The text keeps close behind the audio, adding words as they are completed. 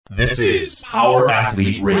This is Power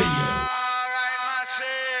Athlete Radio.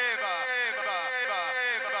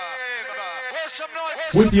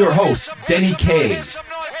 With your hosts, Denny K,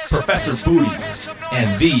 Professor Booty,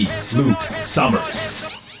 and the Luke Summers.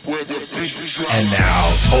 And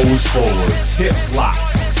now, toes forward, hips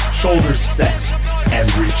locked, shoulders set, and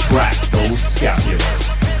retract those scapulars.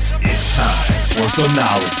 It's time for some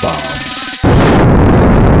knowledge bombs.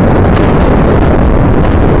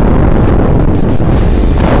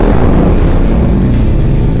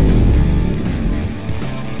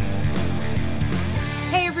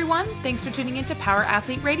 Thanks for tuning in to Power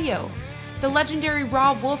Athlete Radio. The legendary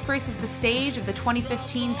Robb Wolf graces the stage of the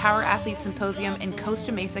 2015 Power Athlete Symposium in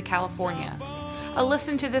Costa Mesa, California. A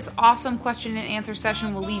listen to this awesome question and answer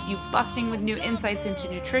session will leave you busting with new insights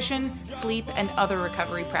into nutrition, sleep, and other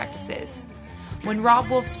recovery practices. When Robb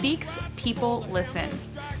Wolf speaks, people listen.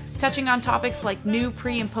 Touching on topics like new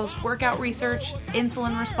pre- and post-workout research,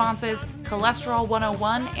 insulin responses, cholesterol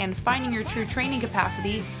 101, and finding your true training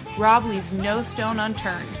capacity, Robb leaves no stone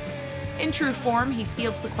unturned. In true form, he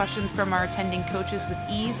fields the questions from our attending coaches with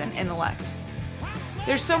ease and intellect.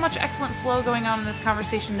 There's so much excellent flow going on in this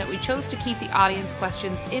conversation that we chose to keep the audience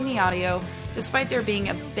questions in the audio, despite their being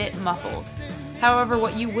a bit muffled. However,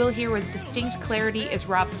 what you will hear with distinct clarity is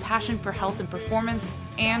Robb's passion for health and performance,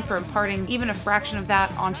 and for imparting even a fraction of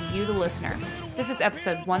that onto you, the listener. This is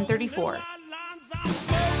episode 134.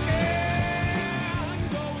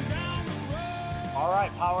 All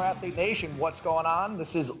right, Power Athlete Nation, what's going on?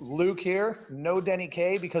 This is Luke here, no Denny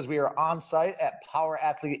K, because we are on site at Power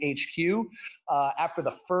Athlete HQ after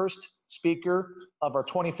the first speaker of our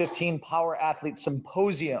 2015 Power Athlete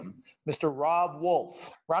Symposium, Mr. Robb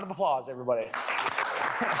Wolf. Round of applause, everybody.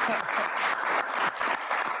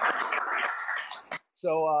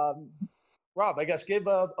 So, Robb, I guess give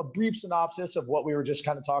a brief synopsis of what we were just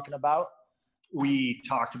kind of talking about. We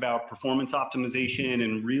talked about performance optimization,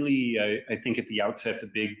 and really, I think at the outset, the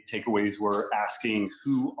big takeaways were asking,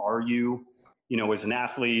 who are you, as an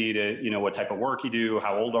athlete, what type of work you do,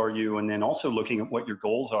 how old are you, and then also looking at what your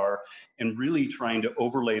goals are and really trying to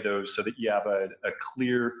overlay those so that you have a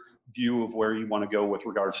clear view of where you want to go with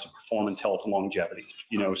regards to performance, health, and longevity.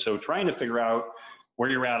 So trying to figure out where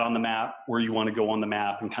you're at on the map, where you want to go on the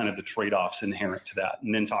map, and kind of the trade-offs inherent to that.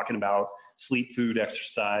 And then talking about sleep, food,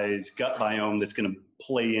 exercise, gut biome that's going to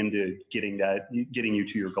play into getting you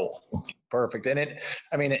to your goal. Perfect.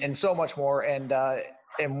 And so much more. And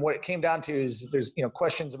what it came down to is there's,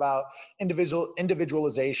 questions about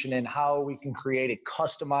individualization and how we can create a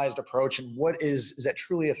customized approach and what is that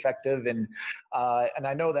truly effective. And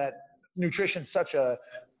I know that nutrition is such a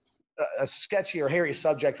sketchy or hairy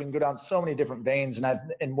subject. We can go down so many different veins,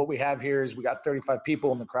 and what we have here is we got 35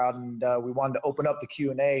 people in the crowd, and we wanted to open up the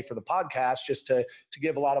Q&A for the podcast just to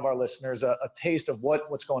give a lot of our listeners a taste of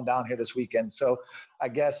what's going down here this weekend. So I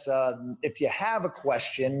guess if you have a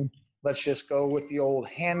question, let's just go with the old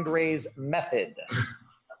hand raise method.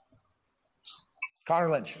 Connor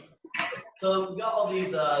Lynch. So we got all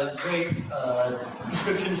these great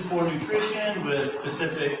prescriptions for nutrition with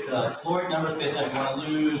specific caloric numbers based on if you want to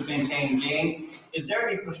lose, maintain, gain. Is there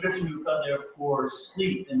any prescription you put out there for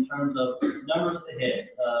sleep in terms of numbers to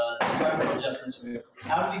hit, environmental adjustments?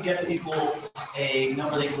 How do we get people a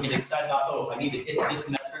number they can get excited about? Oh, I need to hit this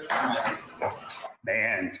metric for my sleep.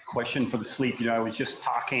 Man, question for the sleep. I was just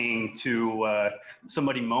talking to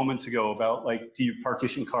somebody moments ago about, do you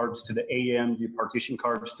partition carbs to the AM? Do you partition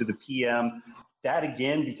carbs to the PM? That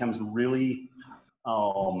again becomes really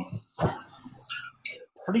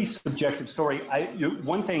pretty subjective story.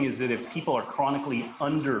 One thing is that if people are chronically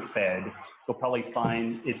underfed, they'll probably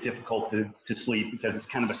find it difficult to sleep because it's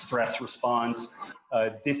kind of a stress response.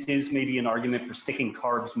 This is maybe an argument for sticking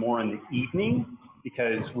carbs more in the evening,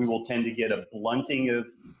 because we will tend to get a blunting of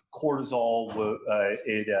cortisol.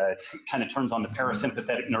 It kind of turns on the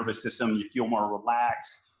parasympathetic nervous system. You feel more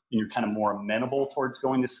relaxed, and you're kind of more amenable towards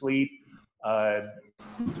going to sleep.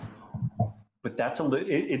 But that's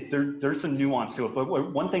there's some nuance to it. But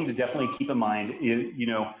one thing to definitely keep in mind is,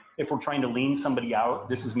 if we're trying to lean somebody out,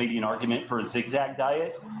 this is maybe an argument for a zigzag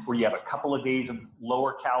diet, where you have a couple of days of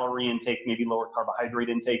lower calorie intake, maybe lower carbohydrate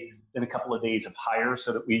intake, then a couple of days of higher,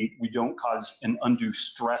 so that we don't cause an undue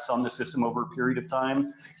stress on the system over a period of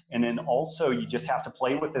time. And then also you just have to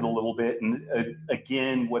play with it a little bit. And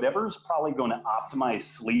again, whatever's probably going to optimize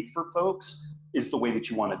sleep for folks is the way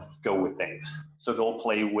that you want to go with things. So they'll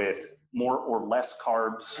play with more or less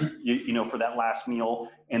carbs, for that last meal,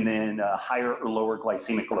 and then higher or lower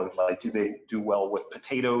glycemic load. Like, do they do well with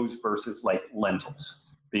potatoes versus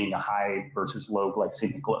lentils, being a high versus low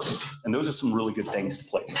glycemic load? And those are some really good things to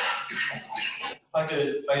play with. I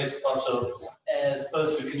could also, as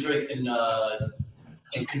opposed to considering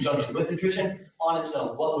in conjunction with nutrition, on its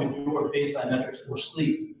own, what would your baseline metrics for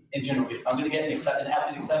sleep in general be? If I'm going to get an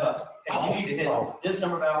athlete excited about, hey, you need to hit this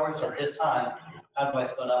number of hours at this time, how do I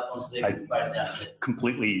split up on sleep and write it down?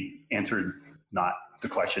 Completely answered not the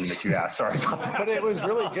question that you asked. Sorry about that. But it was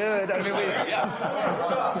really good. I mean,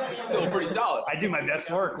 it's still pretty solid. I do my best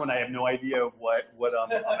work when I have no idea of what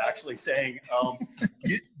I'm actually saying.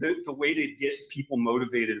 The way to get people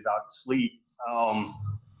motivated about sleep,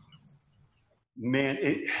 man,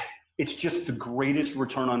 it's just the greatest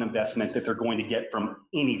return on investment that they're going to get from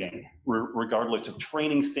anything, regardless of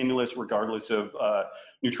training stimulus, regardless of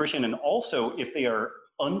nutrition. And also, if they are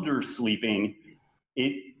undersleeping,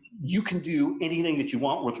 you can do anything that you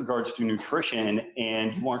want with regards to nutrition,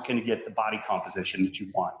 and you aren't going to get the body composition that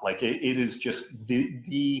you want. Like it is just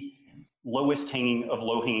the lowest hanging of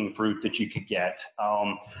low hanging fruit that you could get.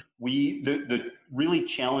 The really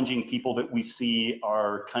challenging people that we see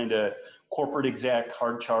are kind of corporate exec,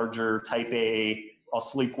 hard charger, type A. I'll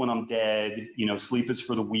sleep when I'm dead. Sleep is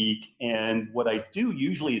for the weak. And what I do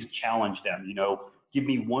usually is challenge them. Give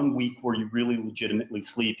me 1 week where you really legitimately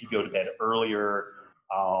sleep. You go to bed earlier.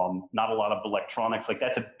 Not a lot of electronics. Like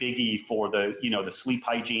that's a biggie for the sleep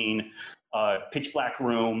hygiene. Pitch black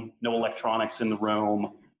room, no electronics in the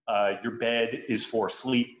room. Your bed is for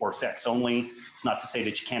sleep or sex only. It's not to say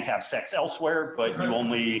that you can't have sex elsewhere, but you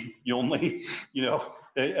only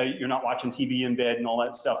you're not watching TV in bed and all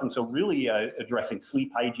that stuff. And so really addressing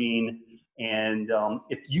sleep hygiene. And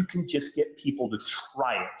if you can just get people to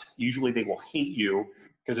try it, usually they will hate you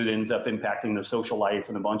because it ends up impacting their social life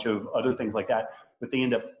and a bunch of other things like that. But they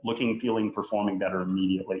end up looking, feeling, performing better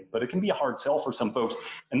immediately. But it can be a hard sell for some folks.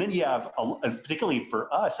 And then you have, particularly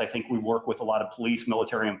for us, I think we work with a lot of police,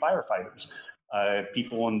 military, and firefighters.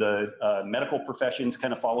 People in the medical professions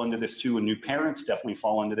kind of fall into this too, and new parents definitely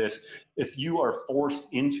fall into this. If you are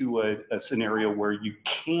forced into a scenario where you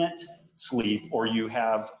can't sleep or you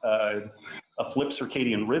have a flip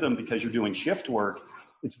circadian rhythm because you're doing shift work,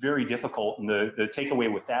 it's very difficult. And the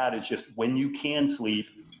takeaway with that is just when you can sleep,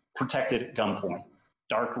 protect it at gunpoint.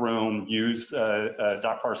 Dark room, use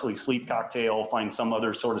Doc Parsley sleep cocktail, find some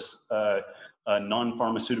other sort of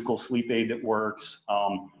non-pharmaceutical sleep aid that works.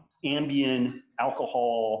 Ambien,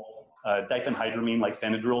 alcohol, diphenhydramine like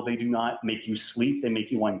Benadryl, they do not make you sleep, they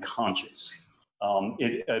make you unconscious.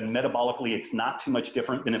 Metabolically, it's not too much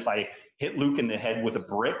different than if I hit Luke in the head with a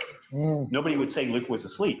brick. Nobody would say Luke was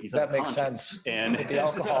asleep. He's that makes sense. And with the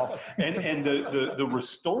alcohol. and the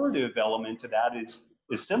restorative element to that is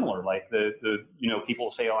similar. Like the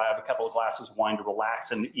people say, I have a couple of glasses of wine to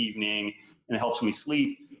relax in the evening and it helps me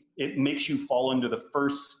sleep. It makes you fall into the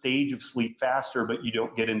first stage of sleep faster, but you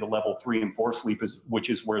don't get into level 3 and 4 sleep, which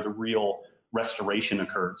is where the real restoration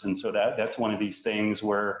occurs. And so that's one of these things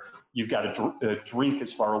where you've got to drink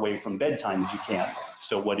as far away from bedtime as you can.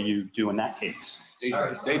 So what do you do in that case?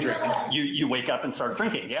 Day drinking. You wake up and start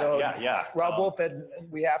drinking. Yeah. Rob Wolf,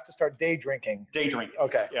 we have to start day drinking. Day drinking.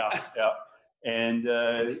 Okay. Yeah. And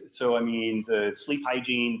so, I mean, the sleep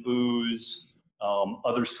hygiene, booze,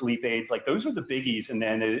 other sleep aids, like those are the biggies. And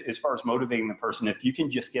then as far as motivating the person, if you can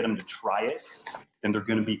just get them to try it, then they're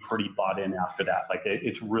going to be pretty bought in after that. Like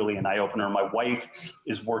it's really an eye opener. My wife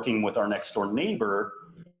is working with our next door neighbor,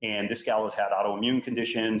 and this gal has had autoimmune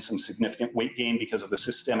conditions, some significant weight gain because of the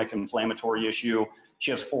systemic inflammatory issue. She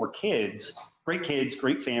has 4 kids,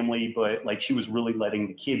 great family, but like she was really letting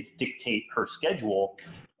the kids dictate her schedule.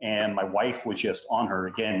 And my wife was just on her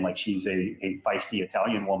again, like she's a feisty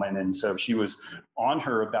Italian woman. And so she was on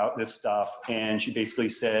her about this stuff. And she basically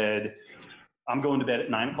said, I'm going to bed at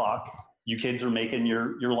 9 o'clock. You kids are making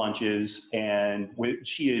your lunches. And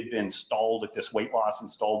she had been stalled at this weight loss and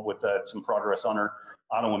stalled with some progress on her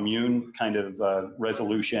autoimmune kind of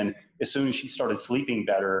resolution. As soon as she started sleeping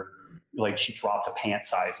better, like she dropped a pant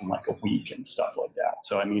size in like a week and stuff like that.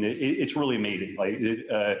 So, I mean, it's really amazing. Like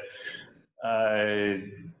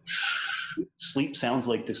sleep sounds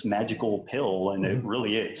like this magical pill, and it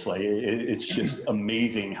really is. Like it's just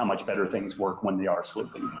amazing how much better things work when they are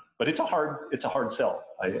sleeping. But it's a hard sell.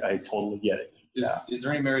 I totally get it. Is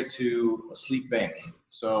there any merit to a sleep bank?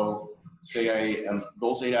 So say I am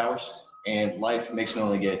goals 8 hours, and life makes me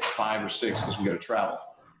only get 5 or 6 because we got to travel.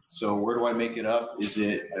 So where do I make it up? Is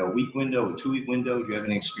it a week window, a 2-week window? Do you have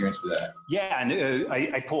any experience with that? Yeah, and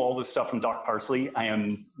I pull all this stuff from Doc Parsley. I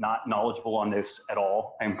am not knowledgeable on this at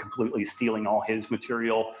all. I'm completely stealing all his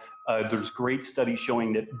material. There's great studies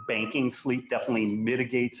showing that banking sleep definitely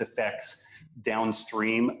mitigates effects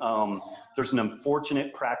downstream. There's an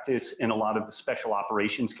unfortunate practice in a lot of the special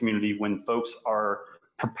operations community when folks are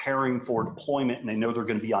preparing for deployment and they know they're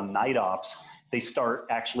going to be on night ops, they start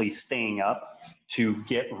actually staying up to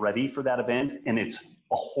get ready for that event, and it's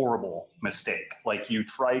a horrible mistake. Like, you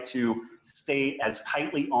try to stay as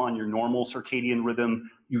tightly on your normal circadian rhythm,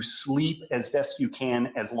 you sleep as best you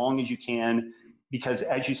can, as long as you can, because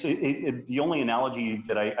as you say, the only analogy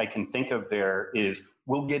that I can think of there is,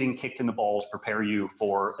 will getting kicked in the balls prepare you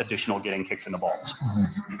for additional getting kicked in the balls?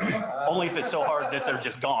 Only if it's so hard that they're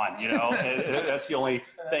just gone, you know? That's the only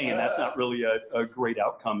thing, and that's not really a great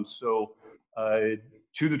outcome. So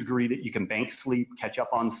to the degree that you can bank sleep, catch up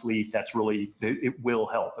on sleep, that's really, it will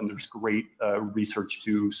help, and there's great research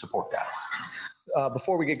to support that.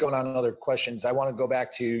 Before we get going on other questions, I want to go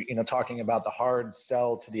back to, talking about the hard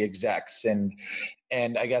sell to the execs,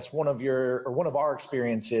 and I guess one of our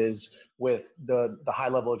experiences with the high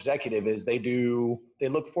level executive is they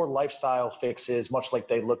look for lifestyle fixes, much like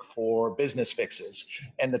they look for business fixes.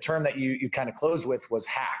 And the term that you kind of closed with was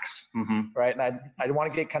hacks, right? And I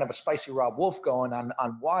want to get kind of a spicy Rob Wolf going on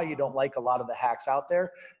why you don't like a lot of the hacks out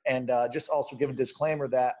there. And just also give a disclaimer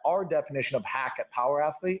that our definition of hack at Power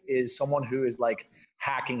Athlete is someone who is like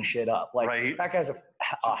hacking shit up. Like, right. That guy's a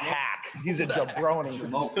hack. He's a jabroni.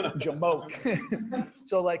 Jamoke.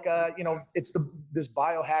 So like, it's this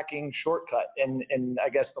biohacking shortcut. And I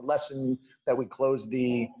guess the lesson that we closed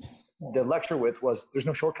the lecture with was there's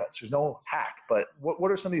no shortcuts. There's no hack. But what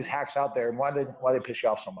are some of these hacks out there, and why they piss you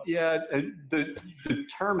off so much? Yeah, the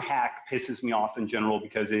term hack pisses me off in general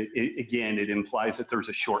because it implies that there's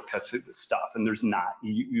a shortcut to the stuff, and there's not.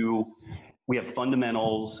 We have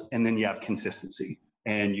fundamentals, and then you have consistency.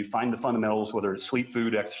 And you find the fundamentals, whether it's sleep,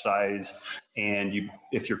 food, exercise, and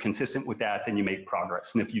if you're consistent with that, then you make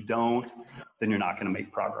progress. And if you don't, then you're not going to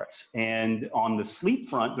make progress. And on the sleep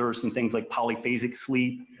front, there are some things like polyphasic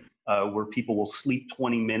sleep, where people will sleep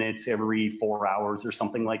 20 minutes every 4 hours or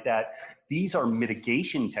something like that. These are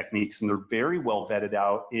mitigation techniques, and they're very well vetted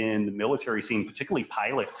out in the military scene, particularly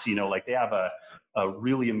pilots. Like they have a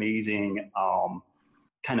really amazing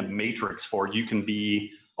kind of matrix for you can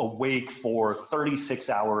be awake for 36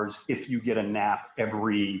 hours if you get a nap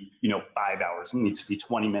every 5 hours. It needs to be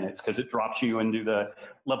 20 minutes because it drops you into the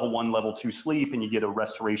level 1, level 2 sleep, and you get a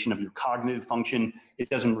restoration of your cognitive function. It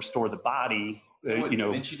doesn't restore the body. So what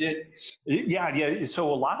Da Vinci did? Yeah.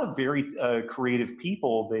 So a lot of very creative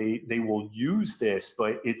people, they will use this,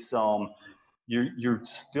 but it's you're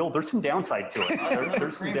still, there's some downside to it.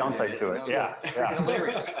 There's some downside to it. Yeah.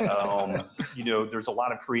 Hilarious. There's a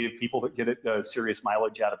lot of creative people that get serious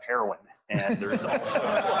mileage out of heroin, and there's also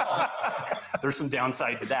there's some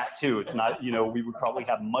downside to that too. It's not, we would probably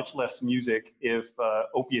have much less music if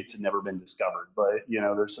opiates had never been discovered, but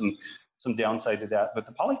there's some downside to that. But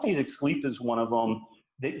the polyphasic sleep is one of them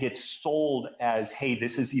that gets sold as, hey,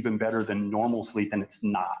 this is even better than normal sleep, and it's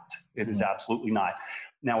not. It is absolutely not.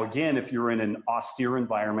 Now, again, if you're in an austere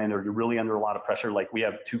environment or you're really under a lot of pressure, like we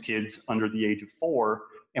have 2 kids under the age of 4,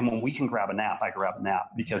 and when we can grab a nap, I grab a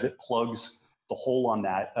nap because it plugs the hole on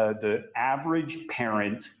that. The average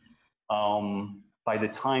parent, by the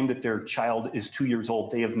time that their child is 2 years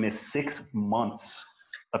old, they have missed 6 months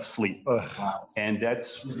of sleep. Wow. And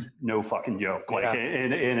that's no fucking joke. Like,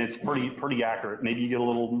 and it's pretty accurate. Maybe you get a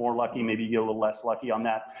little more lucky, maybe you get a little less lucky on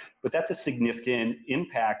that, but that's a significant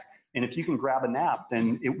impact. And if you can grab a nap,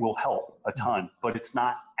 then it will help a ton, but it's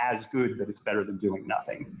not as good, but it's better than doing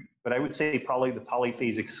nothing. But I would say probably the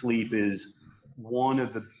polyphasic sleep is one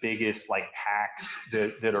of the biggest hacks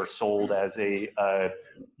that are sold as a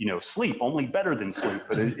sleep, only better than sleep,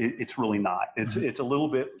 but it's really not. It's a little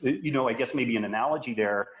bit, I guess maybe an analogy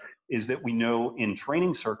there is that we know in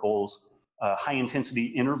training circles, high intensity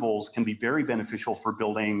intervals can be very beneficial for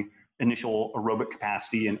building initial aerobic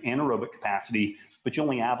capacity and anaerobic capacity, but you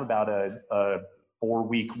only have about a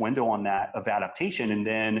 4-week window on that of adaptation, and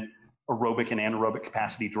then aerobic and anaerobic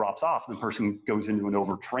capacity drops off, and the person goes into an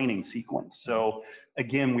overtraining sequence. So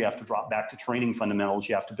again, we have to drop back to training fundamentals.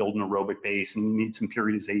 You have to build an aerobic base, and you need some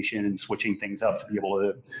periodization and switching things up to be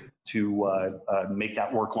able to make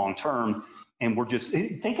that work long term. And we're just,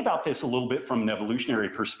 think about this a little bit from an evolutionary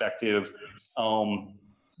perspective.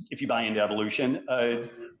 If you buy into evolution,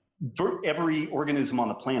 every organism on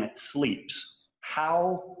the planet sleeps.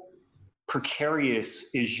 How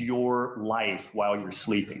precarious is your life while you're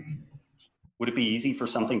sleeping? Would it be easy for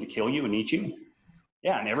something to kill you and eat you?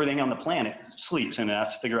 Yeah, and everything on the planet sleeps, and it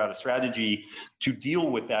has to figure out a strategy to deal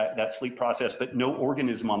with that sleep process, but no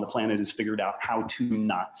organism on the planet has figured out how to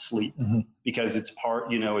not sleep because it's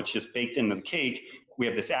it's just baked into the cake. We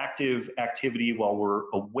have this active activity while we're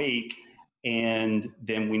awake, and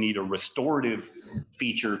then we need a restorative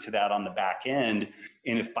feature to that on the back end.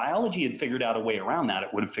 And if biology had figured out a way around that, it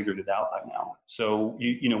would have figured it out by now. So,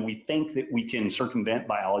 we think that we can circumvent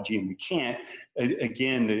biology, and we can't.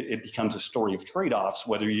 Again, it becomes a story of trade-offs.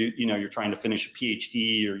 Whether you're trying to finish a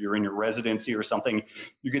PhD or you're in your residency or something,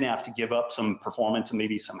 you're going to have to give up some performance and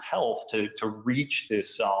maybe some health to reach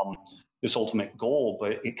this ultimate goal,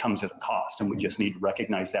 but it comes at a cost, and we just need to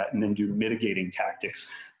recognize that and then do mitigating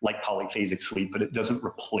tactics like polyphasic sleep, but it doesn't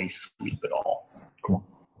replace sleep at all. Cool.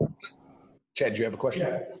 Chad, do you have a question?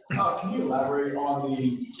 Yeah. Can you elaborate on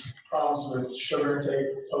the problems with sugar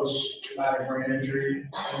intake post-traumatic brain injury,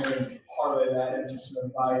 and then parlay that into some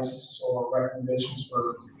advice or recommendations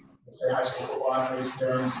for, let's say, high school football athletes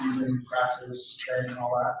during season, practice, training, and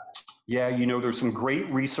all that? Yeah, there's some great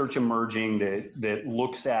research emerging that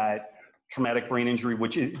looks at traumatic brain injury,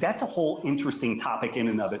 that's a whole interesting topic in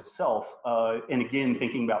and of itself. And again,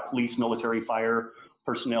 thinking about police, military, fire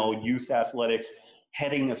personnel, youth athletics,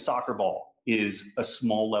 heading a soccer ball is a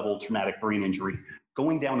small level traumatic brain injury.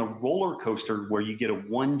 Going down a roller coaster where you get a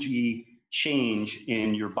 1G change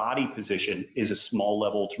in your body position is a small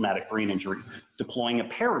level traumatic brain injury. Deploying a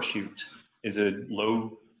parachute is a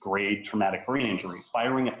low grade traumatic brain injury.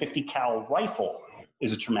 Firing a 50 cal rifle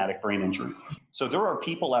is a traumatic brain injury. So there are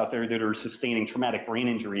people out there that are sustaining traumatic brain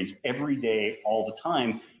injuries every day, all the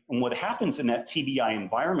time. And what happens in that TBI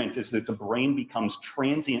environment is that the brain becomes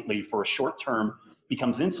transiently, for a short term,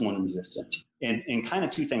 becomes insulin resistant. And kind of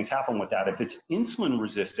two things happen with that. If it's insulin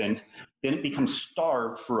resistant, then it becomes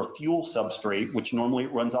starved for a fuel substrate, which normally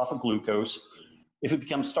it runs off of glucose. If it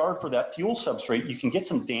becomes starved for that fuel substrate, you can get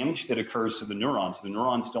some damage that occurs to the neurons. The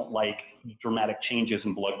neurons don't like dramatic changes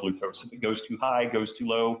in blood glucose. If it goes too high, goes too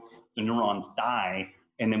low, the neurons die,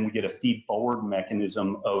 and then we get a feed-forward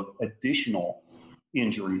mechanism of additional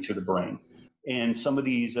injury to the brain. And some of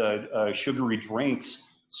these sugary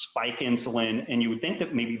drinks spike insulin, and you would think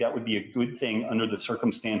that maybe that would be a good thing under the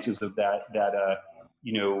circumstances of that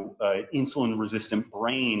insulin-resistant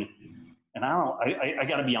brain. And I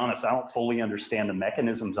got to be honest, I don't fully understand the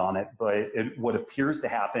mechanisms on it, but what appears to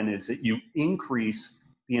happen is that you increase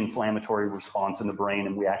the inflammatory response in the brain,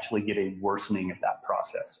 and we actually get a worsening of that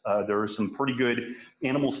process. There are some pretty good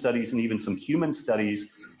animal studies and even some human studies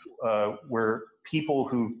where people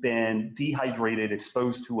who've been dehydrated,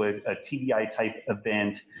 exposed to a TBI type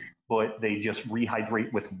event, but they just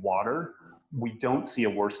rehydrate with water, we don't see a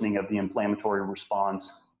worsening of the inflammatory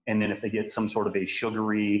response. And then if they get some sort of a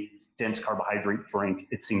sugary, dense carbohydrate drink,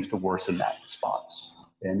 it seems to worsen that response.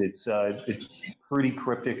 And it's pretty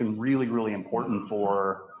cryptic and really, really important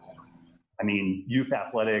for, youth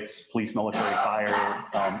athletics, police, military, fire,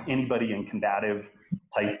 anybody in combative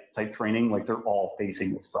type training, like they're all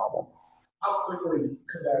facing this problem. How quickly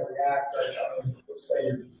could that react? Let's say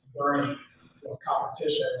you're during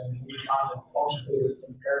competition and you cognitive function could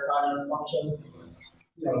impair cognitive function,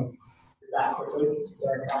 that quickly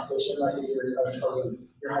during competition, like as opposed to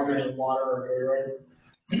you're hydrating water or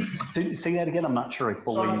Gatorade. Say that again. I'm not sure I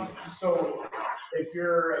fully. So if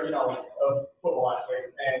you're, a football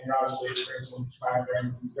athlete and you're obviously experiencing traumatic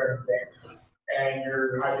brain during the game, and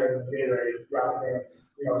you're hydrating Gatorade throughout the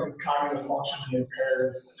game, can cognitive function be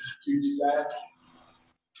impaired due to that?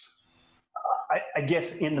 I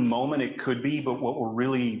guess in the moment it could be, but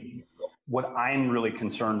what I'm really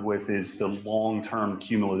concerned with is the long-term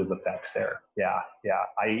cumulative effects there. Yeah.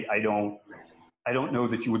 I don't know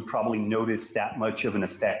that you would probably notice that much of an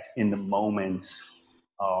effect in the moment.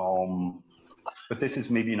 But this is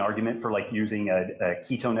maybe an argument for like using a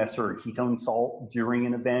ketone ester or ketone salt during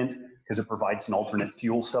an event, because it provides an alternate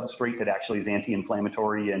fuel substrate that actually is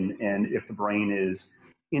anti-inflammatory. And if the brain is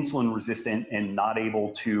insulin resistant and not able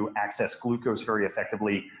to access glucose very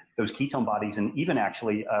effectively, those ketone bodies, and even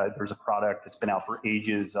actually there's a product that's been out for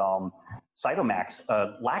ages, Cytomax,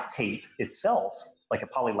 lactate itself, like a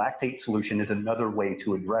polylactate solution, is another way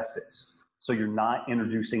to address this. So you're not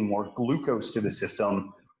introducing more glucose to the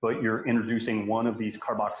system, but you're introducing one of these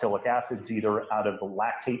carboxylic acids either out of the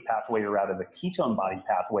lactate pathway or out of the ketone body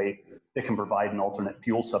pathway that can provide an alternate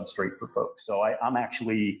fuel substrate for folks. So I'm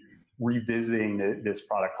actually revisiting this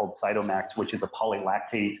product called Cytomax, which is a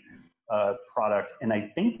polylactate product. And I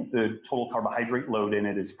think that the total carbohydrate load in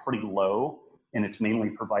it is pretty low, and it's mainly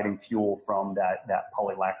providing fuel from that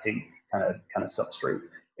polylactate kind of substrate.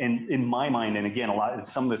 And in my mind, and again,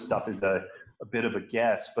 some of this stuff is a bit of a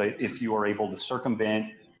guess, but if you are able to circumvent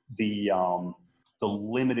the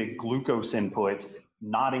limited glucose input,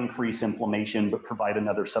 not increase inflammation, but provide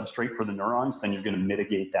another substrate for the neurons, then you're going to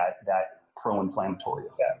mitigate that pro-inflammatory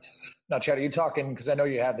effect. Now, Chad, are you talking, because I know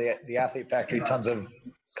you have the Athlete Factory, tons of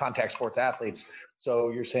contact sports athletes. So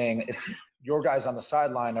you're saying if your guys on the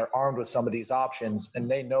sideline are armed with some of these options and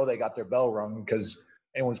they know they got their bell rung because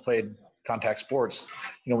anyone who's played contact sports,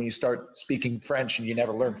 when you start speaking French and you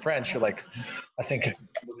never learn French, you're like, I think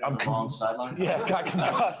I'm wrong sideline. Yeah, got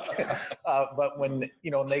concussed. But when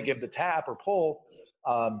they give the tap or pull,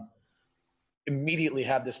 immediately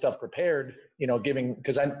have this stuff prepared.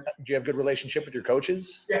 Because do you have good relationship with your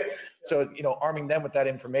coaches? Yeah. So arming them with that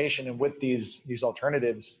information and with these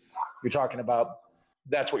alternatives, you're talking about.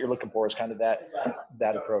 That's what you're looking for is kind of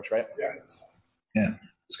that approach, right? Yeah. Yeah,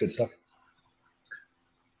 it's good stuff.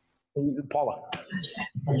 Paula.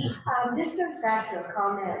 This goes back to a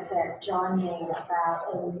comment that John made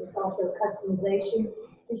about, and it's also customization.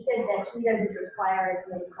 He said that he doesn't require as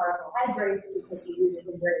many carbohydrates because he uses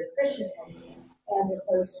them very efficiently, as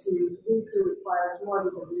opposed to Luke, who requires more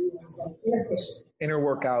because he uses them inefficiently. Inner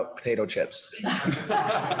workout potato chips.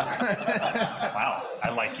 Wow, I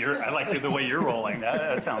like the way you're rolling.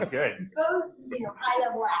 That sounds good. Both, high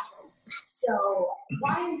level athletes. So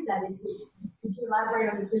why is that? Could you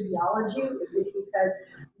elaborate on the physiology? Is it because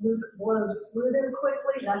Luke blows through them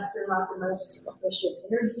quickly, thus they're not the most efficient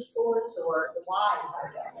energy source, or the whys, I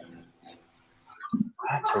guess?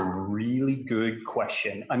 That's a really good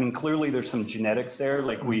question. I mean, clearly there's some genetics there.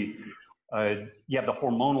 Like you have the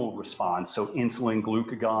hormonal response, so insulin,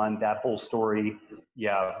 glucagon, that whole story. You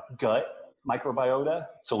have gut microbiota,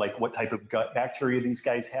 so like what type of gut bacteria these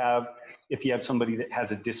guys have. If you have somebody that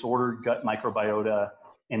has a disordered gut microbiota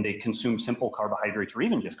and they consume simple carbohydrates or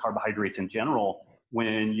even just carbohydrates in general,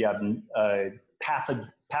 when you have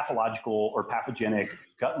pathological or pathogenic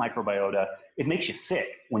gut microbiota, it makes you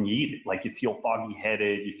sick when you eat it. Like you feel foggy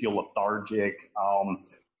headed, you feel lethargic.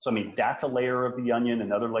 So, I mean, that's a layer of the onion.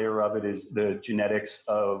 Another layer of it is the genetics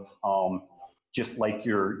of just like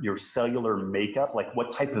your cellular makeup, like what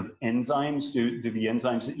type of enzymes do the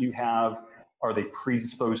enzymes that you have, are they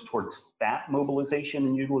predisposed towards fat mobilization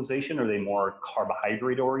and utilization? Are they more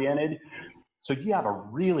carbohydrate oriented? So you have a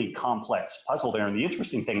really complex puzzle there. And the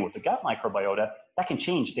interesting thing with the gut microbiota, that can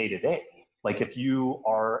change day to day. Like if you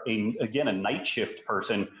are a night shift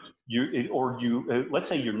person, let's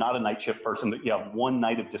say you're not a night shift person, but you have one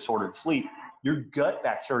night of disordered sleep, your gut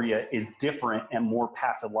bacteria is different and more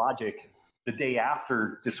pathologic the day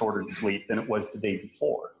after disordered sleep than it was the day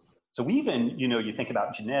before. So even, you think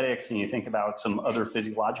about genetics and you think about some other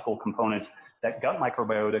physiological components, that gut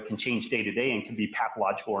microbiota can change day to day and can be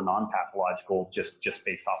pathological or non-pathological just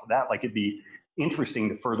based off of that. Like it'd be interesting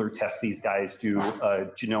to further test these guys, do a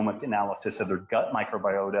genomic analysis of their gut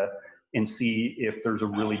microbiota and see if there's a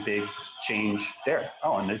really big change there.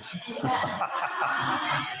 Oh, and it's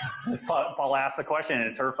Paul asked the question and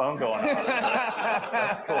it's her phone going on.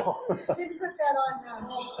 That's cool. Didn't put that on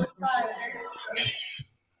fire.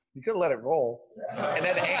 You could have let it roll, and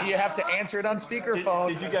then you have to answer it on speakerphone.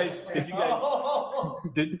 Did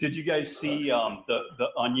you guys see the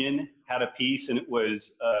Onion had a piece, and it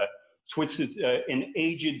was an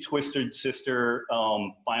aged Twisted Sister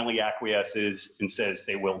finally acquiesces and says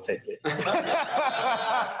they will take it.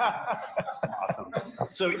 Awesome.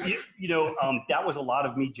 So that was a lot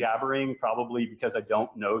of me jabbering, probably because I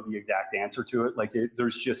don't know the exact answer to it. Like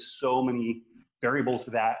there's just so many variables to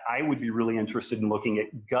that. I would be really interested in looking at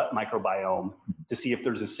gut microbiome to see if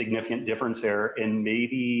there's a significant difference there. And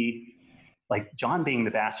maybe, like John being the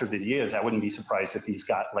bastard that he is, I wouldn't be surprised if he's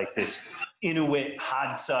got like this Inuit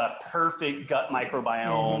Hadza perfect gut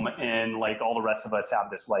microbiome, and like all the rest of us have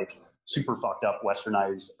this like super fucked up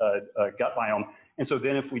westernized gut biome. And so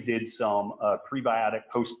then if we did some prebiotic,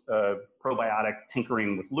 probiotic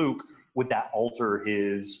tinkering with Luke, would that alter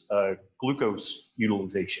his glucose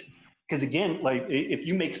utilization? Because again, like if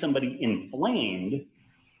you make somebody inflamed,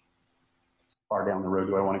 far down the road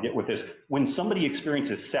do I want to get with this? When somebody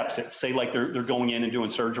experiences sepsis, say like they're going in and doing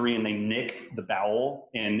surgery and they nick the bowel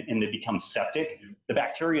and they become septic, the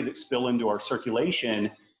bacteria that spill into our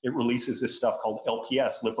circulation, it releases this stuff called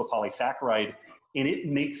LPS, lipopolysaccharide, and it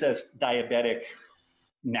makes us diabetic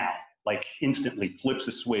now, like instantly, flips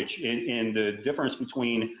a switch. And the difference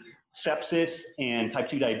between sepsis and type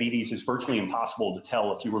 2 diabetes is virtually impossible to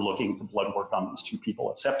tell if you were looking at the blood work on these two people.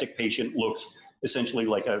 A septic patient looks essentially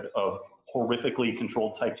like a horrifically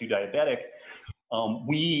controlled type 2 diabetic.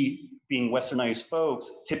 We, being westernized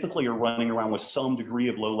folks, typically are running around with some degree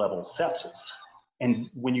of low-level sepsis. And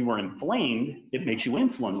when you are inflamed, it makes you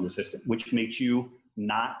insulin resistant, which makes you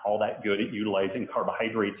not all that good at utilizing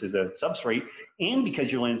carbohydrates as a substrate. And because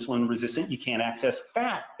you're insulin resistant, you can't access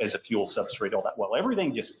fat as a fuel substrate all that well.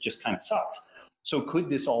 Everything just kind of sucks. So could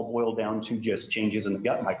this all boil down to just changes in the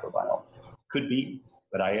gut microbiome? Could be,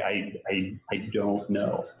 but I don't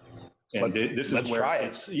know. And this is where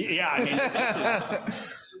it's, yeah, I mean,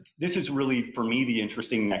 this is really, for me, the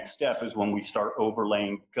interesting next step is when we start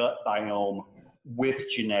overlaying gut biome with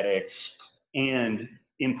genetics and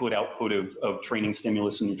input-output of training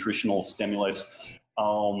stimulus and nutritional stimulus.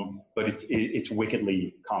 But it's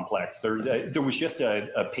wickedly complex. There was just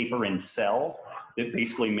a paper in Cell that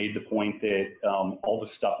basically made the point that all the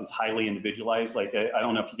stuff is highly individualized. Like, I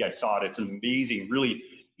don't know if you guys saw it. It's an amazing, really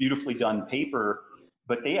beautifully done paper.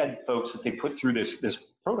 But they had folks that they put through this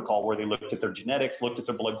protocol where they looked at their genetics, looked at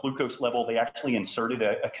their blood glucose level. They actually inserted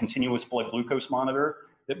a continuous blood glucose monitor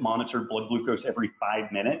that monitored blood glucose every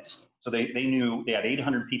 5 minutes. So they knew they had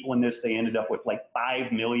 800 people in this. They ended up with like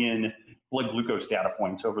 5 million blood glucose data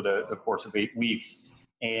points over the course of 8 weeks.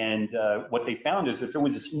 And what they found is that there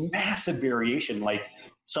was this massive variation. Like,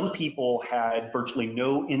 some people had virtually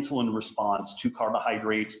no insulin response to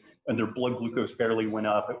carbohydrates, and their blood glucose barely went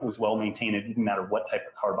up. It was well maintained. It didn't matter what type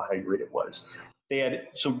of carbohydrate it was. They had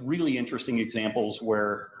some really interesting examples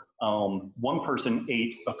where one person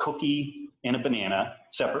ate a cookie and a banana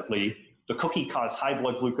separately. The cookie caused high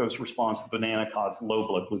blood glucose response. The banana caused low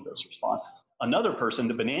blood glucose response. Another person,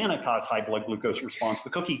 the banana caused high blood glucose response.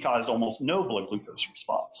 The cookie caused almost no blood glucose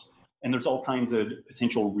response. And there's all kinds of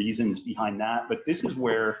potential reasons behind that. But this is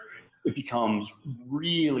where it becomes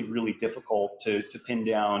really, really difficult to pin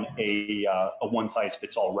down a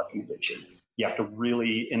one-size-fits-all recommendation. You have to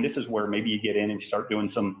really, and this is where maybe you get in and start doing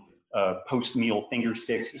some post-meal finger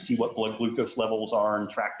sticks to see what blood glucose levels are and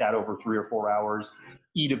track that over 3 or 4 hours.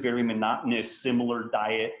 Eat a very monotonous, similar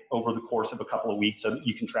diet over the course of a couple of weeks so that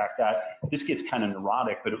you can track that. This gets kind of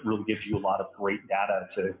neurotic, but it really gives you a lot of great data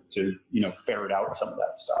to ferret out some of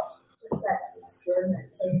that stuff. It's that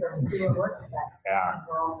experiment and see what works best. Yeah.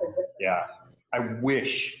 We're all so different. Yeah. I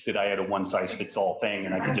wish that I had a one-size-fits-all thing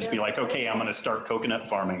and I could just be like, okay, I'm going to start coconut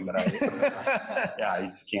farming, but I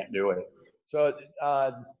just can't do it. So,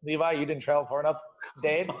 Levi, you didn't travel far enough.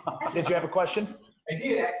 Dave, did you have a question? I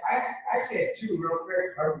did. I actually had two real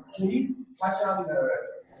quick. Can you touch on the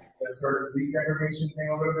sort of sleep deprivation thing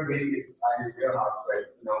a little bit? Maybe it's on your wheelhouse,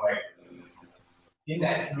 but like in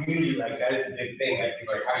that community, like that is a big thing.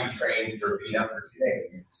 Like how you train for being up for 2 days,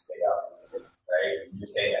 you stay up, right? You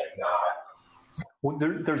say that's not. Well,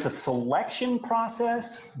 there's a selection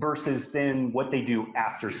process versus then what they do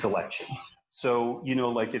after selection. So,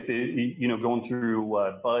 like if they, going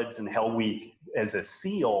through Buds and Hell Week as a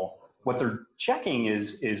SEAL, what they're checking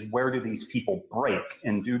is where do these people break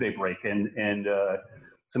and do they break? And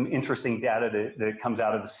some interesting data that comes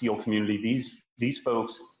out of the SEAL community. These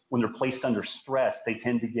folks, when they're placed under stress, they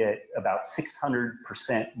tend to get about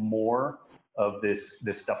 600% more of this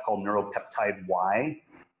stuff called neuropeptide Y.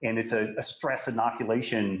 And it's a stress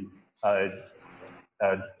inoculation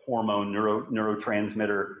hormone,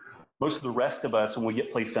 neurotransmitter. Most of the rest of us, when we get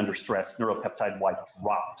placed under stress, neuropeptide Y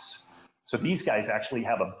drops. So these guys actually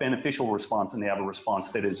have a beneficial response, and they have a response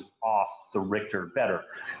that is off the Richter better.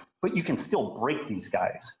 But you can still break these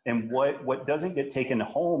guys. And what doesn't get taken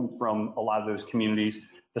home from a lot of those communities,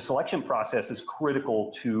 the selection process is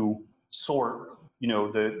critical to sort,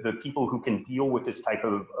 the people who can deal with this type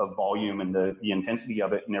of volume and the intensity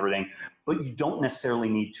of it and everything. But you don't necessarily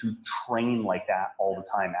need to train like that all the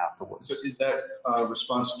time afterwards. So is that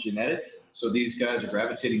response genetic? So these guys are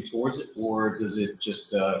gravitating towards it, or does it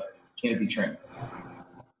just can it be trained?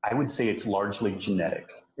 I would say it's largely genetic,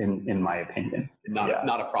 in my opinion.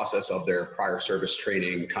 Not a process of their prior service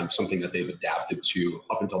training, kind of something that they've adapted to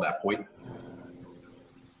up until that point.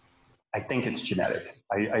 I think it's genetic.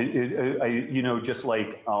 Just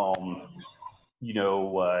like, I'm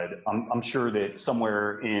sure that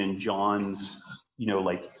somewhere in John's,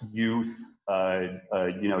 youth,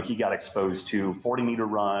 he got exposed to 40-meter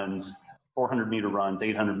runs, 400-meter runs,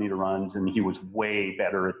 800-meter runs, and he was way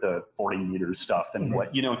better at the 40-meter stuff than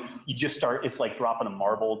what, you just start, it's like dropping a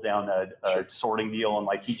marble down a sorting deal,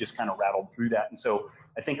 and he just kind of rattled through that. And so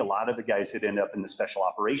I think a lot of the guys that end up in the special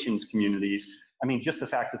operations communities, just the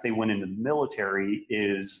fact that they went into the military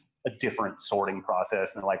is a different sorting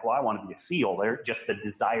process. And they're like, well, I want to be a SEAL. They're just the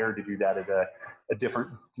desire to do that is a different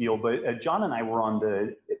deal. But John and I were on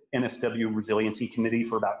the NSW Resiliency Committee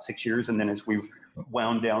for about 6 years. And then as we've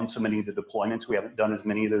wound down so many of the deployments, we haven't done as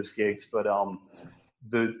many of those gigs. But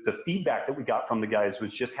the feedback that we got from the guys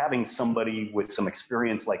was just having somebody with some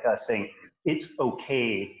experience like us saying, it's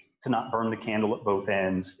okay to not burn the candle at both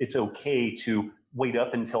ends. It's okay to wait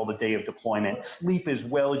up until the day of deployment, sleep as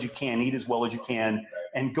well as you can, eat as well as you can,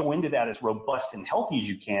 and go into that as robust and healthy as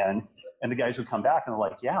you can. And the guys would come back and they're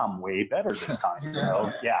like, yeah, I'm way better this time.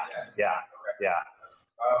 Yeah.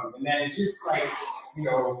 And then just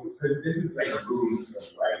because this is a boom,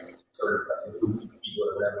 sort of people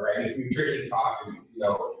or whatever, right? This nutrition talk is,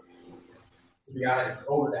 to be honest,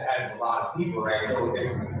 over the head of a lot of people, right? So,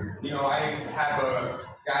 I have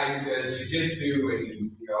guy who does jiu-jitsu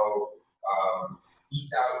and,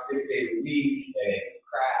 eats out 6 days a week and it's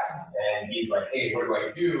crap, and he's like, hey, what do I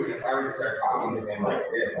do? And if I were to start talking to him like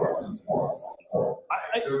this, so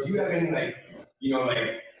do you have any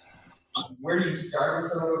where do you start with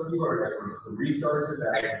some of those people, or some resources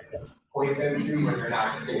that I can point them to when they're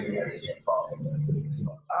not just getting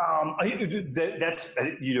that's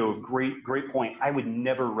a great point. I would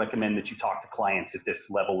never recommend that you talk to clients at this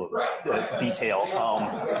level of detail.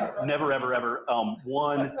 Never, ever, ever.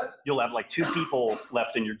 One, you'll have like 2 people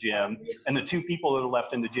left in your gym, and the 2 people that are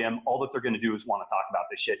left in the gym, all that they're going to do is want to talk about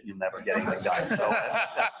this shit, and you'll never get anything done. So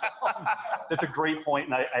that's a great point,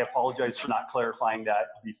 and I apologize for not clarifying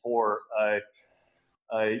that before.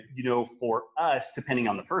 For us, depending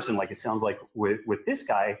on the person, like it sounds like with this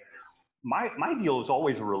guy, my deal is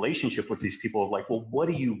always a relationship with these people of like, well, what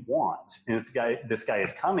do you want? And if this guy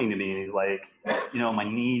is coming to me and he's like, my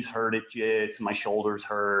knees hurt at jits, my shoulders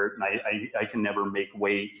hurt, and I can never make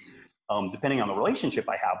weight. Depending on the relationship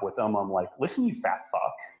I have with them, I'm like, listen, you fat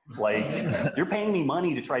fuck. Like, you're paying me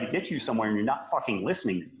money to try to get you somewhere and you're not fucking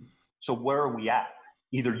listening to me. So where are we at?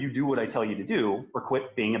 Either you do what I tell you to do or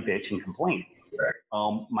quit being a bitch and complain.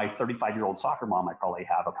 My 35-year-old soccer mom, I probably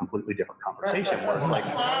have a completely different conversation where it's like,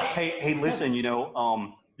 hey, listen,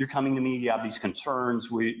 you're coming to me, you have these concerns,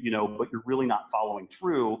 but you're really not following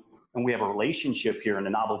through. And we have a relationship here and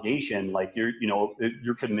an obligation. Like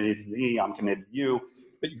you're committed to me, I'm committed to you,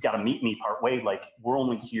 but you've got to meet me part way. Like we're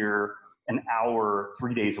only here an hour,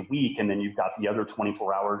 3 days a week. And then you've got the other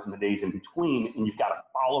 24 hours and the days in between, and you've got to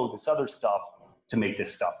follow this other stuff to make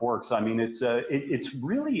this stuff work. So, I mean, it's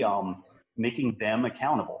really, making them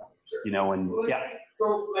accountable,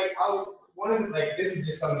 So one of the, this is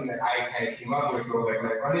just something that I kind of came up with, but when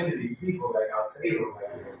I run into these people, I'll say to them,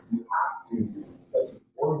 you have to,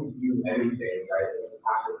 before you do anything, you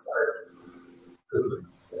have to start cooking.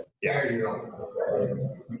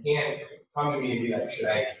 You can't come to me and be like, should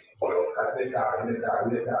I, cut this out and this out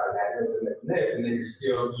and this out and add this and this and this, and then you're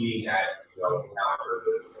still eating that, right?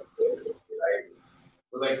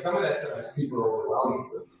 But some of that stuff is super overwhelming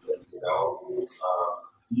for people.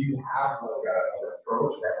 Do you have an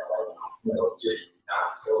approach that's just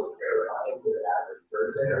not so terrifying to the average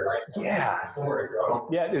person, or somewhere to go?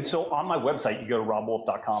 Yeah, and so on my website, you go to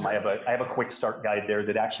robwolf.com. I have a quick start guide there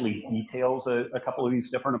that actually details a couple of these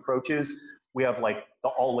different approaches. We have the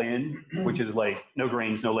all-in, which is no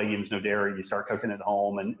grains, no legumes, no dairy. You start cooking at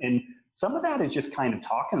home, and some of that is just kind of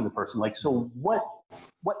talking to the person. So what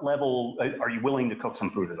level are you willing to cook some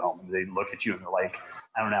food at home? And they look at you and they're like,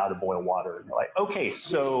 I don't know how to boil water. And you're like, okay,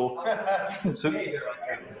 so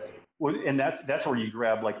and that's where you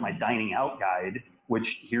grab my dining out guide,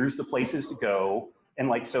 which here's the places to go.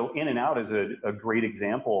 And so In-N-Out is a great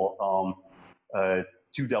example.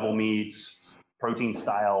 2 double meats, protein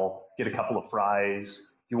style, get a couple of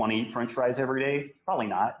fries. Do you want to eat French fries every day? Probably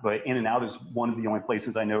not, but In-N-Out is one of the only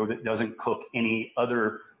places I know that doesn't cook any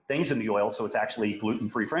other things in the oil, so it's actually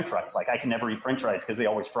gluten-free French fries. I can never eat French fries because they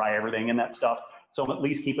always fry everything in that stuff. So I'm at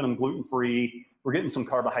least keeping them gluten-free. We're getting some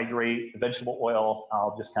carbohydrate. The vegetable oil,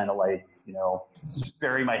 I'll just kind of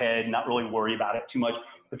bury my head, not really worry about it too much.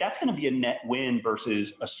 But that's going to be a net win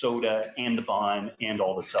versus a soda and the bun and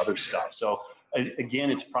all this other stuff. So again,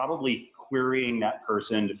 it's probably querying that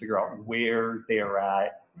person to figure out where they're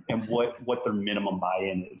at and what their minimum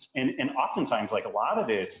buy-in is. And oftentimes, a lot of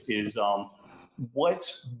this is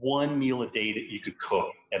what's one meal a day that you could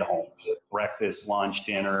cook at home? Breakfast, lunch,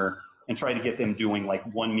 dinner, and try to get them doing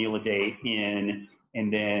one meal a day in,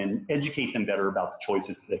 and then educate them better about the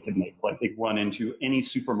choices that they can make. They run into any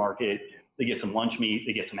supermarket, they get some lunch meat,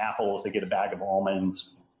 they get some apples, they get a bag of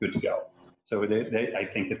almonds, good to go. So I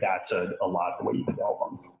think that's a lot the way you can help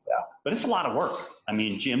them. Yeah, but it's a lot of work. I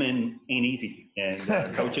mean, gymming ain't easy, and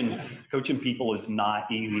coaching people is not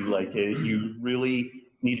easy. You really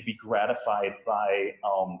need to be gratified by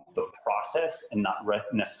the process and not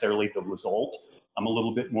necessarily the result. I'm a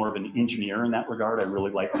little bit more of an engineer in that regard. I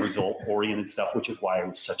really like result-oriented stuff, which is why I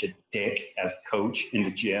was such a dick as a coach in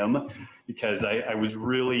the gym, because I was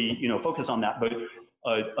really, focused on that. But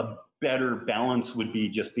a better balance would be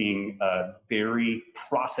just being very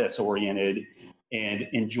process-oriented and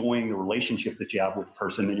enjoying the relationship that you have with the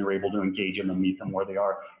person, then you're able to engage them and meet them where they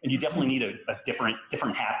are. And you definitely need a different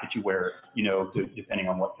hat that you wear, depending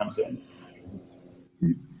on what comes in.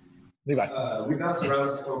 Levi. We've bounced around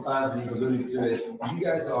this a couple times and you've alluded to it. You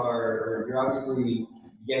guys you're obviously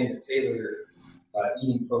beginning to tailor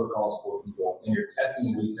eating protocols for people, and you're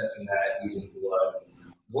retesting that using blood.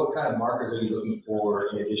 What kind of markers are you looking for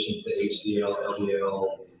in addition to HDL,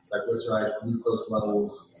 LDL, triglycerides, glucose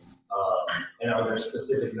levels? And are there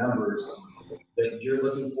specific numbers that you're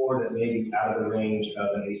looking for that may be out of the range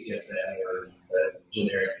of an ACSM or a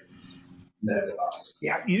generic medical box?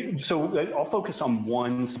 Yeah, so I'll focus on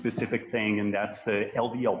one specific thing, and that's the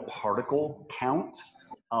LDL particle count.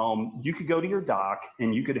 You could go to your doc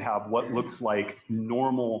and you could have what looks like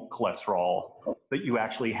normal cholesterol, but you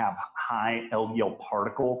actually have high LDL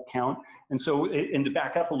particle count. And so, and to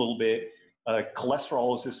back up a little bit,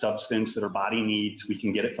 cholesterol is a substance that our body needs. We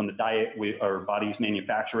can get it from the diet. Our bodies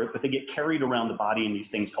manufacture it, but they get carried around the body in these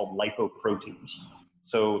things called lipoproteins.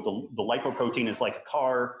 So the lipoprotein is like a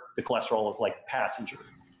car. The cholesterol is like the passenger.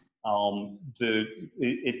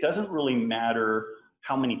 It doesn't really matter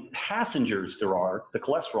how many passengers there are, the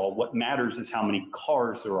cholesterol. What matters is how many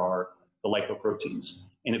cars there are, the lipoproteins.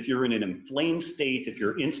 And if you're in an inflamed state, if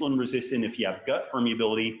you're insulin resistant, if you have gut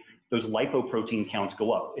permeability, those lipoprotein counts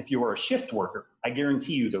go up. If you are a shift worker, I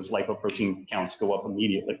guarantee you those lipoprotein counts go up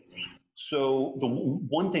immediately. So the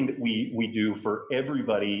one thing that we do for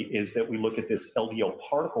everybody is that we look at this LDL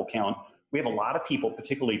particle count. We have a lot of people,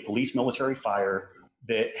 particularly police, military, fire,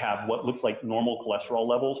 that have what looks like normal cholesterol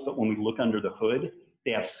levels, but when we look under the hood,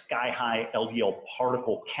 they have sky-high LDL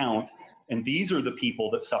particle count, and these are the people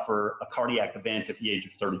that suffer a cardiac event at the age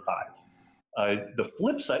of 35. The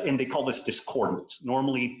flip side, and they call this discordance.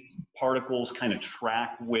 Normally, particles kind of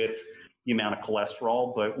track with the amount of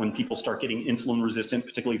cholesterol, but when people start getting insulin resistant,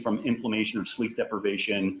 particularly from inflammation or sleep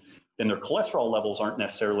deprivation, then their cholesterol levels aren't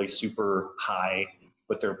necessarily super high,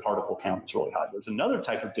 but their particle count is really high. There's another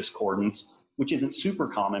type of discordance, which isn't super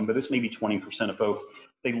common, but it's maybe 20% of folks.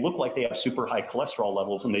 They look like they have super high cholesterol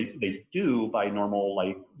levels, and they do by normal,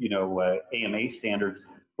 AMA standards.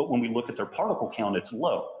 But when we look at their particle count, it's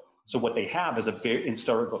low. So what they have is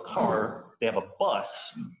instead of a car, they have a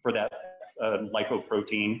bus for that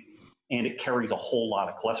lipoprotein, and it carries a whole lot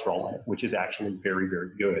of cholesterol in it, which is actually very,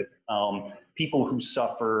 very good. People who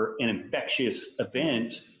suffer an infectious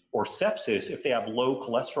event or sepsis, if they have low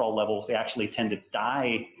cholesterol levels, they actually tend to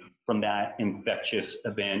die from that infectious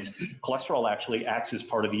event. Cholesterol actually acts as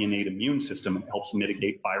part of the innate immune system and helps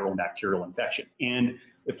mitigate viral and bacterial infection. And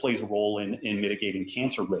it plays a role in mitigating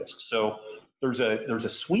cancer risk. So there's a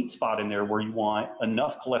sweet spot in there where you want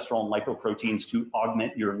enough cholesterol and lipoproteins to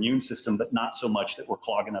augment your immune system, but not so much that we're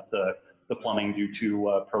clogging up the plumbing due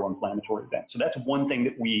to pro-inflammatory events. So that's one thing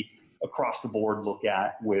that we across the board look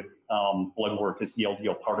at with blood work is the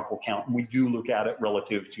LDL particle count. We do look at it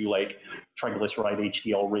relative to like triglyceride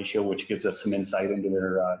HDL ratio, which gives us some insight into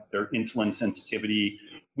their insulin sensitivity.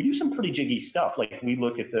 We do some pretty jiggy stuff. Like we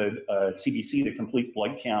look at the CBC, the complete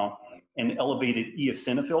blood count, and elevated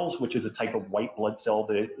eosinophils, which is a type of white blood cell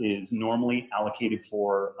that is normally allocated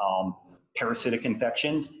for parasitic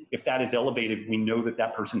infections. If that is elevated, we know that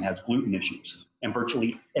that person has gluten issues. And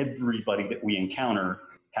virtually everybody that we encounter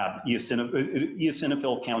have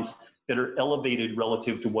eosinophil counts that are elevated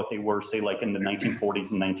relative to what they were, say, like in the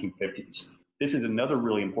 1940s and 1950s. This is another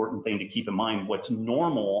really important thing to keep in mind. What's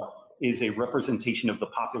normal is a representation of the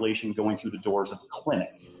population going through the doors of a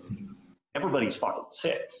clinic. Everybody's fucking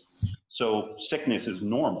sick. So sickness is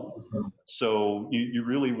normal. So you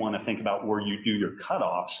really want to think about where you do your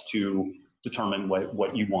cutoffs to determine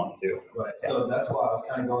what you want to do. Right. So that's why I was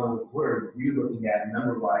kind of going with where you're looking at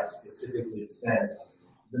number-wise specifically, since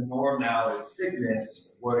the norm now is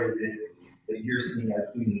sickness. What is it that you're seeing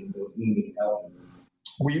as being healthy?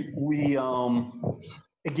 We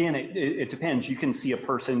again, it depends. You can see a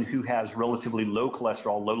person who has relatively low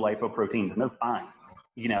cholesterol, low lipoproteins, and they're fine.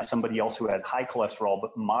 You can have somebody else who has high cholesterol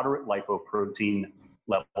but moderate lipoprotein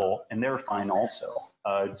level, and they're fine also.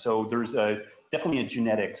 So there's definitely a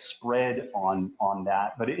genetic spread on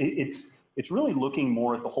that, but it's really looking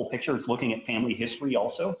more at the whole picture. It's looking at family history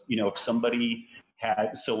also. You know, if somebody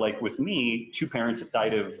had, so like with me, 2 parents that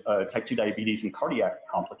died of type 2 diabetes and cardiac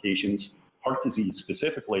complications, heart disease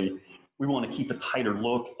specifically, we want to keep a tighter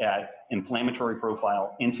look at inflammatory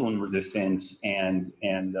profile, insulin resistance, and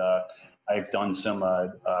I've done some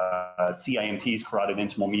CIMTs, carotid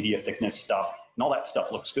intimal media thickness stuff, and all that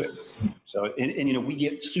stuff looks good. So, and you know, we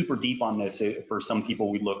get super deep on this. For some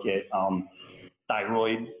people, we look at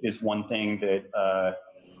thyroid is one thing that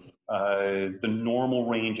the normal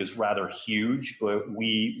range is rather huge, but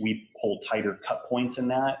we pull tighter cut points in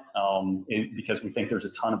that because we think there's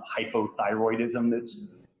a ton of hypothyroidism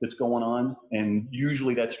that's going on, and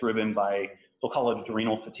usually that's driven by, they'll call it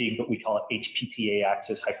adrenal fatigue, but we call it HPTA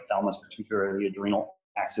axis, hypothalamus pituitary adrenal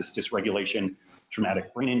axis dysregulation.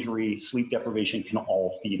 Traumatic brain injury, sleep deprivation can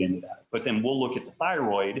all feed into that. But then we'll look at the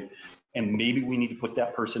thyroid, and maybe we need to put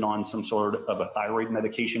that person on some sort of a thyroid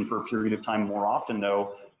medication for a period of time. More often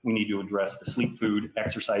though, we need to address the sleep, food,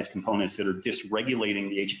 exercise components that are dysregulating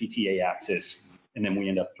the HPTA axis and then we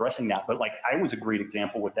end up addressing that. But like I was a great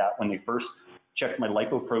example with that when they first checked my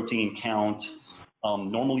lipoprotein count.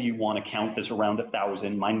 Normally you want to count this around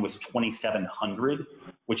 1,000. Mine was 2,700,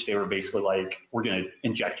 which they were basically like, we're going to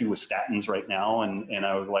inject you with statins right now. And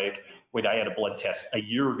I was like, wait, I had a blood test a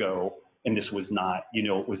year ago, and this was not,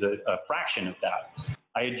 it was a fraction of that.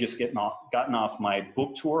 I had just gotten off my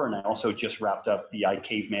book tour, and I also just wrapped up the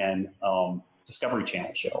iCaveman Discovery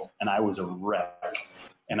Channel show, and I was a wreck.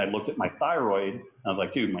 And I looked at my thyroid, and I was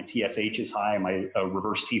like, dude, my TSH is high, my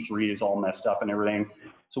reverse T3 is all messed up and everything.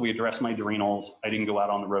 So we addressed my adrenals. I didn't go out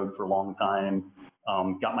on the road for a long time,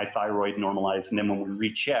 got my thyroid normalized. And then when we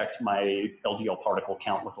rechecked, my LDL particle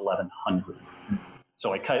count was 1,100.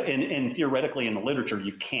 So I cut, and theoretically in the literature,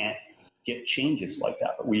 you can't get changes like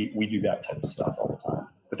that, but we do that type of stuff all the time.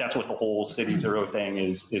 But that's what the whole City Zero thing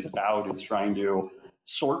is about, is trying to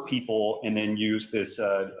sort people and then use this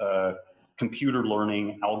computer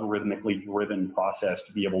learning, algorithmically driven process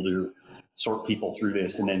to be able to sort people through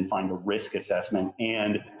this and then find a risk assessment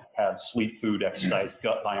and have sleep, food, exercise,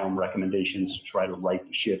 gut biome recommendations to try to right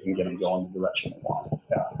the ship and get them going the direction they want.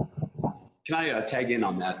 Yeah. Can I tag in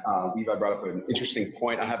on that? Levi brought up an interesting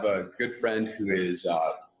point. I have a good friend who is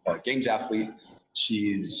a games athlete.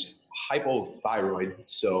 She's hypothyroid,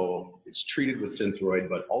 so it's treated with Synthroid,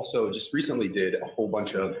 but also just recently did a whole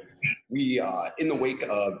bunch of, in the wake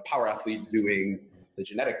of Power Athlete doing the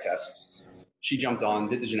genetic tests, she jumped on,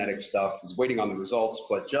 did the genetic stuff, was waiting on the results,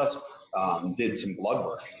 but just did some blood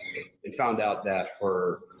work and found out that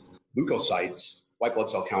her leukocytes, white blood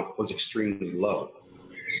cell count, was extremely low.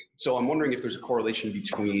 So I'm wondering if there's a correlation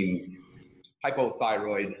between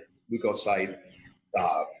hypothyroid, leukocyte,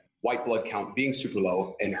 white blood count being super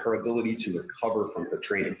low, and her ability to recover from her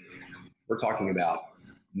training. We're talking about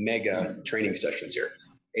mega training sessions here.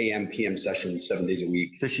 AM, PM sessions, 7 days a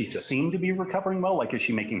week. Does she seem to be recovering well? Like, is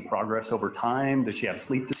she making progress over time? Does she have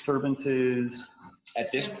sleep disturbances?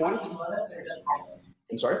 At this point,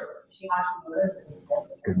 I'm sorry?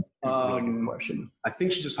 Good question. I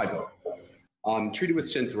think she's just hypo. Treated with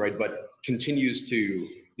Synthroid, but continues to,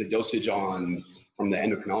 the dosage from the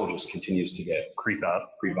endocrinologist continues to get creep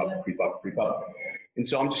up. And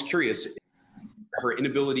so I'm just curious, her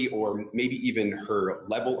inability, or maybe even her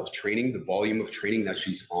level of training, the volume of training that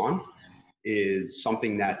she's on, is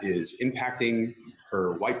something that is impacting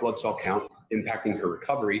her white blood cell count, impacting her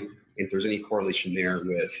recovery, and if there's any correlation there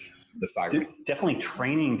with the thyroid. Definitely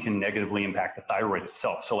training can negatively impact the thyroid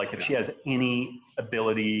itself. So like if she has any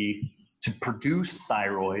ability to produce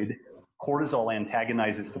thyroid, cortisol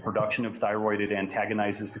antagonizes the production of thyroid. It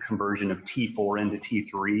antagonizes the conversion of T4 into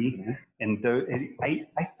T3. And I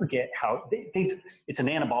forget how it's an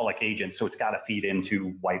anabolic agent, so it's got to feed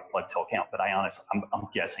into white blood cell count. But I'm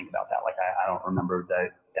guessing about that. Like I don't remember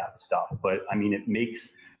that stuff. But I mean, it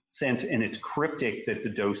makes sense, and it's cryptic that the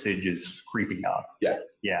dosage is creeping up.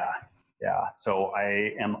 Yeah. So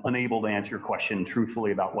I am unable to answer your question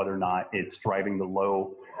truthfully about whether or not it's driving the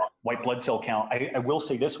low white blood cell count. I will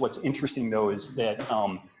say this, what's interesting though is that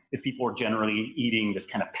if people are generally eating this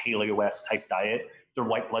kind of paleo-esque type diet, their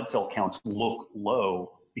white blood cell counts look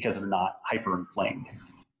low because they're not hyperinflamed.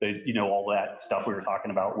 All that stuff we were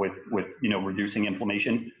talking about with reducing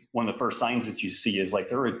inflammation. One of the first signs that you see is like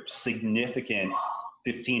there are significant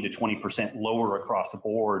 15 to 20% lower across the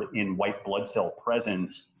board in white blood cell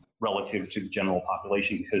presence relative to the general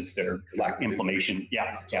population because their lack of inflammation.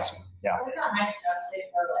 Yeah.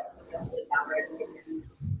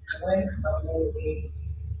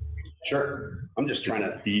 Sure. I'm just trying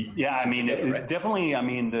to be. Yeah, I mean, definitely. I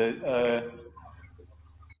mean, the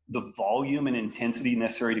volume and intensity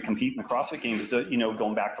necessary to compete in the CrossFit Games.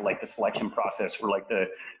 Going back to like the selection process for like the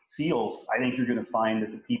SEALs, I think you're going to find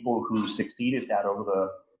that the people who succeed at that over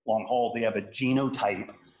the long haul, they have a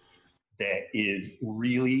genotype that is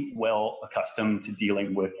really well accustomed to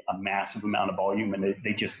dealing with a massive amount of volume, and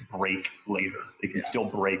they just break later. They can still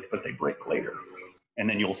break, but they break later. And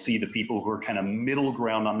then you'll see the people who are kind of middle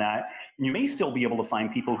ground on that. And you may still be able to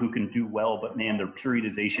find people who can do well, but man, their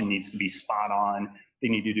periodization needs to be spot on. They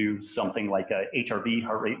need to do something like a HRV,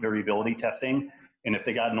 heart rate variability testing. And if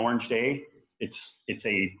they got an orange day, it's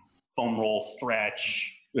a foam roll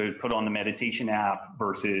stretch, put on the meditation app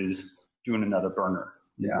versus doing another burner.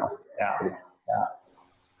 Yeah.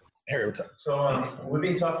 Harry, what's up? So we've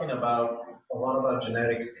been talking a lot about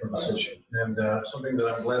genetic composition, and something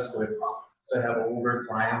that I'm blessed with is I have older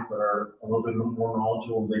clients that are a little bit more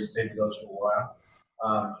knowledgeable. They stayed with us for a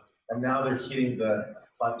while, and now they're hitting the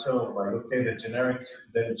plateau of like, okay, the generic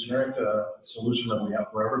solution that we have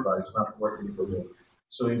for everybody is not working for me.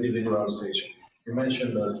 So individualization. You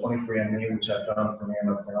mentioned the 23andMe, which I've done for me and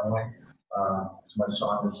my family. My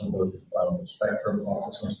son is in the spectrum,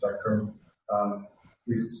 autism spectrum.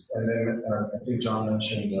 And then I think John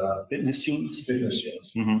mentioned fitness genes. Fitness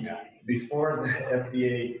genes. Mm-hmm. Before the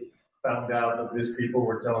FDA found out that these people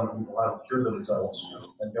were telling people how to cure themselves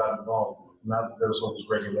and got involved, now that there's all these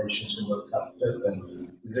regulations and what type of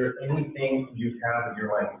testing, is there anything you have that you're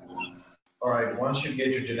like, all right, once you get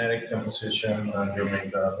your genetic composition and your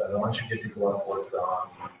makeup, and once you get your blood work done,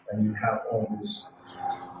 and you have all these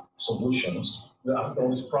solutions, all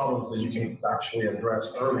these problems that you can actually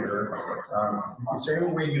address earlier, is there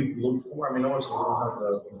any way you look for? I mean, obviously we don't have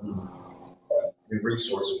the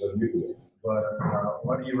resources that you do, but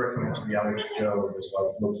what do you recommend to the average Joe who is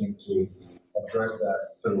like looking to address that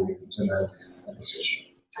through genetic composition?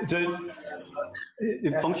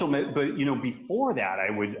 Functional, but before that, I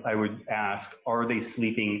would ask: are they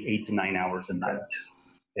sleeping 8 to 9 hours a night?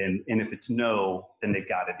 And if it's no, then they've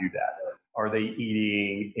got to do that. Are they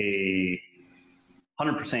eating a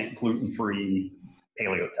 100% gluten-free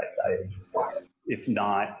paleo type diet? If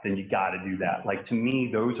not, then you got to do that. Like, to me,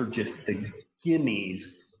 those are just the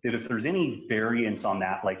gimmies. That if there's any variance on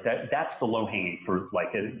that, like that's the low hanging fruit.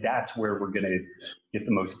 Like that's where we're going to get the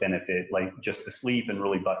most benefit, like just the sleep and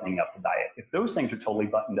really buttoning up the diet. If those things are totally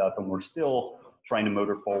buttoned up and we're still trying to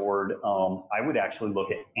motor forward, I would actually look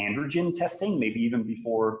at androgen testing, maybe even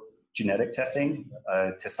before genetic testing,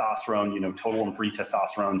 testosterone, total and free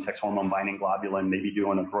testosterone, sex hormone binding globulin, maybe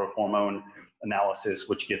doing a growth hormone analysis,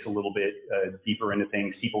 which gets a little bit deeper into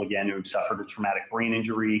things. People, again, who have suffered a traumatic brain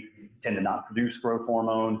injury tend to not produce growth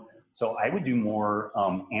hormone. So I would do more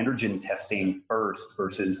androgen testing first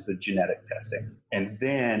versus the genetic testing. And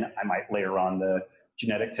then I might layer on the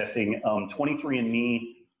genetic testing.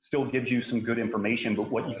 23andMe still gives you some good information, but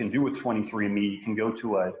what you can do with 23andMe, you can go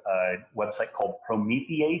to a website called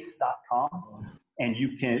Promethease.com. And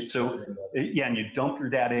you can, and you dump your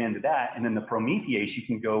data into that, and then the Promethease, you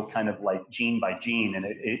can go kind of like gene by gene, and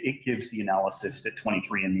it gives the analysis that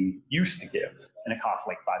 23andMe used to give, and it costs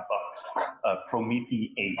like $5.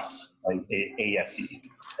 Promethease, like ASE.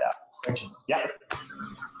 Yeah. Thank you. Yeah.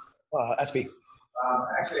 SB.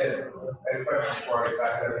 Actually, I had a question for you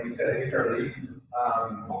back there. You said HRV.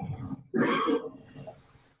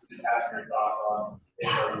 Just ask your thoughts on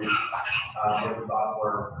HRV. What your thoughts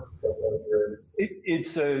were.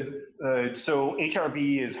 So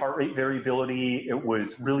HRV is heart rate variability. It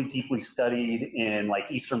was really deeply studied in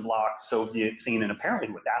like Eastern Bloc, Soviet scene, and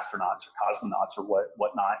apparently with astronauts or cosmonauts or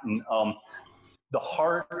whatnot. And the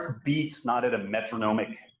heart beats not at a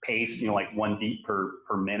metronomic pace, like 1 beat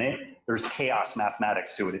per minute. There's chaos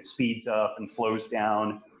mathematics to it. It speeds up and slows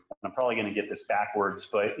down. I'm probably going to get this backwards,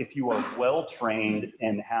 but if you are well trained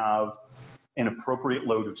and have an appropriate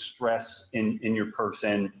load of stress in your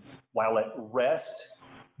person, while at rest,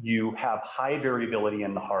 you have high variability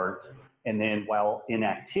in the heart, and then while in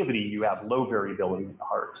activity, you have low variability in the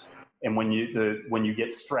heart. And when you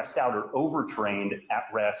get stressed out or overtrained at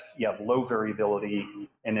rest, you have low variability,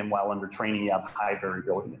 and then while under training, you have high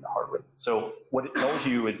variability in the heart rate. So what it tells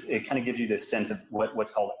you is it kind of gives you this sense of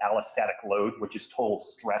what's called allostatic load, which is total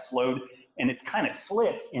stress load, and it's kind of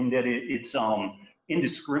slick in that it's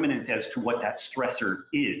indiscriminate as to what that stressor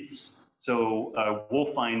is. So we'll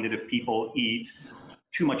find that if people eat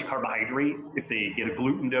too much carbohydrate, if they get a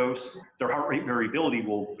gluten dose, their heart rate variability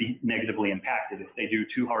will be negatively impacted. If they do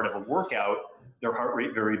too hard of a workout, their heart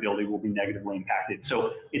rate variability will be negatively impacted.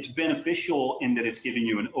 So it's beneficial in that it's giving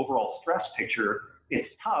you an overall stress picture.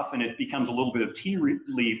 It's tough, and it becomes a little bit of tea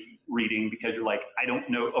leaf reading because you're like, I don't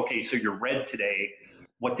know, okay, so you're red today.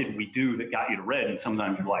 What did we do that got you to red? And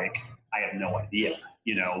sometimes you're like, I have no idea.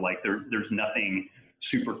 Like there's nothing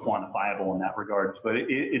super quantifiable in that regards. But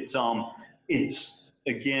it's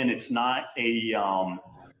again, it's not a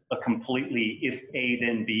completely if A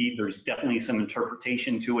then B. There's definitely some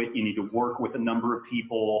interpretation to it. You need to work with a number of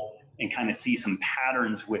people and kind of see some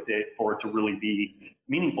patterns with it for it to really be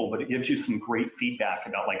meaningful. But it gives you some great feedback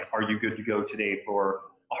about like, are you good to go today for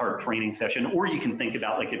a hard training session? Or you can think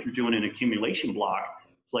about like if you're doing an accumulation block,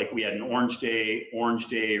 it's like we had an orange day,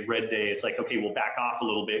 red day. It's like, okay, we'll back off a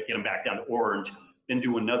little bit, get them back down to orange, then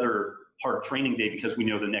do another hard training day because we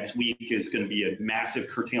know the next week is going to be a massive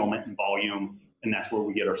curtailment in volume, and that's where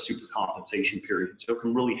we get our super compensation period. So it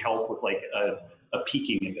can really help with like a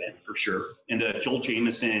peaking event for sure. And Joel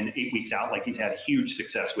Jamieson, 8 weeks out, like he's had huge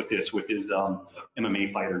success with this with his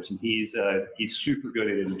MMA fighters, and he's super good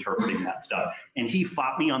at interpreting that stuff. And he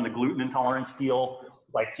fought me on the gluten intolerance deal,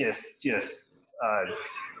 like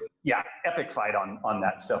epic fight on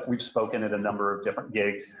that stuff. We've spoken at a number of different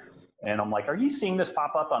gigs. And I'm like, are you seeing this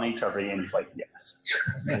pop up on HRV? And he's like, yes.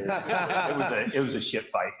 It was a shit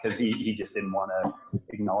fight because he just didn't want to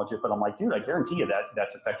acknowledge it. But I'm like, dude, I guarantee you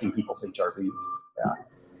that's affecting people's HRV. Yeah.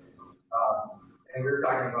 And we were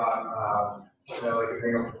talking about, like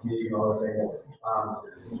adrenal fatigue and all those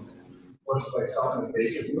things. What's like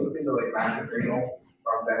supplementation? Do you look into like mass adrenal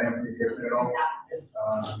or dynamic nutrition at all?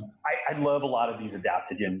 I love a lot of these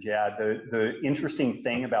adaptogens. Yeah. The interesting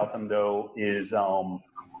thing about them though is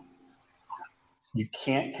you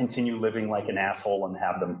can't continue living like an asshole and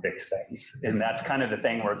have them fix things. And that's kind of the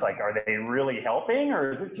thing where it's like, are they really helping?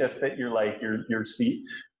 Or is it just that you're like,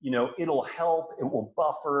 it'll help, it will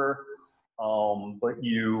buffer. But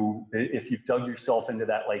if you've dug yourself into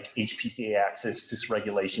that like HPCA axis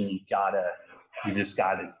dysregulation, you just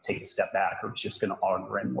gotta take a step back, or it's just gonna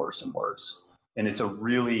auger in worse and worse. And it's a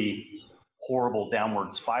really horrible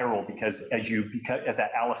downward spiral because as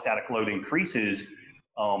that allostatic load increases,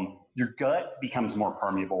 your gut becomes more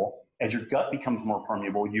permeable. As your gut becomes more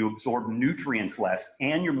permeable, you absorb nutrients less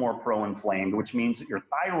and you're more pro-inflamed, which means that your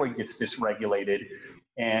thyroid gets dysregulated.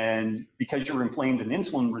 And because you're inflamed and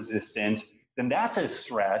insulin resistant, then that's a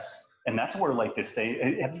stress. And that's where like this thing,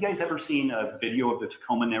 have you guys ever seen a video of the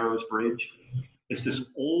Tacoma Narrows Bridge? It's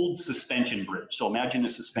this old suspension bridge. So imagine a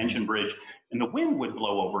suspension bridge and the wind would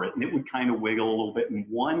blow over it and it would kind of wiggle a little bit. And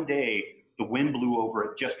one day the wind blew over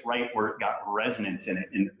it just right where it got resonance in it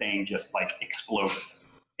and the thing just like exploded.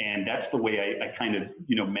 And that's the way I kind of,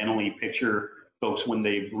 mentally picture folks when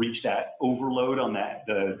they've reached that overload on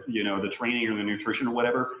the training or the nutrition or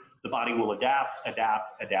whatever. The body will adapt,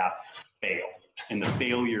 fail. And the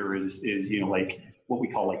failure is like what we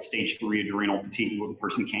call like stage 3 adrenal fatigue, where the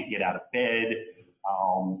person can't get out of bed.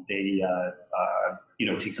 They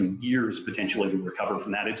take some years potentially to recover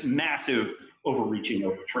from that. It's massive overreaching,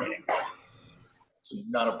 overtraining. It's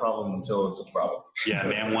not a problem until it's a problem. Yeah,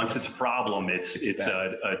 man. Once it's a problem, it's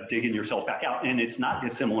digging yourself back out, and it's not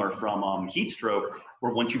dissimilar from heat stroke,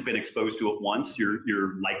 where once you've been exposed to it once,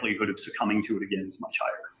 your likelihood of succumbing to it again is much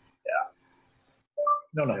higher.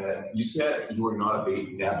 Yeah. No. You said you were not a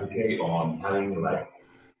big advocate on having like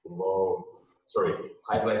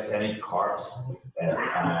high glycemic carbs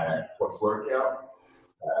post workout.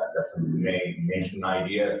 That's a main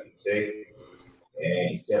idea to take.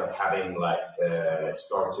 And instead of having like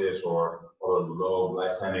starches or low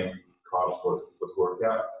glycemic carbs post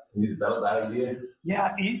workout, can you develop that idea?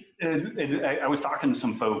 Yeah, I was talking to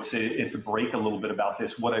some folks at the break a little bit about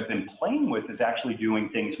this. What I've been playing with is actually doing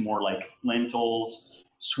things more like lentils,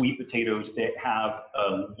 sweet potatoes that have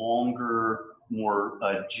a longer, more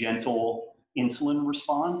gentle insulin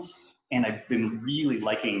response. And I've been really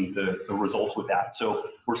liking the results with that. So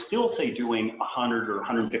we're still, say, doing 100 or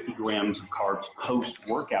 150 grams of carbs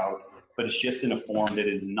post-workout, but it's just in a form that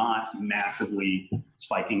is not massively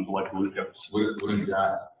spiking blood glucose. Wouldn't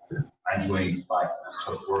that actually spike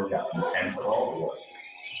post-workout in the sense at all?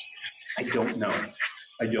 I don't know.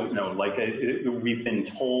 Like we've been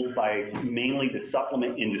told by mainly the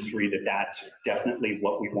supplement industry that that's definitely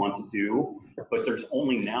what we want to do. But there's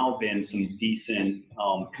only now been some decent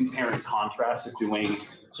compare and contrast of doing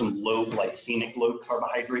some low glycemic load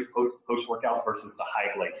carbohydrate post-workout versus the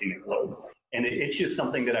high glycemic load. And it's just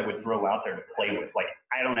something that I would throw out there to play with. Like,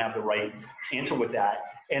 I don't have the right answer with that.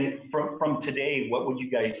 And from today, what would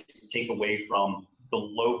you guys take away from the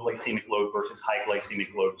low glycemic load versus high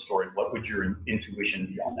glycemic load story? What would your intuition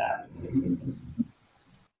be on that?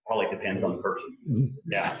 Probably depends on the person.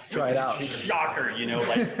 Yeah. Try it out. Shocker,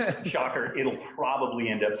 shocker. It'll probably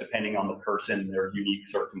end up depending on the person, their unique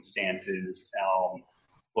circumstances.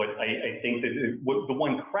 But I think that the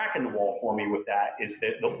one crack in the wall for me with that is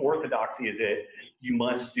that the orthodoxy is that you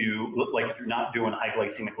must do, like if you're not doing high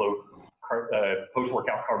glycemic load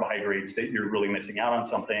post-workout carbohydrates, that you're really missing out on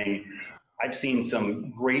something. I've seen some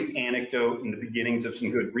great anecdote in the beginnings of some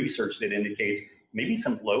good research that indicates maybe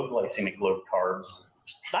some low glycemic load carbs,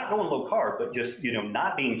 not going low carb, but just,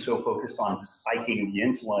 not being so focused on spiking the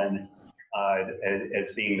insulin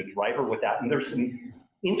as being the driver with that. And there's some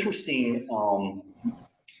interesting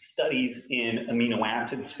studies in amino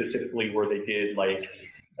acids specifically where they did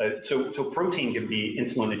so protein can be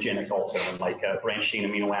insulinogenic also, like branched chain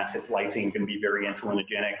amino acids, lysine can be very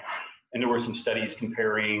insulinogenic. And there were some studies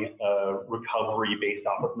comparing recovery based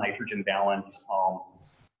off of nitrogen balance,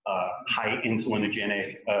 high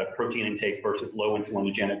insulinogenic protein intake versus low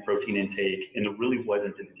insulinogenic protein intake, and there really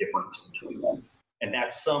wasn't a difference between them. And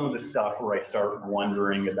that's some of the stuff where I start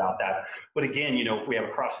wondering about that. But again, if we have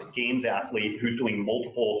a CrossFit Games athlete who's doing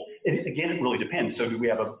multiple, again, it really depends. So do we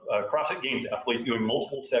have a CrossFit Games athlete doing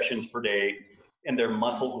multiple sessions per day, and their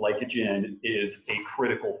muscle glycogen is a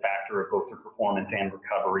critical factor of both their performance and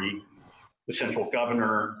recovery? The central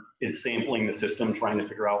governor is sampling the system, trying to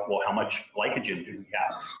figure out, well, how much glycogen do we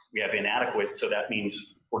have? We have inadequate, so that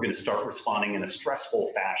means we're going to start responding in a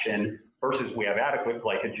stressful fashion versus we have adequate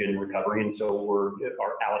glycogen recovery, and so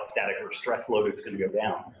our allostatic or stress load is going to go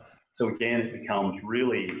down. So again, it becomes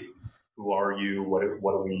really, who are you? What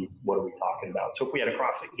are we talking about? So if we had a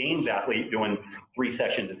CrossFit Games athlete doing 3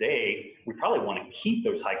 sessions a day, we probably want to keep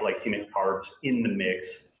those high glycemic carbs in the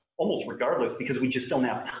mix, almost regardless, because we just don't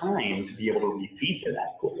have time to be able to refeed to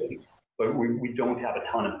that quickly. But we don't have a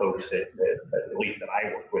ton of folks that at least that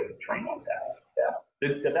I work with, train on that.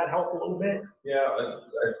 Yeah. Does that help a little bit? Yeah,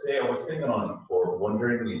 I'd say I was thinking on, or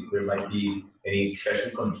wondering if there might be any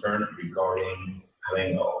special concern regarding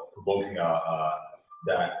having provoking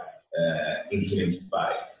that insulin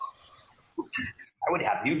spike. I would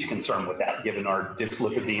have huge concern with that, given our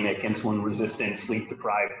dyslipidemic, insulin-resistant,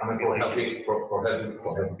 sleep-deprived population. For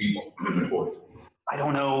healthy people, of course. I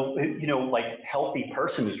don't know. Like healthy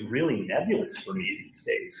person is really nebulous for me these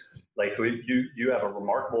days. Like you have a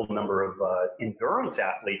remarkable number of endurance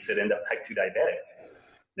athletes that end up type 2 diabetic.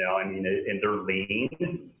 And they're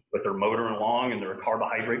lean, but they're motoring along and they're a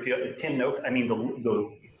carbohydrate field. Tim notes. I mean,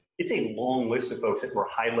 it's a long list of folks that were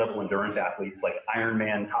high-level endurance athletes, like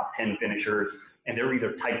Ironman top 10 finishers, and they're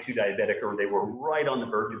either type 2 diabetic or they were right on the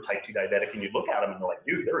verge of type 2 diabetic. And you look at them and they're like,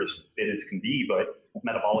 dude, they're as fit as can be, but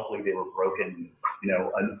metabolically they were broken,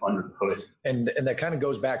 under the hood. And that kind of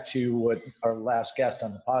goes back to what our last guest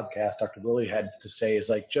on the podcast, Dr. Willie, had to say is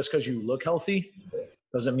like, just because you look healthy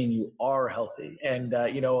doesn't mean you are healthy. And,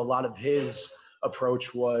 a lot of his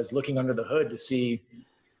approach was looking under the hood to see,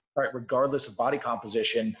 all right, regardless of body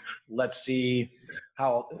composition, let's see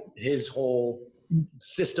how his whole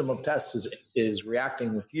system of tests is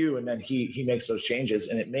reacting with you. And then he makes those changes,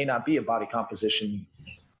 and it may not be a body composition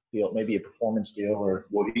deal, it may be a performance deal. Or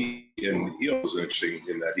he also is interesting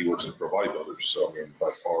in that he works with pro bodybuilders. So by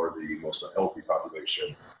far the most unhealthy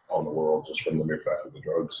population on the world, just from the mere fact of the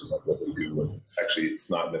drugs and what they do. And actually,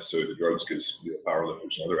 it's not necessarily the drugs, because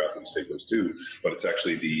powerlifters and other athletes take those too, but it's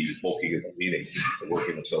actually the bulking and the leaning, and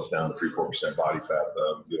working themselves down to 3-4% body fat,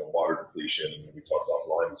 water depletion. And we talked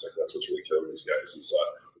offline, it's like that's what's really killing these guys is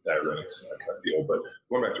diuretics and that kind of deal. But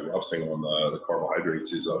going back to Rob's thing on the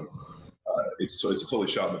carbohydrates is it's a totally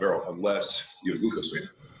shot in the barrel unless you have a glucose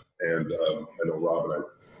meter. And I know Rob and I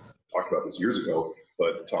talked about this years ago,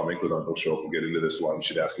 but Tom Incledon will show up and get into this a lot. You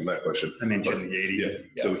should ask him that question. I mentioned the 80.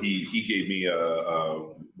 Yeah. So he gave me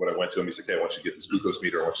when I went to him, he said, "Okay, I want you to get this glucose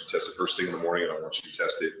meter. I want you to test it first thing in the morning, and I want you to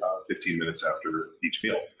test it 15 minutes after each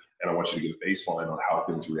meal. And I want you to get a baseline on how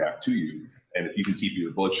things react to you. And if you can keep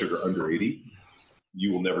your blood sugar under 80,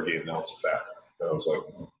 you will never gain an ounce of fat." And I was like,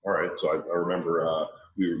 all right. So I remember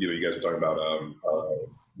you guys were talking about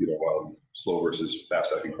slow versus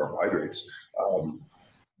fast acting carbohydrates.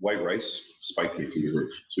 White rice spiked me through the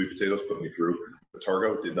roof. Sweet potatoes put me through.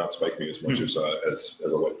 Potargo did not spike me as much as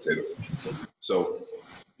a white potato. So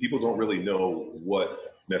people don't really know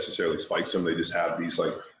what necessarily spikes them. They just have these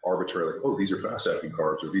like arbitrary, like, oh, these are fast acting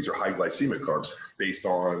carbs, or these are high glycemic carbs based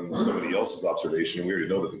on somebody else's observation. And we already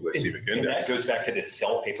know that the glycemic index. And that goes back to this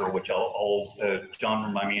cell paper, which I'll John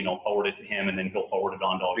remind me, and I'll forward it to him, and then he'll forward it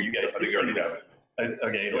on to all you guys. I think I already have it.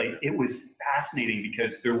 Okay, like it was fascinating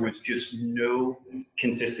because there was just no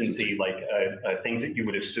consistency, like things that you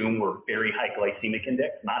would assume were very high glycemic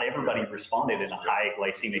index. Not everybody responded in a high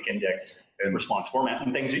glycemic index and response format,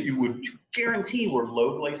 and things that you would guarantee were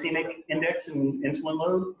low glycemic index and insulin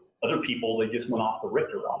load. Other people, they just went off the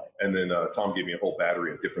Richter on it. And then Tom gave me a whole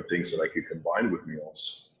battery of different things that I could combine with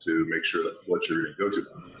meals to make sure that the blood sugar didn't go too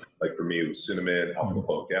low. Like for me, it was cinnamon,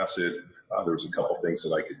 alpha-lipoic acid. There was a couple things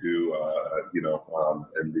that I could do,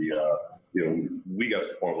 we got to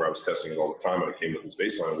the point where I was testing it all the time, and I came to this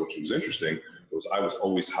baseline, which was interesting, was I was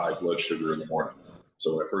always high blood sugar in the morning.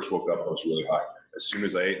 So when I first woke up, I was really high. As soon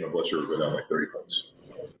as I ate, my blood sugar would go down like 30 points.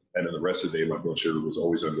 And then the rest of the day, my blood sugar was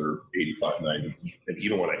always under 85, 90. And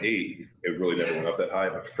even when I ate, it really never went up that high.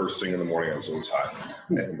 But first thing in the morning, I was always high.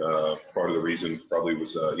 And part of the reason probably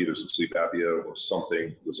was either some sleep apnea or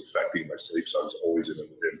something was affecting my sleep. So I was always in an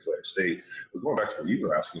inflamed state. But going back to what you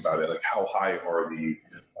were asking about it, like how high are the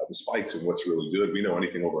spikes and what's really good? We know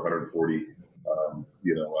anything over 140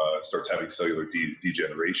 starts having cellular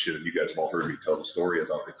degeneration. And you guys have all heard me tell the story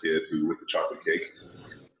about the kid who with the chocolate cake.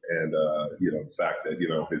 And, the fact that,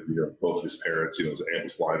 both of his parents, his aunt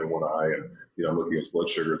was blind in one eye, and, looking at his blood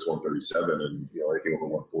sugar, it's 137, and, anything over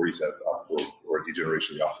 140 is or a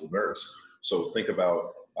degeneration of the optical nerves. So think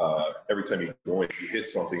about every time you go in, you hit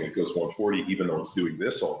something, it goes 140, even though it's doing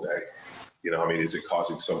this all day. I mean, is it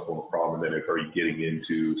causing some form of problem? And then are you getting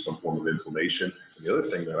into some form of inflammation? And the other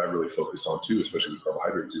thing that I really focus on too, especially with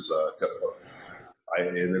carbohydrates, is gut health.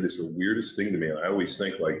 And it is the weirdest thing to me. And I always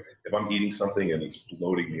think, like, if I'm eating something and it's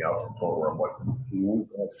bloating me out to the point where I'm like,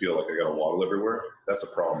 I feel like I got a waddle everywhere, that's a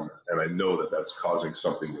problem. And I know that that's causing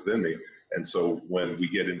something within me. And so when we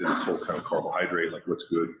get into this whole kind of carbohydrate, like what's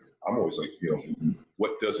good, I'm always like,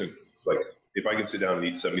 what doesn't, like, if I can sit down and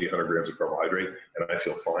eat 700 grams of carbohydrate and I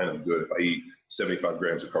feel fine, I'm good. If I eat 75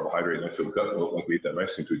 grams of carbohydrate and I feel gut bloat, like we ate that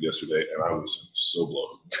Mexican food yesterday, and I was so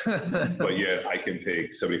bloated. But yet I can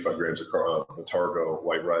take 75 grams of Botargo,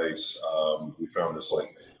 white rice. We found this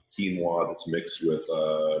like quinoa that's mixed with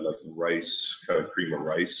like rice, kind of cream of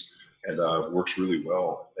rice, and works really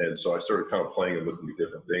well. And so I started kind of playing and looking at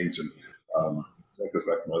different things. And that goes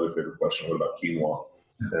back to my other favorite question: what about quinoa?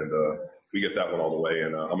 And we get that one all the way.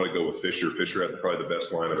 And I'm going to go with Fisher. Fisher had probably the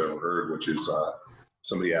best line I've ever heard, which is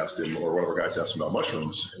somebody asked him, or one of our guys asked him about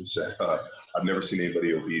mushrooms, and he said, I've never seen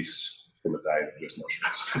anybody obese from a diet of just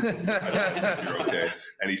mushrooms. I don't know if you're okay.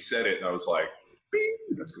 And he said it, and I was like,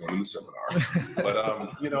 beep, that's going in the seminar. But,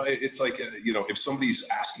 it's like, if somebody's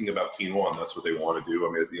asking about quinoa and that's what they want to do,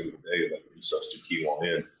 I mean, at the end of the day, like, when you substitute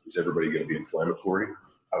quinoa in, is everybody going to be inflammatory?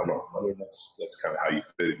 I don't know. I mean, that's kind of how you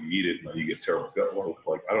fit it. You eat it, and you get terrible gut bloat.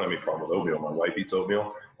 Like, I don't have any problem with oatmeal. My wife eats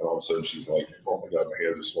oatmeal, and all of a sudden she's like, oh my God, my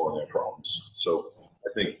hands are swollen, I have problems. So I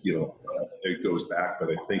think, it goes back, but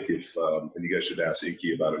I think if, and you guys should ask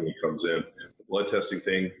Inky about it when he comes in, the blood testing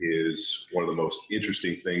thing is one of the most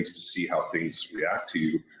interesting things to see how things react to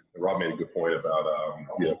you. And Rob made a good point about,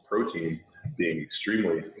 protein being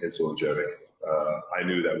extremely insulinogenic. I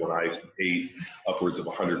knew that when I ate upwards of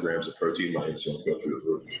 100 grams of protein, my insulin would go through the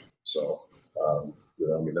roof. So,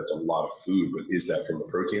 that's a lot of food, but is that from the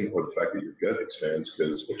protein or the fact that your gut expands?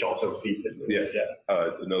 Which also feeds it. Yeah.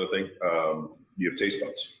 Another thing, you have taste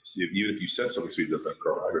buds. So even if you said something sweet doesn't have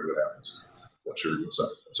carbohydrate, what happens? What sugar goes up.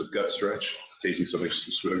 So gut stretch, tasting something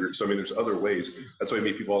sugar. So, I mean, there's other ways. That's why I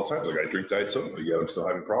meet people all the time. It's like, I drink diet soda, but I'm still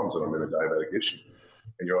having problems and I'm in a diabetic issue.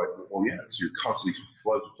 And you're like, well, yeah, so you're constantly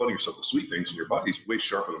flooding yourself with sweet things, and your body's way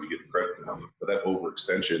sharper than we get credit for. But that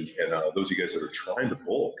overextension, and those of you guys that are trying to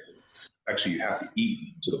bulk, actually, you have to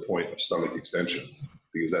eat to the point of stomach extension,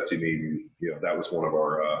 because that's that was one of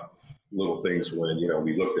our little things when,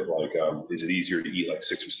 we looked at like, is it easier to eat like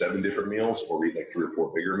 6 or 7 different meals or eat like 3 or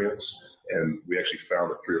 4 bigger meals? And we actually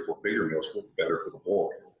found that 3 or 4 bigger meals were better for the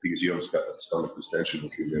bulk because you almost got that stomach distension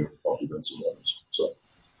if you're doing healthy insulin levels. So.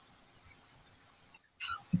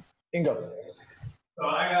 Bingo. So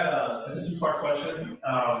I got it's a 2-part question.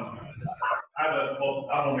 I'm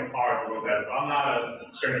on the car a little bit, so I'm not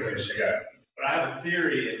a strength and conditioning guy. But I have a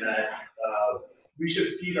theory in that we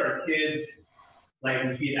should feed our kids like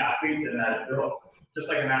we feed athletes, in that just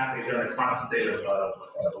like an athlete, they're in a constant state of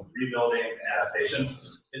rebuilding and adaptation.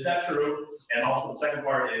 Is that true? And also the second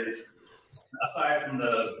part is, aside from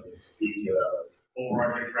the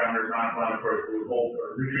overarching parameters, non-inflammatory food, whole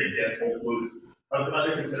or nutrient-dense whole foods, are there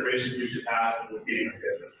other considerations you should have when feeding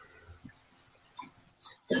your kids?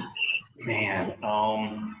 Man,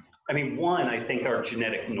 one, I think our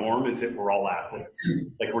genetic norm is that we're all athletes.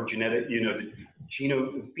 Like, we're genetic, the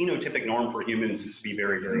phenotypic norm for humans is to be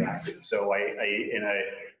very, very active. So I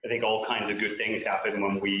think all kinds of good things happen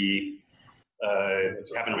when we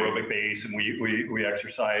have an aerobic base and we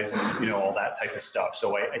exercise and, all that type of stuff.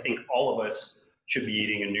 So I think all of us should be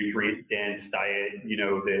eating a nutrient-dense diet,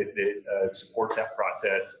 that supports that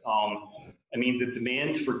process. The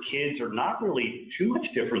demands for kids are not really too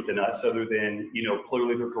much different than us, other than,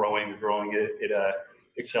 clearly they're growing at a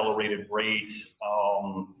accelerated rate.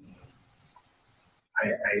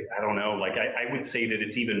 I don't know. Like, I would say that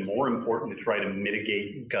it's even more important to try to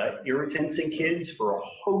mitigate gut irritants in kids for a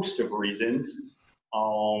host of reasons. I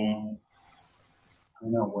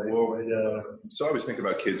don't know. So I always think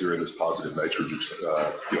about kids are in this positive nitrogen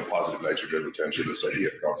retention, this idea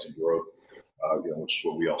of constant growth, which is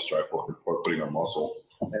what we all strive for putting on muscle.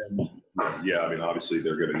 And obviously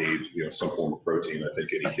they're going to need, some form of protein. I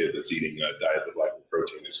think any kid that's eating a diet that lacks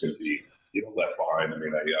protein is going to be, left behind. I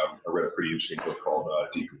mean, I read a pretty interesting book called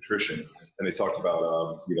Deep Nutrition, and they talked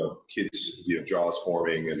about, kids, jaws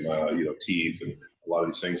forming and, teeth and a lot of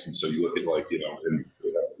these things. And so you look at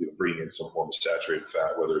bringing in some form of saturated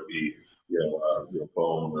fat, whether it be,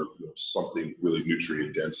 bone or something really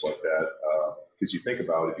nutrient dense like that. Because you think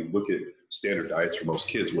about it, if you look at standard diets for most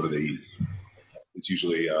kids, what do they eat? It's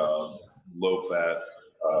usually low fat,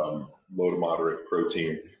 low to moderate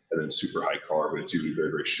protein, and then super high carb, and it's usually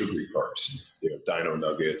very, very sugary carbs. dino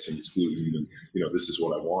nuggets and it's gluten, and this is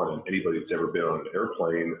what I want. And anybody that's ever been on an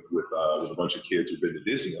airplane with a bunch of kids who've been to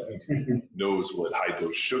Disneyland knows what high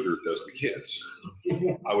dose sugar does to kids.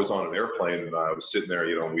 I was on an airplane and I was sitting there,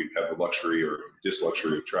 we have the luxury or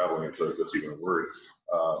disluxury of traveling, if that's even a word,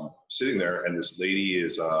 sitting there, and this lady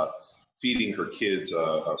is feeding her kids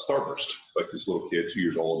a Starburst, like this little kid, 2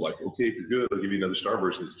 years old, like, okay, if you're good, I'll give you another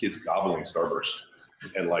Starburst. And this kid's gobbling Starburst.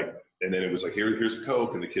 And then it was like, here's a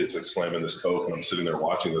Coke, and the kid's like slamming this Coke, and I'm sitting there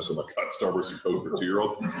watching this. I'm like, God, Starburst and Coke for a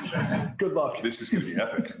 2-year-old. Good luck. This is going to be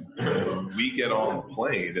epic. We get on the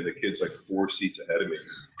plane, and the kid's like 4 seats ahead of me.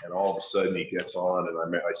 And all of a sudden, he gets on,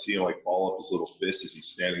 and I see him like ball up his little fist as he's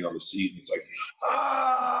standing on the seat. And it's like,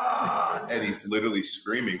 ah! And he's literally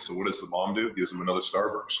screaming. So what does the mom do? Gives him another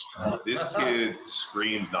Starburst. This kid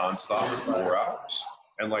screamed nonstop for 4 hours.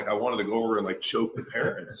 And like, I wanted to go over and like choke the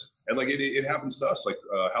parents. And like, it happens to us. Like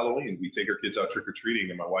Halloween, we take our kids out trick or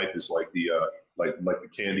treating, and my wife is like the the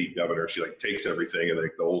candy governor. She like takes everything and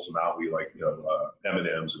like doles them out. We like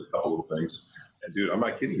M&Ms and a couple little things. And dude, I'm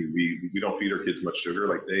not kidding you. We don't feed our kids much sugar.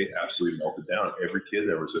 Like they absolutely melted down. Every kid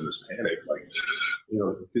there was in this panic, like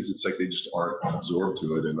because it's like they just aren't absorbed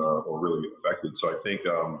to it and or really affected. So I think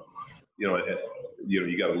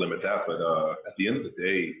you got to limit that. But at the end of the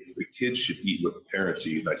day, the kids should eat what the parents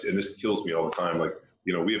eat. And this kills me all the time. Like,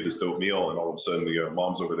 we have this dope meal, and all of a sudden,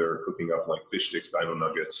 mom's over there cooking up like fish sticks, dino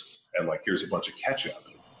nuggets, and like, here's a bunch of ketchup.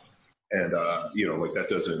 And, like that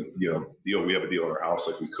doesn't, deal. We have a deal in our house,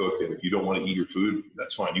 like we cook, and if you don't want to eat your food,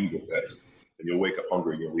 that's fine. You can go to bed, and you'll wake up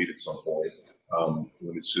hungry and you'll eat at some point.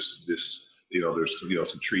 When it's just this, there's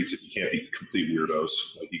some treats that you can't be complete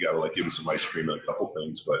weirdos. Like you got to like give them some ice cream and a couple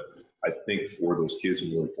things, but I think for those kids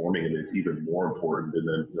and really forming, and it's even more important. And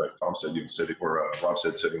then, like Tom said, Rob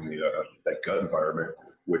said, setting that gut environment,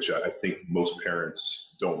 which I think most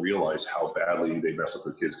parents don't realize how badly they mess up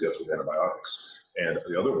their kids' guts with antibiotics. And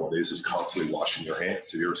the other one is constantly washing your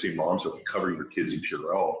hands. Have you ever seen moms that covering their kids in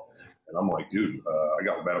Purell? And I'm like, dude, I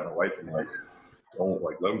got mad at my wife and like, don't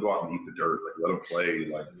let them go out and eat the dirt. Like, let them play.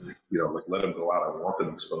 Like, let them go out. I want them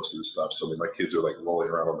exposed to this stuff. So my kids are like rolling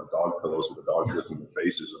around on the dog pillows with the dogs licking their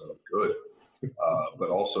faces, and I'm good. But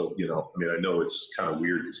also, I know it's kind of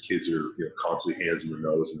weird because kids are constantly hands in their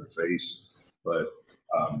nose and their face. But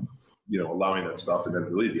allowing that stuff, and then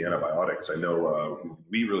really the antibiotics. I know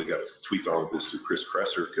we really got tweaked on with this through Chris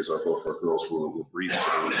Kresser because both our girls were breech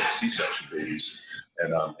C-section babies.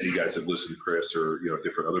 And you guys have listened to Chris or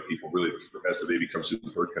different other people. Really, as the baby comes through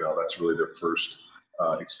the birth canal, that's really their first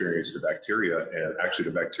experience to bacteria. And actually,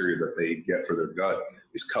 the bacteria that they get for their gut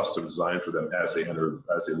is custom designed for them as they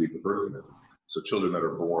leave the birth canal. So children that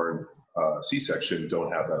are born C-section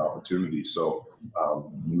don't have that opportunity. So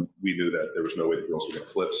we knew that there was no way the girls were going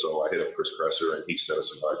to flip. So I hit up Chris Kresser, and he sent us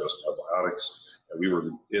some high-dose antibiotics. And we were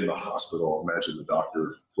in the hospital. Imagine the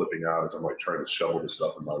doctor flipping out as I'm like trying to shovel this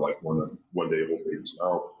stuff in my like one-day-old baby's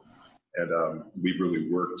mouth. And we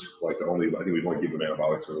really worked I think we've only given them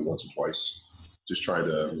antibiotics maybe once or twice, just trying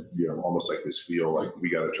to, almost like this feel like we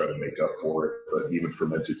got to try to make up for it. But even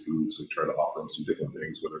fermented foods, and try to offer them some different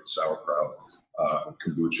things, whether it's sauerkraut,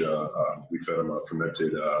 kombucha. We fed them a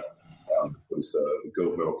fermented, what is the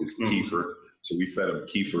goat milk? It's the kefir. So we fed them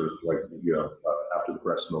kefir, after the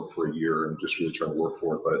breast milk for a year, and just really trying to work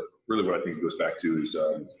for it. But really what I think it goes back to is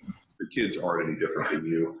the kids aren't any different than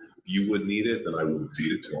you. If you wouldn't eat it, then I wouldn't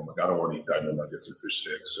feed it to them. Like, I don't want to eat dino nuggets and fish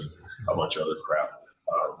sticks and a bunch of other crap.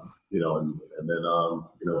 And then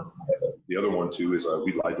the other one too is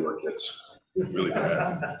we lied to our kids really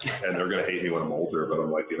bad, and they're gonna hate me when I'm older. But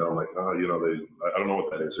I'm like, I don't know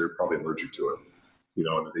what that is. They're probably allergic to it.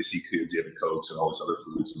 And they see kids eating Cokes and all these other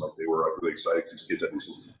foods, and like they were like really excited because these kids had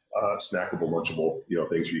these snackable, lunchable,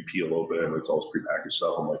 things you peel open and it's all this prepackaged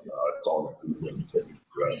stuff. I'm like, no, it's all gluten.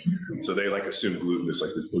 So they like assume gluten is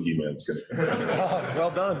like this boogeyman. It's gonna.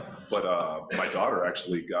 Well done. But my daughter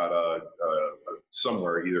actually got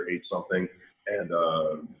somewhere, either ate something, and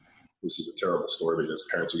this is a terrible story, but as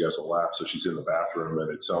parents, you guys will laugh. So she's in the bathroom,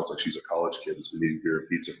 and it sounds like she's a college kid that's been eating beer and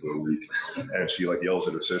pizza for a week. And she like yells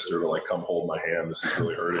at her sister to like, come hold my hand. This is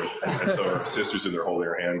really hurting. And so her sister's in there holding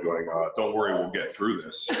her hand going, don't worry, we'll get through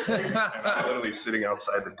this. And I'm literally sitting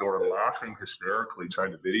outside the door laughing hysterically, trying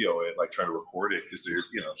to video it, like trying to record it. Because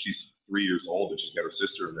she's 3 years old and she's got her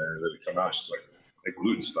sister in there. And then they come out, she's like, that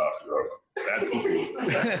gluten stuff, bad poo-poo.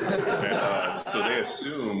 And so they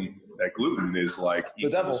assume that gluten is like the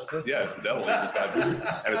devil. Yeah, it's the devil. It's bad gluten.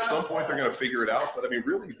 And at some point they're going to figure it out. But I mean,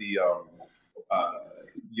 really, the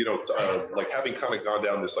like having kind of gone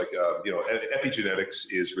down this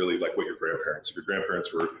epigenetics is really like what your grandparents. If your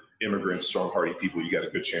grandparents were immigrants, strong-hearted people, you got a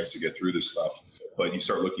good chance to get through this stuff. But you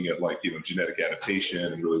start looking at like, genetic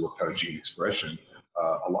adaptation and really what kind of gene expression,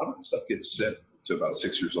 a lot of the stuff gets set to about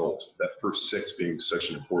 6 years old, that first 6 being such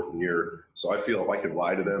an important year. So I feel if I could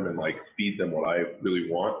lie to them and like feed them what I really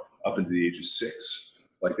want up into the age of 6,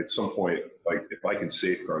 like at some point, like if I can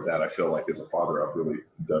safeguard that, I feel like as a father, I've really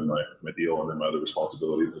done my deal. And then my other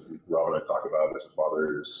responsibility that Rob and I talk about as a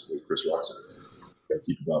father is like Chris Rock said, got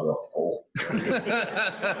to keep the daughter off the pole.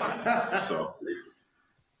 So,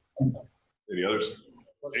 any others?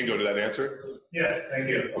 Didn't go to that answer? Yes, thank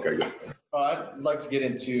you. Okay, good. I'd like to get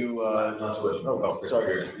into. Last question.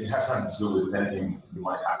 Sorry, it has something to do with anything you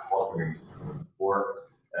might have talked before.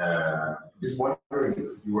 Just wondering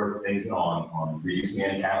if you were thinking on releasing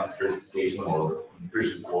any kind of certification or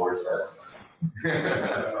nutrition course.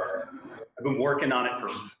 I've been working on it for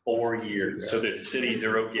 4 years. So this City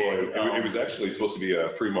Zero Gig. It was actually supposed to be a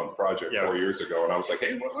 3-month project 4 years ago, and I was like,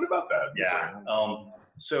 hey, what about that? Yeah.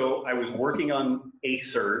 So I was working on a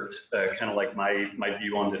cert, kind of like my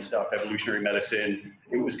view on this stuff, evolutionary medicine.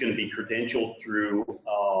 It was going to be credentialed through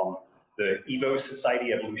the EVO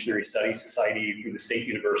Society, Evolutionary Studies Society, through the State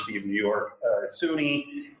University of New York,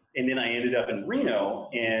 SUNY. And then I ended up in Reno.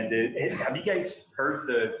 And have you guys heard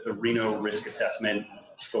the Reno risk assessment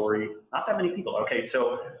story? Not that many people. Okay,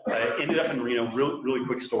 so I ended up in Reno. Really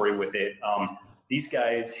quick story with it. These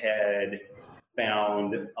guys had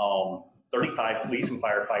found 35 police and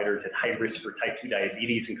firefighters at high risk for type 2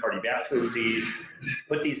 diabetes and cardiovascular disease,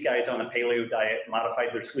 put these guys on a paleo diet,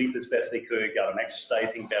 modified their sleep as best they could, got them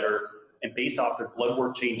exercising better, and based off their blood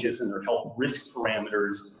work changes and their health risk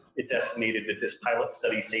parameters, it's estimated that this pilot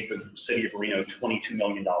study saved the city of Reno $22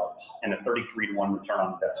 million and a 33-to-1 return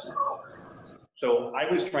on investment. So I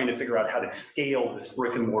was trying to figure out how to scale this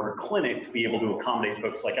brick and mortar clinic to be able to accommodate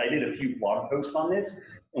folks. Like I did a few blog posts on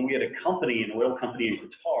this, and we had an oil company in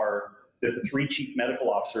Qatar, that the 3 chief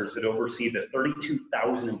medical officers that oversee the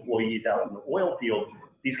 32,000 employees out in the oil field.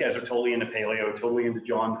 These guys are totally into paleo, totally into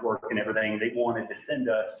John's work and everything. They wanted to send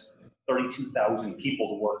us 32,000 people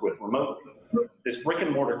to work with remotely. This brick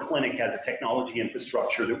and mortar clinic has a technology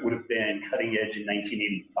infrastructure that would have been cutting edge in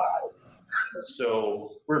 1985.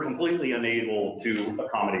 So we're completely unable to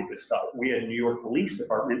accommodate this stuff. We had New York Police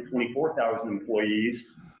Department, 24,000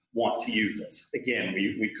 employees want to use this. Again,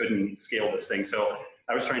 we couldn't scale this thing. So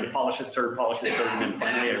I was trying to polish this turd, and then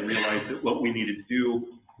finally I realized that what we needed to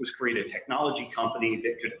do was create a technology company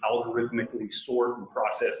that could algorithmically sort and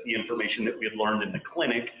process the information that we had learned in the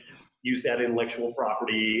clinic, use that intellectual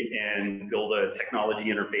property, and build a technology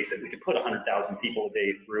interface that we could put 100,000 people a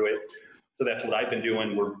day through it. So that's what I've been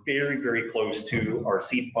doing. We're very, very close to our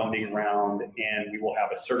seed funding round, and we will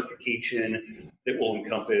have a certification that will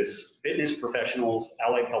encompass fitness professionals,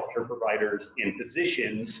 allied healthcare providers, and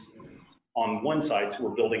physicians on one side. So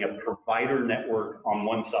we're building a provider network on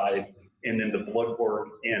one side, and then the blood work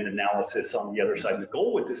and analysis on the other side. And the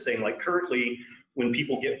goal with this thing, like currently, when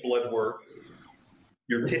people get blood work,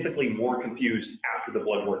 you're typically more confused after the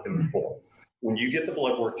blood work than before. When you get the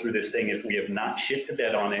blood work through this thing, if we have not shit to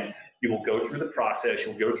bed on it, you will go through the process,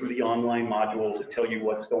 you'll go through the online modules that tell you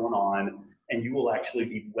what's going on, and you will actually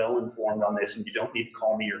be well informed on this, and you don't need to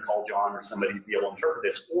call me or call John or somebody to be able to interpret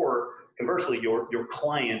this. Or conversely, your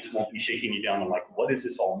clients won't be shaking you down and like, what does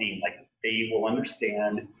this all mean? Like, they will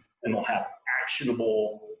understand and they'll have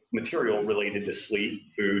actionable material related to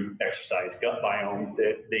sleep, food, exercise, gut biome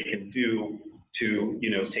that they can do to,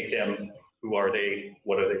 take them, who are they,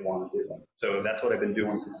 what do they want to do? So that's what I've been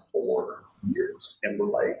doing for 4 years, and we're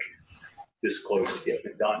like this close to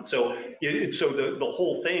getting it done. So the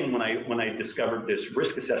whole thing, when I discovered this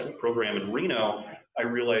risk assessment program in Reno, I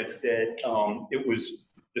realized that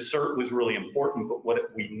the cert was really important, but what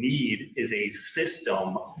we need is a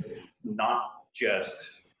system, not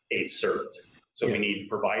just a cert. So we need to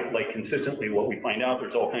provide, like, consistently what we find out,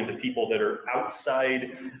 there's all kinds of people that are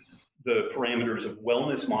outside the parameters of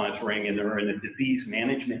wellness monitoring, and they're in a disease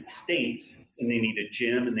management state, and they need a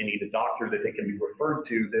gym and they need a doctor that they can be referred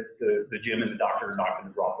to, that the gym and the doctor are not going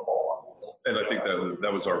to drop the ball on this. And I think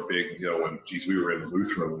that was our big, when we were in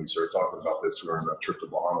Lutheran when we started talking about this. We were on a trip to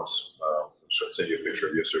Bahamas. I sent you a picture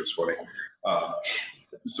of yesterday. It's funny.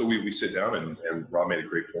 So we sit down, and Rob made a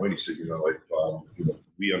great point. He said,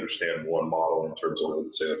 we understand one model in terms of,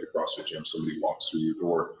 let's say, like a CrossFit gym. Somebody walks through your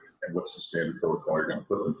door, and what's the standard protocol you're going to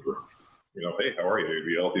put them through? Hey, how are you? Are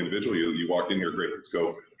you a healthy individual? You walk in here, great. Let's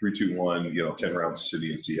go 3, 2, 1. 10 rounds of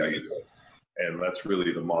City and see how you do. And that's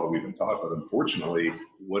really the model we've been taught. But unfortunately,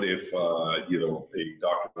 what if a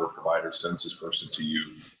doctor or provider sends this person to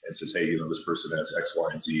you and says, hey, this person has X, Y,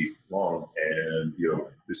 and Z wrong, and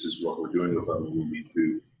this is what we're doing with them. We need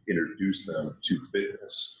to introduce them to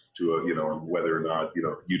fitness. to whether or not,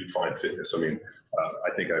 you define fitness. I mean,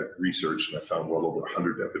 I think I've researched and I found well over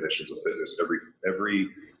 100 definitions of fitness. Every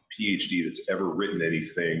PhD that's ever written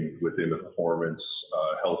anything within the performance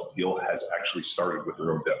health field has actually started with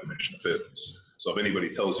their own definition of fitness. So if anybody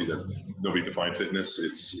tells you that nobody defined fitness,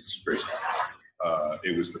 it's crazy.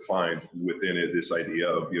 It was defined within it, this idea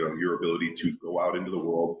of, your ability to go out into the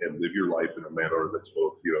world and live your life in a manner that's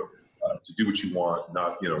both, to do what you want,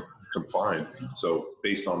 not, confined. So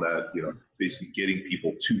based on that, basically getting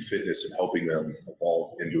people to fitness and helping them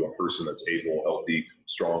evolve into a person that's able, healthy,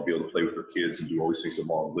 strong, be able to play with their kids and do all these things and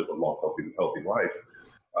live a long, healthy life.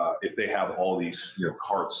 If they have all these,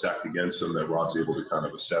 cards stacked against them that Rob's able to kind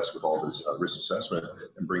of assess with all this risk assessment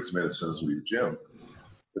and brings them in and sends them to your gym,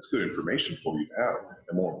 that's good information for you to have.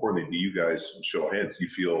 And more importantly, do you guys, show of hands, do you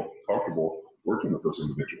feel comfortable working with those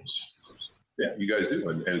individuals? Yeah, you guys do.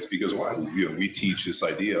 And it's because why? We teach this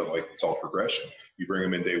idea of like, it's all progression. You bring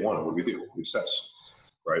them in day one, and what do? We assess,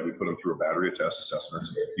 right? We put them through a battery of test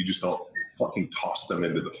assessments. You just don't fucking toss them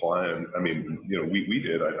into the fly. I mean, we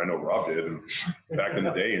did. I know Rob did. And back in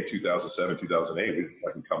the day in 2007, 2008, we'd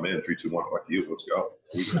fucking come in, 3, 2, 1, fuck you, let's go.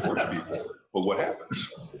 We would torch people. But what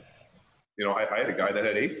happens? I had a guy that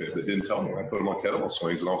had AFib that didn't tell me. I put him on kettlebell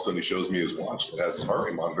swings, and all of a sudden he shows me his watch that has his heart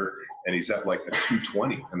rate monitor, and he's at like a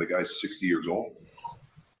 220, and the guy's 60 years old.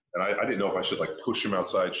 And I didn't know if I should like push him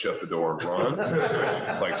outside, shut the door, and run,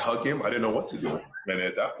 like hug him. I didn't know what to do. And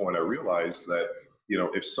at that point, I realized that,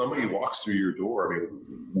 if somebody walks through your door, I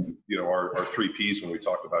mean, our 3 Ps when we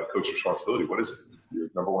talk about coach responsibility, what is it? Your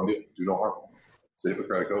number one, do no harm. It's the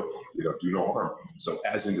Hippocratic Oath, do no harm. So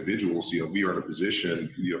as individuals, we are in a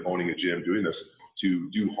position, owning a gym, doing this, to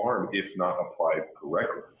do harm if not applied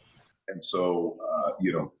correctly. And so,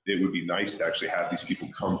 it would be nice to actually have these people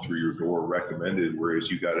come through your door recommended,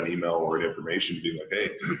 whereas you got an email or an information being like,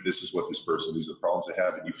 hey, this is what this person, these are the problems they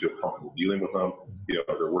have, and you feel comfortable dealing with them.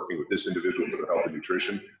 They're working with this individual for their health and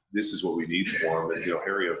nutrition. This is what we need for them. And,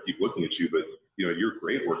 Harry, I keep looking at you, but you're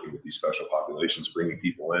great working with these special populations, bringing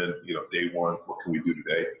people in, day one, what can we do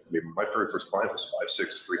today? I mean, my very first client was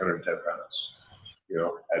 5'6", 310 pounds,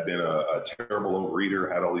 had been a terrible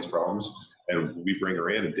overeater, had all these problems. And we bring her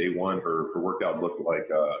in, and day one, her workout looked like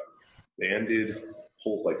banded,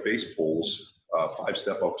 face pulls, 5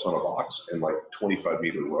 step-ups on a box, and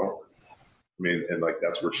 25-meter row. I mean, and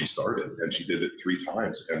that's where she started. And she did it 3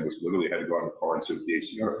 times and was literally had to go out in the car and sit with the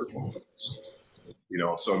ACR for 20 minutes.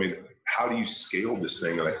 So I mean, how do you scale this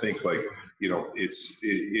thing? And I think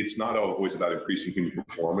it's not always about increasing human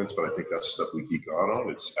performance, but I think that's the stuff we geek out on.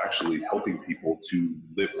 It's actually helping people to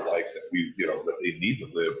live the life that that they need to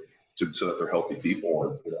live so that they're healthy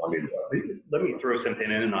people. And, let me throw something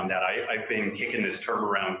in on that. I've been kicking this term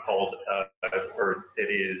around called, or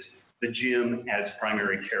it is the gym as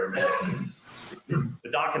primary care medicine. The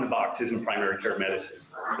doc in the box isn't primary care medicine.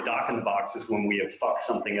 The doc in the box is when we have fucked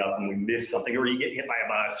something up and we miss something, or you get hit by a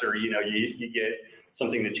bus, or you get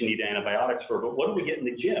something that you need antibiotics for. But what do we get in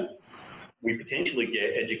the gym? We potentially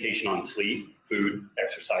get education on sleep, food,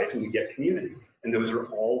 exercise, and we get community. And those are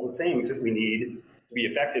all the things that we need to be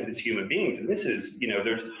effective as human beings. And this is,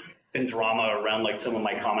 there's been drama around some of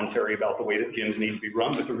my commentary about the way that gyms need to be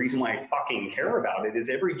run. But the reason why I fucking care about it is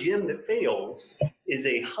every gym that fails is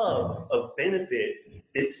a hub of benefit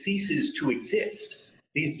that ceases to exist.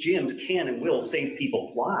 These gyms can and will save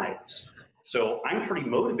people's lives. So I'm pretty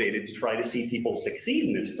motivated to try to see people succeed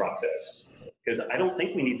in this process, because I don't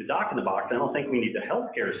think we need the doc in the box. I don't think we need the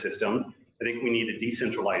healthcare system. I think we need a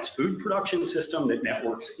decentralized food production system that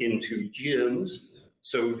networks into gyms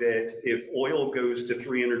so that if oil goes to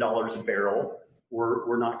 $300 a barrel,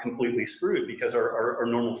 we're not completely screwed, because our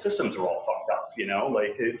normal systems are all fucked up.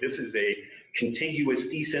 This is a contiguous,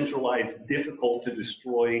 decentralized, difficult to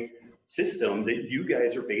destroy system that you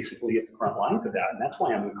guys are basically at the front lines of that. And that's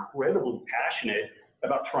why I'm incredibly passionate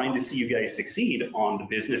about trying to see you guys succeed on the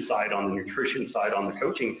business side, on the nutrition side, on the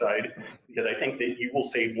coaching side, because I think that you will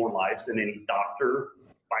save more lives than any doctor,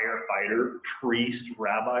 firefighter, priest,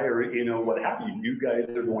 rabbi, or what have you. You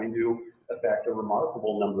guys are going to affect a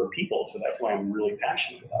remarkable number of people. So that's why I'm really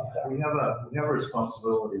passionate about that. We have a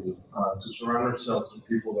responsibility to surround ourselves with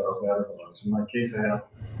people that are better than us. In my case, I have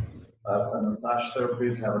a massage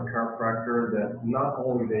therapist, I have a chiropractor that not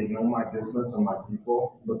only they know my business and my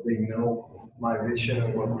people, but they know my vision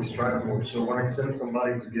and what we strive for. So when I send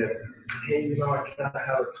somebody to get, hey, I kind of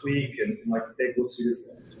have a tweak, and hey, go see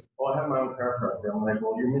this. Well, I have my own chiropractor. I'm like,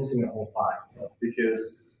 well, you're missing a whole pie,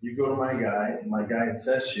 because you go to my guy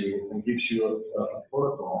assesses you and gives you a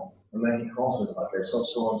protocol, and then he calls us I saw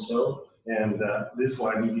so-and-so, and this is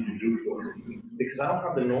what I need you to do for you. Because I don't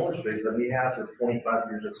have the knowledge base that he has at 25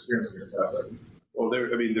 years experience in your chiropractor. Well,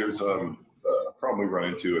 there's a problem we run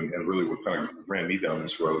into, and really what kind of ran me down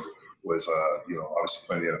this road was, obviously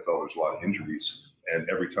playing the NFL, there's a lot of injuries. And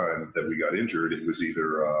every time that we got injured, it was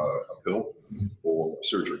either a pill or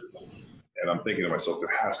surgery. And I'm thinking to myself,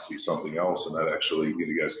 there has to be something else. And that actually,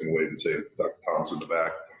 you guys can wave and say, Dr. Tom's in the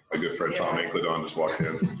back. My good friend Tom Incledon just walked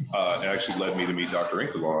in. It actually led me to meet Dr.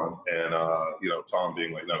 Incledon. And, Tom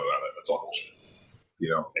being like, no, that's all bullshit.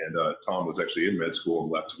 And Tom was actually in med school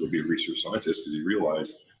and left to go be a research scientist because he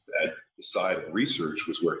realized that the side of research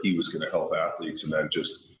was where he was going to help athletes, and then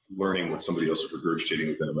just learning what somebody else was regurgitating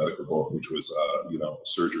within a medical book, which was,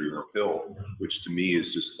 surgery or a pill, which to me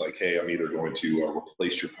is just like, hey, I'm either going to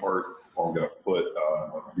replace your part or I'm going to put,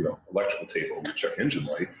 electrical tape over your check engine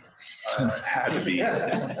light. Had to be,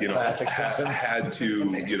 Classic sentence. had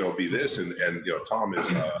to, be this. And Tom is,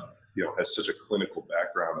 has such a clinical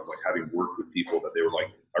background of like having worked with people that they were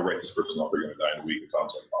like, I write this person off, they're going to die in a week. And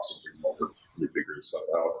Tom's like, awesome, bring them over, we figure this stuff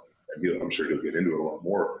out. And I'm sure he'll get into it a lot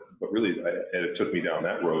more. But really, it took me down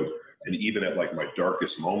that road. And even at like my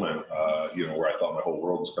darkest moment, where I thought my whole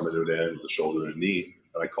world was coming to an end with a shoulder and a knee,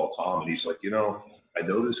 and I called Tom, and he's like, I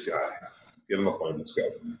know this guy. Get him up on this guy.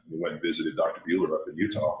 We went and visited Dr. Bueller up in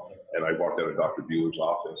Utah, and I walked out of Dr. Bueller's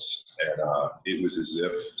office, and it was as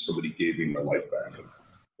if somebody gave me my life back.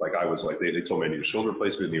 Like I was like, they told me I need a shoulder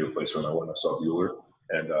replacement, knee replacement. I went and I saw Bueller,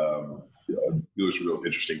 and Bueller's a real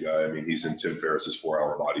interesting guy. I mean, he's in Tim Ferriss's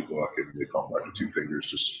 4-Hour Body book, and they call him Dr. Two Fingers.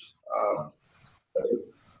 Just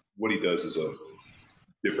what he does is a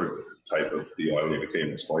different type of deal. I can't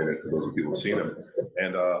even explain it for those of you who have seen him.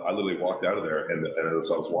 And I literally walked out of there, and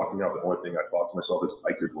as I was walking out, the only thing I thought to myself is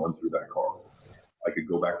I could run through that car. I could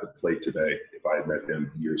go back to play today if I had met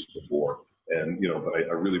him years before. And, but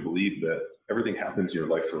I really believe that everything happens in your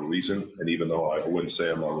life for a reason. And even though I wouldn't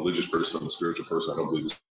say I'm a religious person, I'm a spiritual person, I don't believe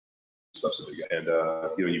this stuff's a big. And,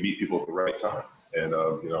 you meet people at the right time. And,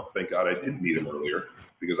 thank God I didn't meet him earlier,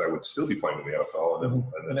 because I would still be playing in the NFL.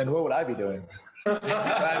 And then what would I be doing?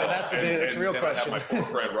 That's the real question. My poor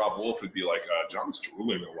friend Rob Wolf would be like, John's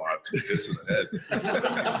drooling a lot, this and that.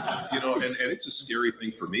 And it's a scary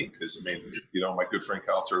thing for me because, my good friend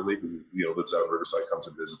Kyle Turley, who lives out in Riverside, comes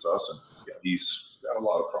and visits us, and he's got a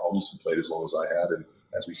lot of problems and played as long as I had. And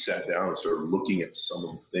as we sat down and started looking at some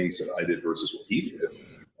of the things that I did versus what he did,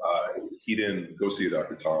 he didn't go see a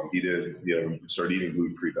Dr. Tom. He didn't, start eating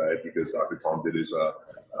gluten-free diet because Dr. Tom did his,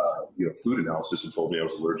 food analysis and told me I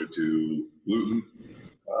was allergic to gluten,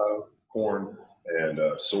 corn, and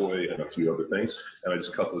soy, and a few other things. And I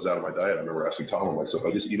just cut those out of my diet. I remember asking Tom, I'm like, so if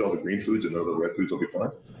I just eat all the green foods and none of the red foods, I'll be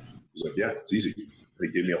fine? He's like, yeah, it's easy. And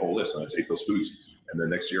he gave me a whole list, and I just ate those foods. And then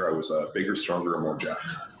next year I was bigger, stronger, and more jacked.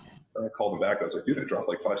 And I called him back. I was like, dude, I dropped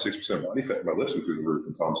like 5-6% body fat. My list was through the roof.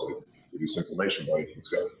 And Tom's like, reduce inflammation, buddy. Let's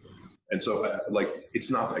go. And so,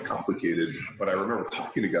 it's not that complicated, but I remember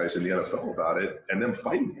talking to guys in the NFL about it and them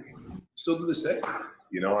fighting me. Still to this day.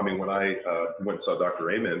 When I went and saw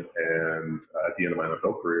Dr. Amen, and at the end of my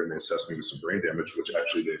NFL career, and they assessed me with some brain damage, which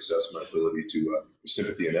actually they assessed my ability to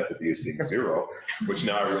sympathy and empathy as being 0, which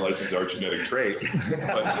now I realize is our genetic trait.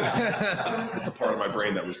 But the part of my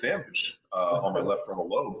brain that was damaged on my left frontal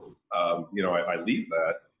lobe, I leave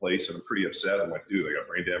that place and I'm pretty upset. I'm like, dude, I got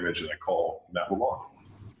brain damage, and I call Matt Lalonde,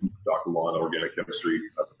 Dr. Lalonde, organic chemistry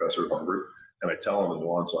professor at Harvard, and I tell him, and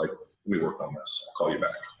Lalonde's like, let me work on this. I'll call you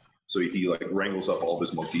back. So he wrangles up all of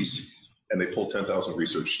his monkeys, and they pull 10,000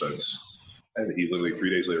 research studies. And he literally 3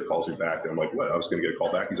 days later calls me back, and I'm like, what? I was going to get a call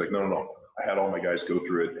back. He's like, no. I had all my guys go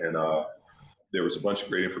through it, and there was a bunch of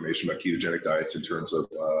great information about ketogenic diets in terms of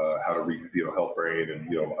how to help brain and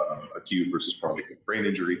acute versus chronic brain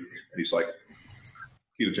injury. And he's like,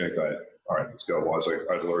 ketogenic diet. All right, let's go. Well, I was like,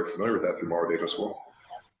 I was already familiar with that through Mauro Davis School.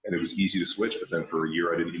 And it was easy to switch, but then for a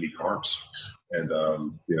year I didn't eat any carbs. And,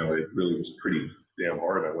 it really was pretty damn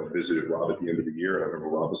hard. I went and visited Rob at the end of the year, and I remember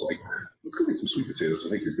Rob was like, let's go get some sweet potatoes. I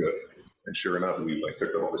think you're good. And sure enough, we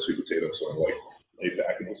cooked up all the sweet potatoes. So I laid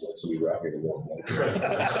back, and it was like somebody wrapped me in a warm blanket.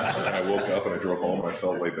 And I woke up and I drove home and I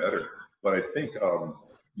felt way better. But I think,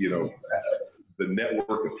 the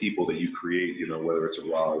network of people that you create, whether it's a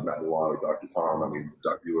Rob, Matt Lalonde, or Dr. Tom,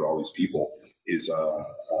 Dr. Bueller, all these people, is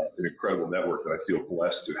an incredible network that I feel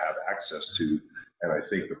blessed to have access to. And I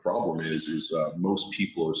think the problem is most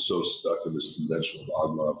people are so stuck in this conventional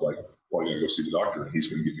dogma of like, well, you gotta go see the doctor, and he's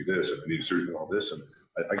going to give you this, and I need surgery and all this. And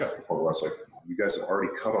I got to the point where I was like, you guys have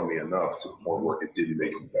already cut on me enough to the point where it didn't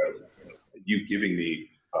make me better. You giving me,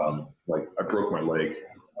 I broke my leg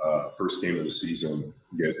first game of the season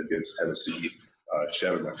against Tennessee.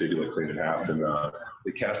 Shattered my fibula clean in half, and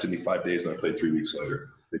they casted me 5 days, and I played 3 weeks later.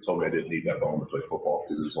 They told me I didn't need that bone to play football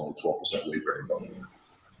because it was only 12% weight bearing bone.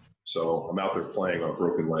 So I'm out there playing on a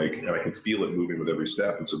broken leg, and I can feel it moving with every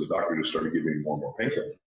step. And so the doctor just started giving me more and more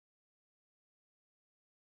painkiller.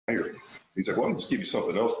 He's like, "Why don't we just give you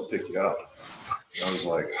something else to pick you up?" And I was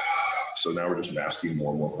like, so now we're just masking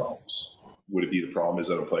more and more problems. Would it be the problem is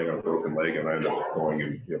that I'm playing on a broken leg, and I ended up going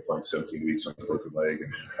and playing 17 weeks on a broken leg,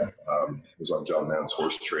 and was on John Madden's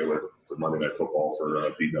horse trailer for Monday Night Football for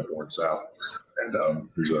beating up Warren Sapp. And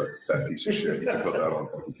who's a fat piece of shit. You can put that on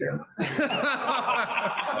fucking camera.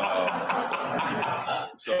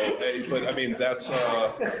 But I mean, that's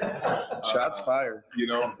shots fired.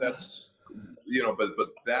 That's but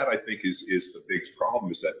that I think is the big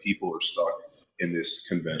problem, is that people are stuck in this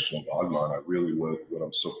conventional dogma. And I really what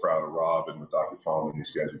I'm so proud of Rob and what Dr. Tom and these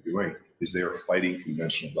guys are doing is they are fighting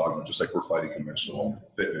conventional dogma, just like we're fighting conventional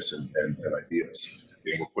fitness and ideas.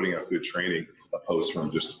 We're putting out good training opposed from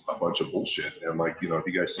just a bunch of bullshit. And like, if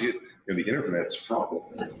you guys see it, the internet's fraught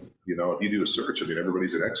with it. If you do a search,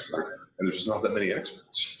 everybody's an expert, and there's just not that many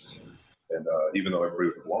experts. And even though everybody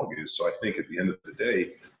with the blog is, so I think at the end of the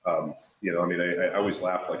day, I always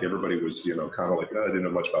laugh, like everybody was, kind of like, I didn't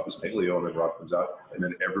know much about this paleo, and then Rob comes out, and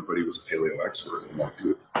then everybody was a paleo expert. I'm like,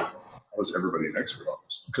 dude, how was everybody an expert on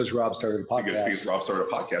this? Because Rob started a podcast. Because Rob started a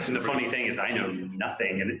podcast. And the funny thing is, I know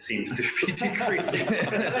nothing, and it seems to be decreasing.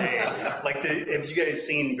 Like, have you guys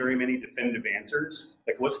seen very many definitive answers?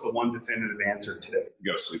 Like, what's the one definitive answer today?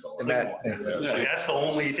 You got to sleep all the time. That's the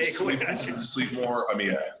only takeaway. Sleep more.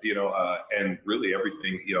 And really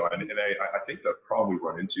everything, and I think the problem we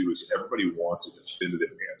run into is everybody wants a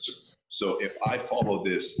definitive answer. So if I follow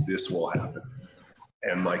this, this will happen.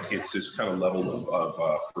 And like, it's this kind of level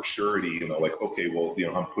of for surety, like, okay, well,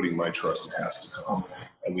 I'm putting my trust, it has to come.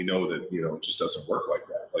 And we know that, it just doesn't work like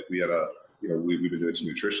that. Like we had we've been doing some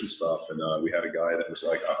nutrition stuff, and we had a guy that was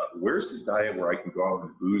like, where's the diet where I can go out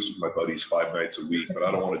and booze with my buddies 5 nights a week, but I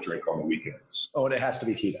don't want to drink on the weekends? Oh, and it has to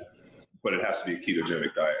be keto. But it has to be a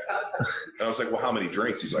ketogenic diet. And I was like, well, how many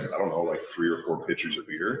drinks? He's like, I don't know, like 3 or 4 pitchers of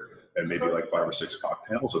beer and maybe like 5 or 6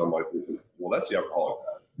 cocktails. And I'm like, well, that's the alcoholic diet.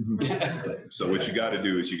 So what you got to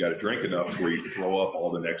do is you got to drink enough to where you throw up all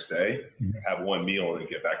the next day, have one meal, and then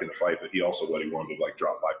get back in the fight. But he also what he wanted to like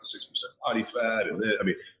drop 5 to 6% body fat, and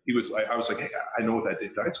then he was. I was like, hey, I know what that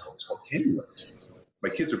diet's called. It's called Candyland. My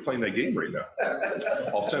kids are playing that game right now.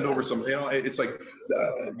 I'll send over some. It's like,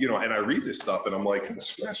 and I read this stuff, and I'm like,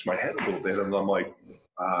 scratch my head a little bit, and I'm like,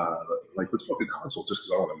 let's book a consult just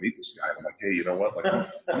because I want to meet this guy. And I'm like, hey, you know what? Like, I'm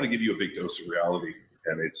going to give you a big dose of reality,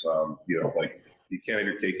 and it's like. You can't have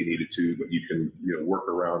your cake and eat it too, but you can, work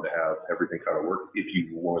around to have everything kind of work if you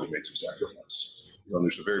willing to make some sacrifice.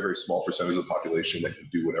 There's a very, very small percentage of the population that can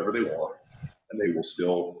do whatever they want, and they will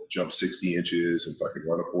still jump 60 inches and fucking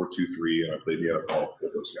run a 4.23. And I played in the NFL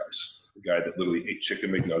with those guys. The guy that literally ate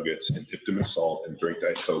chicken McNuggets and dipped them in salt and drank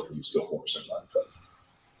Diet Coke and was still 4% body fat.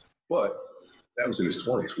 But that was in his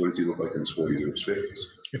 20s. What does he look like in his 40s or his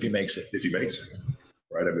 50s? If he makes it.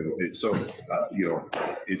 Right.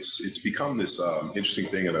 It's become this interesting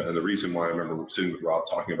thing. And the reason why I remember sitting with Rob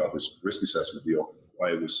talking about this risk assessment deal,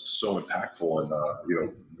 why it was so impactful. And,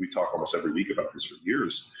 we talk almost every week about this for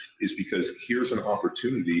years, is because here's an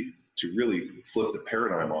opportunity to really flip the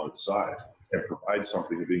paradigm on its side and provide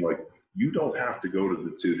something of being like, you don't have to go to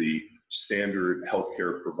the standard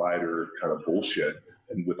healthcare provider kind of bullshit.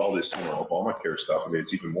 And with all this, Obamacare stuff,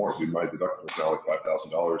 it's even more. My deductible is now like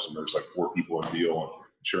 $5,000, and there's like 4 people in deal on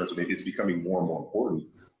insurance. It's becoming more and more important.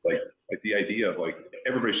 Like the idea of like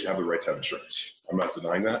everybody should have the right to have insurance. I'm not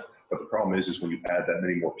denying that, but the problem is when you add that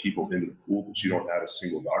many more people into the pool, but you don't add a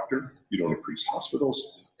single doctor, you don't increase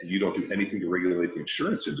hospitals, and you don't do anything to regulate the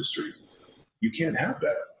insurance industry, you can't have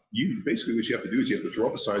that. You basically what you have to do is you have to throw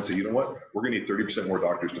up a sign and say, you know what, we're going to need 30% more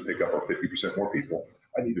doctors to pick up our 50% more people.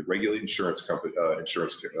 I need to regulate insurance care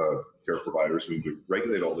providers. We need to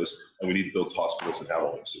regulate all this, and we need to build hospitals and have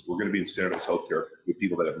all this. If we're going to be in standardized healthcare with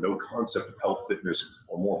people that have no concept of health, fitness,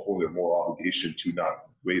 or more importantly, more obligation to not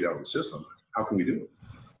weigh down the system, how can we do it?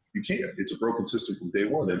 You can't. It's a broken system from day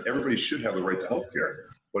one, and everybody should have the right to healthcare.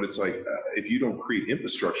 But it's like, if you don't create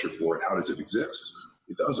infrastructure for it, how does it exist?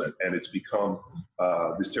 It doesn't, and it's become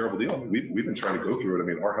this terrible deal. We've been trying to go through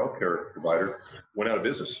it. Our healthcare provider went out of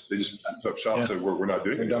business. They just put up shop and said, we're not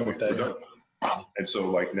doing it. We're done with that. We're done. And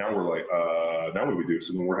so like now we're like, now what do we do?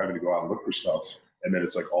 So then we're having to go out and look for stuff. And then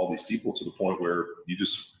it's like all these people to the point where you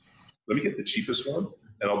just, let me get the cheapest one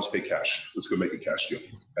and I'll just pay cash. Let's go make a cash deal.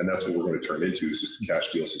 And that's what we're going to turn into, is just a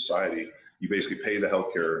cash deal society. You basically pay the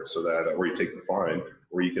healthcare so that, or you take the fine,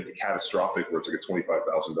 or you get the catastrophic where it's like a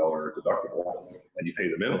 $25,000 deductible and you pay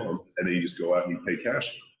the minimum, and then you just go out and you pay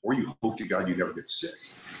cash, or you hope to God you never get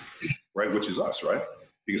sick, right? Which is us, right?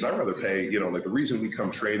 Because I'd rather pay, like the reason we come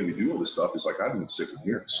train and we do all this stuff is like, I've been sick for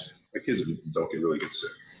years. My kids don't really get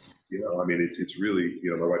sick. It's really,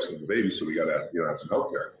 my wife's going to have a baby, so we got to, have some health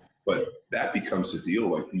care. But that becomes the deal,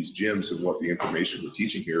 like these gyms and what the information we're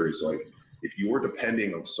teaching here is like, if you're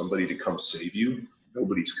depending on somebody to come save you,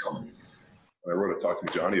 nobody's coming. And I wrote a talk to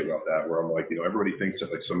Johnny about that, where I'm like, everybody thinks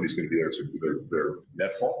that like somebody's going to be there to their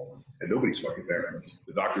net fall, and nobody's fucking there.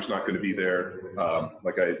 The doctor's not going to be there.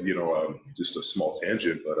 Just a small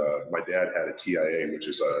tangent, but my dad had a TIA, which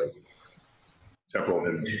is a temporal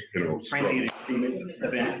and transient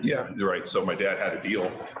event. Yeah, you're right. So my dad had a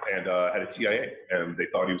deal and had a TIA, and they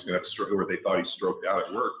thought he was going to have stroke, or they thought he stroked out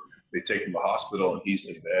at work. They take him to the hospital, and he's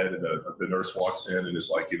in bed, and the nurse walks in and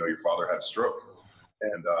is like, your father had a stroke.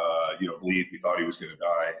 And, bleed, we thought he was going to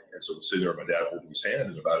die. And so we're sitting there with my dad holding his hand,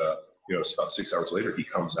 and about 6 hours later, he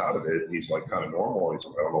comes out of it, and he's like kind of normal. He's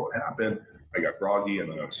like, I don't know what happened. I got groggy,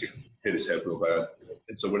 and then I hit his head real bad.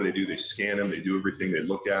 And so what do? They scan him, they do everything, they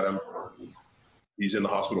look at him. He's in the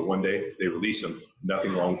hospital one day, they release him,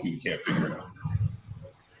 nothing wrong with you, you can't figure it out.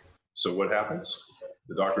 So what happens?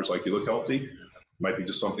 The doctor's like, you look healthy, might be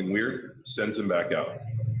just something weird, sends him back out.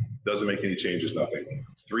 Doesn't make any changes, nothing.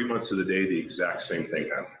 3 months to the day, the exact same thing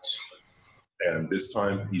happens. And this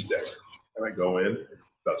time, he's dead. And I go in,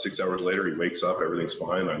 about 6 hours later, he wakes up, everything's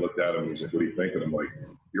fine. I looked at him, he's like, what do you think? And I'm like,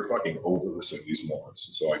 you're fucking over listening to these morons.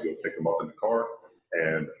 And so I go pick him up in the car,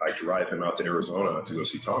 and I drive him out to Arizona to go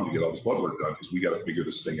see Tom to get all his blood work done, because we got to figure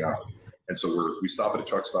this thing out. And so we stop at a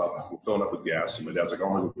truck stop, we're filling up with gas, and my dad's like, oh,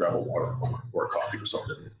 I'm gonna go grab a water or a coffee or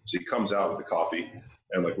something. So he comes out with the coffee,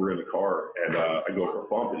 and like we're in the car, and I go for a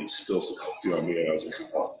bump, and he spills the coffee on me, and I was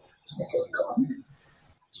like, oh, it's not like coffee,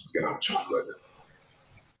 it's fucking hot chocolate.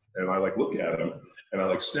 And I like look at him, and I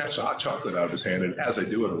like snatch the hot chocolate out of his hand, and as I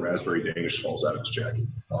do it, a raspberry Danish falls out of his jacket.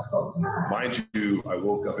 Mind you, I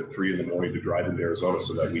woke up at 3 a.m. to drive into Arizona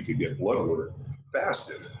so that we could get blood work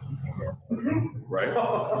fasted, right?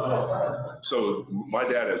 So my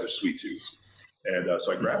dad has a sweet tooth, and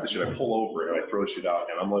so I grab the shit, I pull over, and I throw the shit out,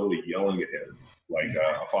 and I'm literally yelling at him like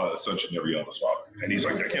a son should never yell at his father. And he's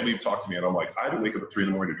like, I can't believe you talked to me. And I'm like, I had to wake up at 3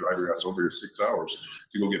 a.m. to drive your ass over here 6 hours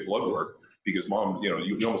to go get blood work because mom,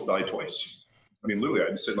 you almost died twice. I mean, literally, I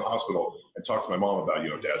had to sit in the hospital and talk to my mom about,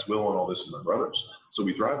 dad's will and all this and my brothers. So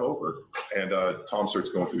we drive over, and Tom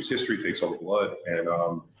starts going through his history, takes all the blood, and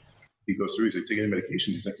he goes through, he's like, taking any medications?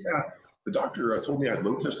 He's like, yeah, the doctor told me I had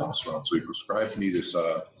low testosterone, so he prescribed me this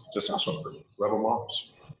testosterone for Rebel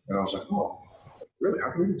Moms. And I was like, oh, really? How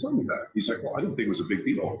come you didn't tell me that? He's like, well, I didn't think it was a big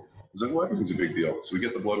deal. He's like, well, everything's a big deal. So we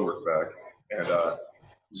get the blood work back, and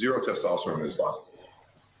 0 testosterone in his body.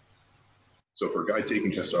 So for a guy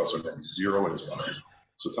taking testosterone, that's 0 in his body.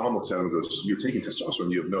 So Tom looks at him and goes, you're taking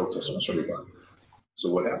testosterone, you have no testosterone in your body. So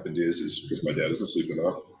what happened is because my dad doesn't sleep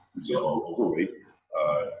enough, he's overweight,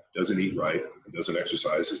 doesn't eat right, doesn't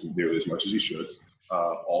exercise nearly as much as he should.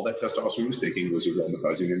 All that testosterone he was taking was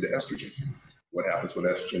aromatizing into estrogen. What happens when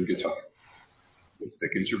estrogen gets high? It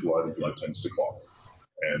thickens your blood, and blood tends to clot.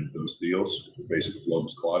 And those deals, basically blood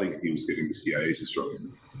was clotting, and he was getting these TIAs and stroke.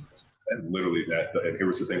 And literally and here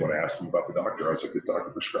was the thing when I asked him about the doctor, I was like, the doctor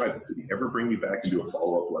prescribed it. Did he ever bring me back and do a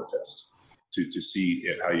follow-up blood test to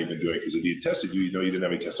see how you've been doing? Because if he had tested you, you didn't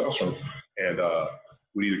have any testosterone, and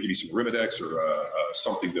would either give you some Arimidex or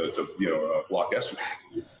something to block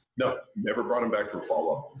estrogen. No, never brought him back for a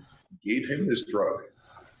follow-up. Gave him this drug,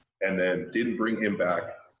 and then didn't bring him back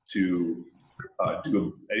to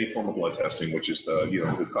do any form of blood testing, which is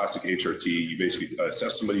the classic HRT. You basically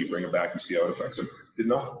assess somebody, you bring them back, you see how it affects them. Did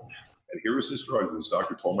nothing. And here was this drug that this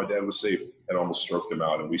doctor told my dad was safe, and almost stroked him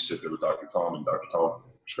out. And we sit there with Dr. Tom, and Dr. Tom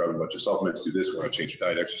prescribed a bunch of supplements, do this, we're going to change your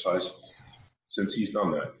diet, exercise. Since he's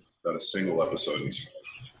done that, not a single episode in his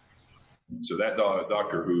life. So that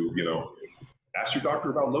doctor who, asked your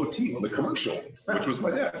doctor about low T on the commercial, which was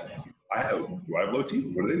my dad. Do I have low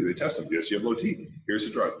T? What do? They test him. Yes, you have low T. Here's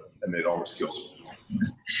the drug. And it almost kills him.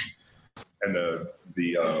 And the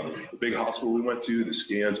big hospital we went to, the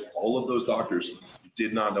scans, all of those doctors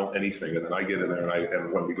did not know anything. And then I get in there,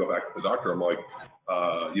 and when we go back to the doctor, I'm like,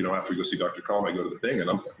 after we go see Dr. Calm, I go to the thing, and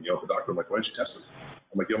I'm talking to the doctor. I'm like, why didn't you test him?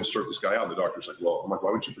 I'm like, you almost stroke this guy out. And the doctor's like, well, I'm like,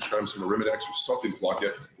 why wouldn't you prescribe him some Arimidex or something to block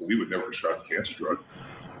it? Well, we would never prescribe a cancer drug.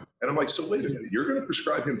 And I'm like, so wait a minute, you're going to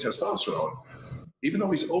prescribe him testosterone, even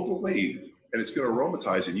though he's overweight, and it's going to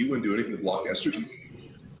aromatize, and you wouldn't do anything to block estrogen?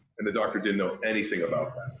 And the doctor didn't know anything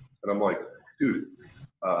about that. And I'm like, dude,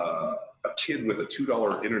 a kid with a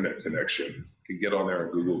 $2 internet connection can get on there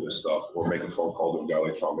and Google this stuff, or make a phone call to a guy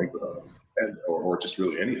like Tom Minkler, or just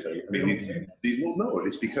really anything. I mean, well, no,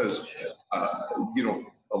 it's because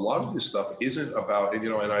a lot of this stuff isn't about, and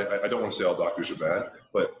I don't want to say all doctors are bad,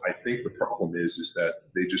 but I think the problem is that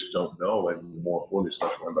they just don't know, and more importantly,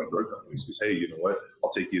 stuff run by drug companies. Because hey, you know what? I'll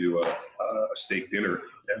take you to a steak dinner,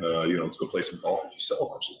 and let's go play some golf if you sell a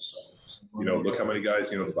bunch of this stuff. Look how many guys,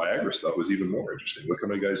 the Viagra stuff was even more interesting. Look how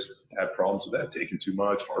many guys had problems with that, taking too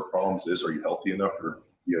much, heart problems. Are you healthy enough for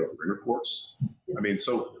intercourse? I mean,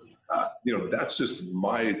 so. That's just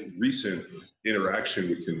my recent interaction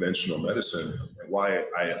with conventional medicine, and why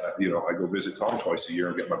I go visit Tom twice a year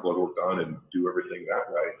and get my blood work done and do everything that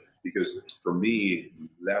way. Because for me,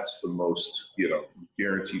 that's the most,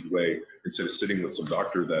 guaranteed way, instead of sitting with some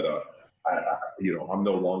doctor that, I'm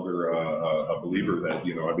no longer a believer that,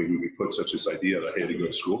 we put such this idea that, hey, they go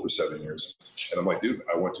to school for 7 years. And I'm like, dude,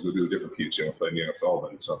 I went to go do a different PhD. I played in the NFL,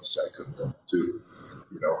 but it's not to say I couldn't do too,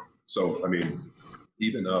 So, I mean,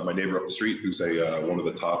 even my neighbor up the street, who's one of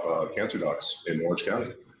the top cancer docs in Orange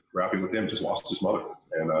County, rapping with him, just lost his mother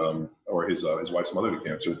or his wife's mother to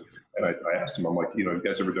cancer. And I asked him, I'm like, you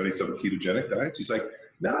guys ever done any stuff with ketogenic diets? He's like,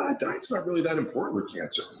 nah, diet's not really that important with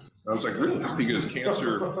cancer. And I was like, really? Because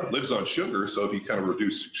cancer lives on sugar. So if you kind of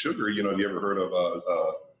reduce sugar, you ever heard of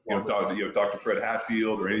Dr. Fred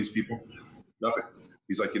Hatfield or any of these people? Nothing.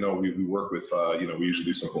 He's like, we work with, we usually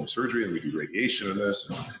do some home surgery and we do radiation in this,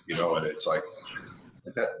 and it's like,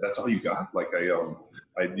 that's all you got. Like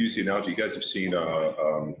I use the analogy. You guys have seen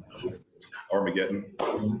Armageddon,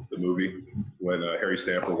 the movie, when Harry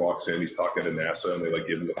Stamper walks in, he's talking to NASA and they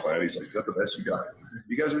give him the plan. He's like, is that the best you got?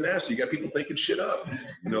 You guys are NASA. You got people thinking shit up.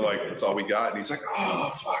 And they're like, that's all we got. And he's like, oh,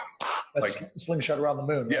 fuck. That's slingshot around the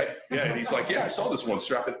moon. Right? Yeah. And he's like, yeah, I saw this one.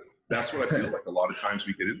 Strap it. That's what I feel like a lot of times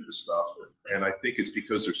we get into this stuff. And I think it's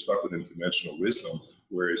because they're stuck within conventional wisdom,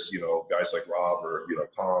 whereas, guys like Rob or,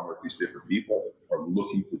 Tom or these different people are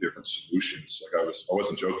looking for different solutions. Like I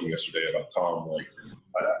wasn't joking yesterday about Tom. Like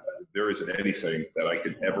there isn't anything that I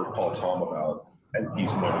could ever call Tom about and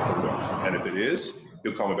he's never heard of. And if it is,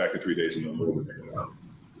 he'll call me back in 3 days and then we'll figure it out.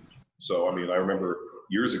 So, I mean, I remember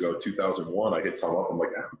years ago, 2001, I hit Tom up. I'm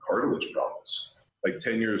like, I have cartilage problems. Like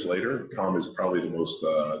 10 years later, Tom is probably the most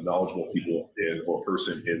knowledgeable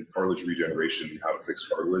person in cartilage regeneration and how to fix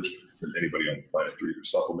cartilage than anybody on the planet through either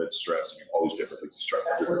supplements, stress, all these different things.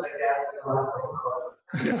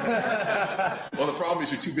 Well, the problem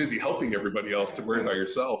is you're too busy helping everybody else to worry about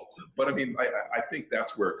yourself. But I mean, I think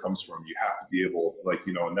that's where it comes from. You have to be able,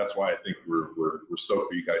 and that's why I think we're stoked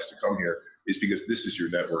for you guys to come here, is because this is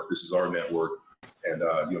your network, this is our network, and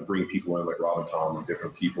bring people in like Rob and Tom and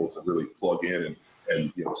different people to really plug in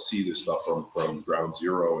and see this stuff from ground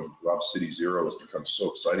zero. And Rob's City Zero has become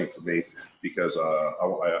so exciting for me because I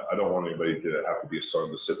don't want anybody to have to be a son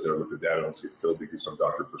to sit there with their dad and gets killed because some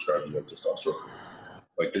doctor prescribed them testosterone.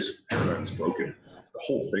 Like, this paradigm is broken. The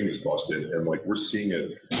whole thing is busted, and we're seeing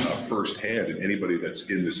it firsthand. And anybody that's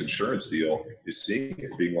in this insurance deal is seeing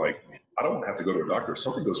it, being like, I don't want to have to go to a doctor if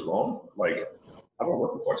something goes wrong. Like, I don't know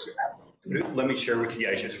what the fuck's gonna happen. Let me share with you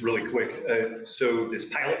guys just really quick. So this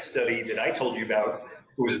pilot study that I told you about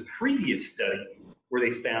was a previous study where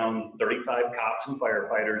they found 35 cops and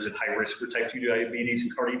firefighters at high risk for type 2 diabetes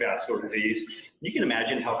and cardiovascular disease. You can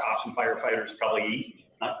imagine how cops and firefighters probably eat.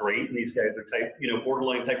 Not great. And these guys are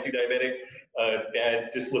borderline type 2 diabetic,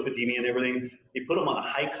 bad dyslipidemia and everything. They put them on a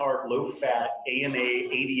high carb, low fat, AMA,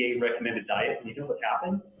 ADA recommended diet. And you know what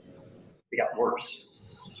happened? They got worse.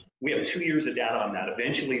 We have 2 years of data on that.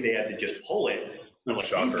 Eventually, they had to just pull it. They're like,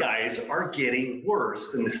 these guys are getting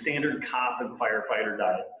worse than the standard cop and firefighter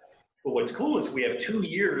diet. But what's cool is we have 2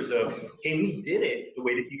 years of, hey, we did it the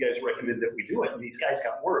way that you guys recommended that we do it, and these guys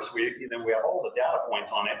got worse. We have all the data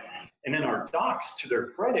points on it. And then our docs, to their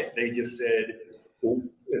credit, they just said, well,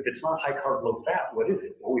 if it's not high carb, low fat, what is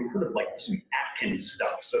it? Well, we've heard of some Atkins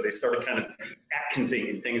stuff. So they started kind of Atkinsing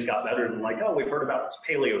and things got better than we've heard about this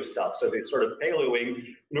paleo stuff. So they started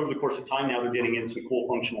paleoing. And over the course of time, now they're getting in some cool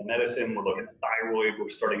functional medicine. We're looking at thyroid. We're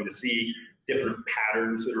starting to see different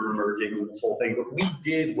patterns that are emerging in this whole thing. But we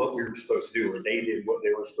did what we were supposed to do, or they did what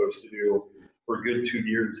they were supposed to do for a good 2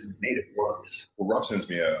 years and made it worse. Well, Rob sends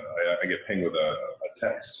me I get pinged with a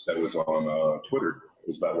text that was on Twitter. It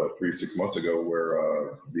was about 3 to 6 months ago,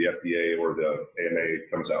 where the FDA or the AMA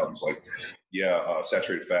comes out and it's like, yeah,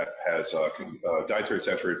 saturated fat has dietary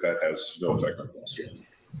saturated fat has no effect on cholesterol.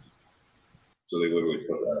 So they literally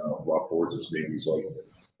put that out. Rob forwards it to me, and he's like,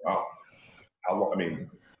 wow, how long? I mean,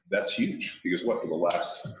 that's huge, because for the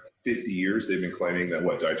last 50 years they've been claiming that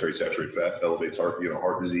dietary saturated fat elevates heart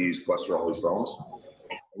disease, cholesterol, all these problems.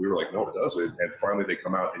 We were like, no, it doesn't. And finally they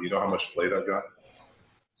come out, and you know how much play that got?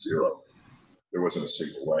 0. There wasn't a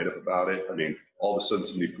single write-up about it. I mean, all of a sudden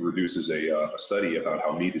somebody produces a study about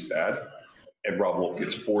how meat is bad, and Rob Wolf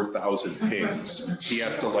gets 4,000 pings. He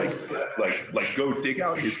has to like go dig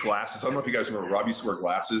out his glasses. I don't know if you guys remember, Rob used to wear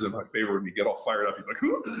glasses, and my favorite, when you get all fired up,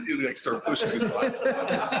 he'd like start pushing his glasses.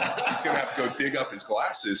 He's gonna have to go dig up his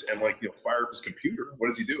glasses and fire up his computer. What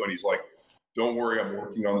does he do? And he's like, don't worry, I'm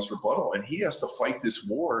working on this rebuttal. And he has to fight this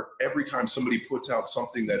war every time somebody puts out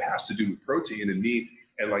something that has to do with protein and meat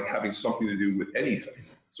and like having something to do with anything.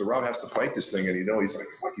 So Rob has to fight this thing, and he's like,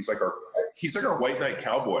 fuck, he's like our white knight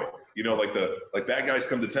cowboy. Like bad guys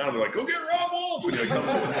come to town and they're like, go get Rob Wolf, and he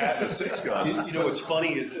comes with a hat and a 6-gun. What's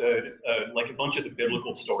funny is like a bunch of the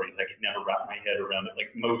biblical stories, I could never wrap my head around it.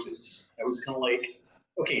 Like Moses, I was kind of like,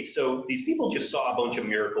 okay, so these people just saw a bunch of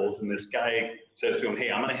miracles, and this guy says to him,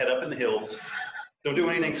 hey, I'm going to head up in the hills. Don't do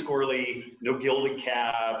anything squirrely, no gilded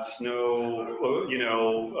calves, no,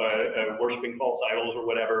 worshiping false idols or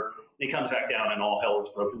whatever. And he comes back down and all hell is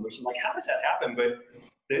broken loose. I'm like, how does that happen? But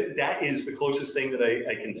that is the closest thing that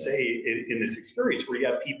I can say in this experience, where you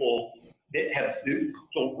have people that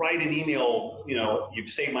will write an email, you've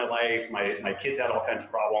saved my life, my kids had all kinds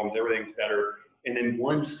of problems, everything's better. And then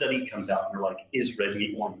one study comes out and they're like, is red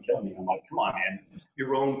meat going to kill me? I'm like, come on, man.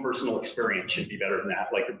 Your own personal experience should be better than that.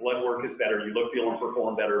 Like, your blood work is better. You look, feel, and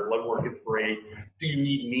perform better. Blood work is great. Do you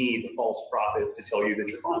need me, the false prophet, to tell you that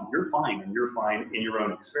you're fine? You're fine, and you're fine in your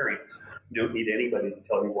own experience. You don't need anybody to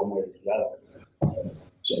tell you one way or the other.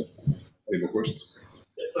 So, any more questions?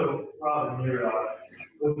 So, Rob,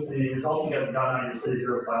 with the results you guys have gotten on your City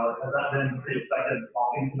Zero pilot, has that been pretty effective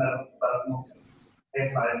on medical? I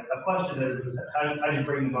guess my question is how do you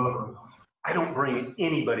bring them over? I don't bring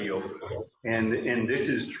anybody over. And this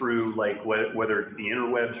is true, like whether it's the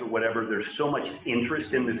interwebs or whatever, there's so much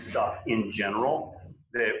interest in this stuff in general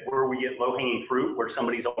that where we get low-hanging fruit, where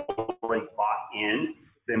somebody's already bought in,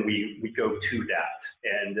 then we go to that.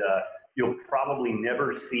 And you'll probably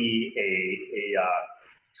never see a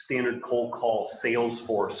standard cold call sales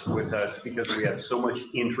force with us, because we have so much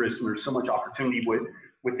interest and there's so much opportunity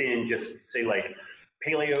within just say like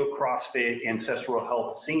paleo, CrossFit, ancestral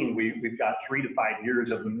health scene. We've got 3 to 5 years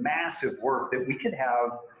of massive work that we could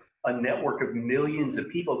have a network of millions of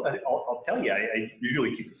people. I'll tell you, I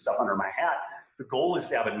usually keep the stuff under my hat. The goal is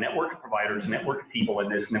to have a network of providers, network of people in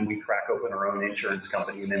this, and then we crack open our own insurance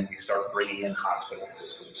company, and then we start bringing in hospital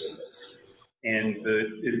systems in this. And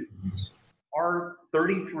our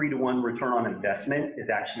 33-to-1 return on investment is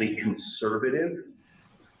actually conservative.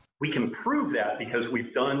 We can prove that because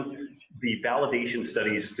we've done the validation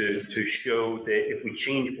studies to show that if we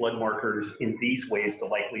change blood markers in these ways, the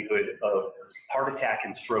likelihood of heart attack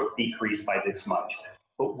and stroke decrease by this much.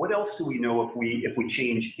 But what else do we know if we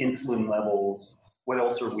change insulin levels? What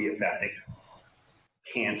else are we affecting?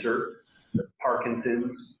 Cancer,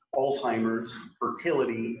 Parkinson's, Alzheimer's,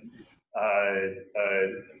 fertility,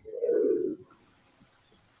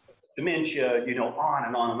 dementia, on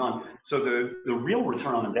and on and on. So the real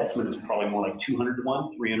return on investment is probably more like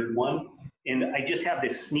 200-to-1, 300-to-1. And I just have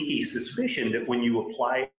this sneaky suspicion that when you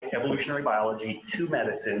apply evolutionary biology to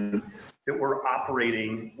medicine, that we're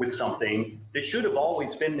operating with something that should have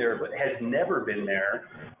always been there, but has never been there.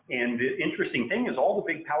 And the interesting thing is all the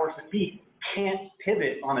big powers that be can't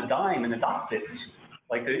pivot on a dime and adopt this.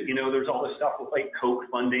 Like, there's all this stuff with like Koch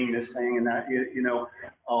funding this thing and that,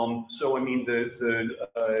 so, I mean,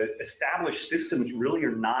 the established systems really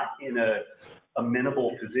are not in a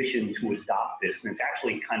amenable position to adopt this. And it's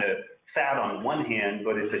actually kind of sad on one hand,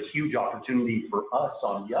 but it's a huge opportunity for us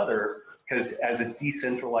on the other, because as a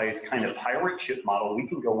decentralized kind of pirate ship model, we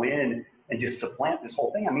can go in and just supplant this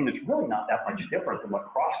whole thing. I mean, it's really not that much different than what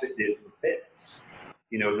CrossFit did for fitness.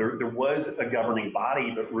 There was a governing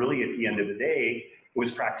body, but really at the end of the day, it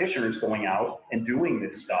was practitioners going out and doing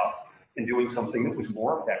this stuff and doing something that was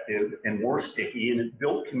more effective and more sticky, and it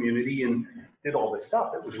built community and did all this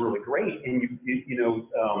stuff that was really great. And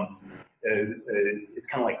it's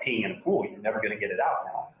kind of like peeing in a pool. You're never going to get it out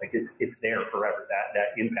now. Like it's there forever.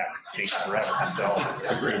 That impact has changed forever. So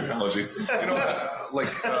it's a great analogy.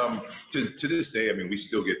 To this day, I mean, we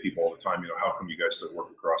still get people all the time. How come you guys still work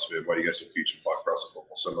with CrossFit? Why do you guys still feature CrossFit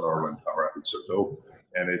Football Seminar when Power Athletes so dope?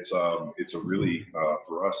 And it's a really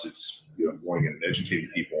for us, it's going in and educating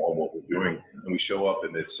people on what we're doing. And we show up,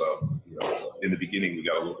 and it's in the beginning we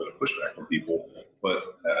got a little bit of pushback from people,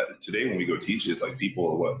 but today when we go teach it, like people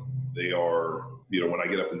are what they are. When I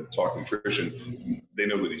get up and talk nutrition, they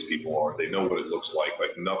know who these people are. They know what it looks like.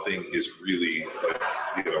 Like nothing is really like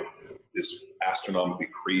this astronomically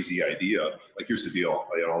crazy idea. Like here's the deal.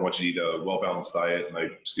 I want you to eat a well-balanced diet, and I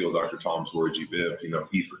steal Dr. Tom's Lori G. Bibb.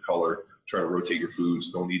 Eat for color. Try to rotate your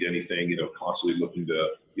foods. Don't eat anything. Constantly looking to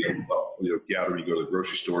gather. You go to the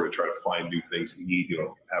grocery store to try to find new things to eat.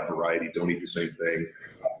 Have variety. Don't eat the same thing.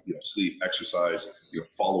 sleep, exercise,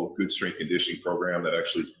 follow a good strength conditioning program that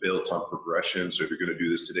actually is built on progression. So if you're going to do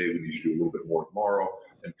this today, we need you to do a little bit more tomorrow,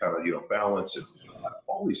 and kind of, balance and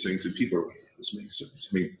all these things. And people are like, this makes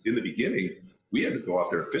sense. I mean, in the beginning, we had to go out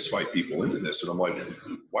there and fist fight people into this. And I'm like,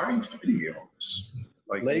 why are you fighting me on this?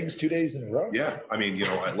 Like legs 2 days in a row. Yeah. I mean,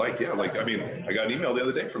 I got an email the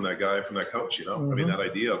other day from that guy, from that coach, I mean, that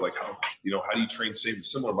idea of like, how do you train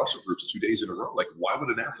similar muscle groups 2 days in a row? Like, why would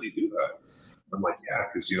an athlete do that? I'm like, yeah,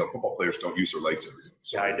 because, football players don't use their legs every day.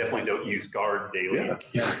 So I definitely don't use guard daily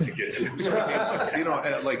to get to.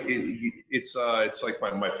 It's like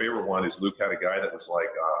my favorite one is Luke had a guy that was like,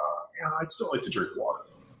 I'd still like to drink water.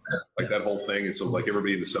 Like that whole thing. And so like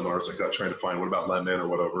everybody in the seminar is like trying to find, what about lemon or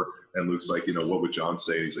whatever? And Luke's like, what would John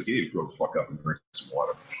say? He's like, you need to grow the fuck up and drink some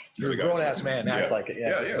water. You're a grown-ass man, act like it.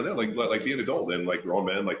 Yeah. They're like being an adult. And like grown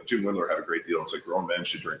men, like Jim Wendler had a great deal. It's like grown men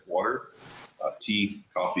should drink water, tea,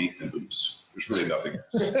 coffee, and booze. There's really nothing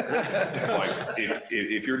else. Like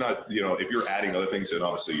if you're not, if you're adding other things, then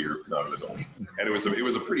obviously you're not an adult. And it was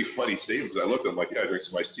a pretty funny statement, because I looked at him like, I drink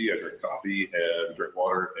some iced tea, I drink coffee, and drink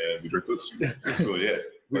water, and we drink booze. That's really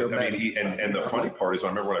it. But, I mean, and the funny part is, I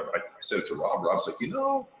remember when I said it to Rob. Rob's like,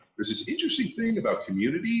 there's this interesting thing about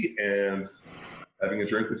community and having a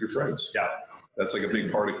drink with your friends. Yeah. That's like a big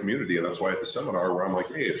part of community. And that's why at the seminar where I'm like,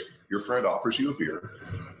 hey, if your friend offers you a beer,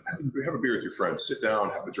 have a beer with your friends, sit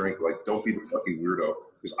down, have a drink. Like, don't be the fucking weirdo.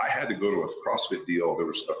 Because I had to go to a CrossFit deal. There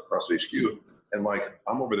was a CrossFit HQ. And like,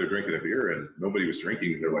 I'm over there drinking a beer and nobody was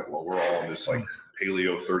drinking. And they're like, well, we're all on this like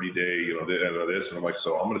paleo 30-day, this. And I'm like,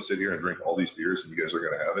 so I'm going to sit here and drink all these beers and you guys are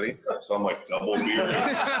going to have any? So I'm like double beering,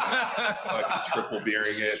 like triple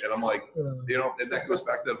beering it. And I'm like, and that goes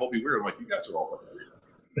back to that whole be weird. I'm like, you guys are all fucking weird,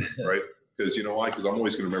 right? Because you know why? Because I'm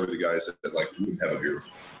always going to remember the guys that like wouldn't have a beer.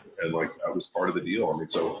 And like, I was part of the deal. I mean,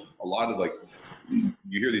 so a lot of like,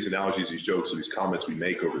 you hear these analogies, these jokes, and these comments we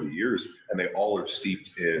make over the years, and they all are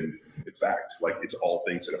steeped in fact. Like, it's all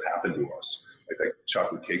things that have happened to us. Like that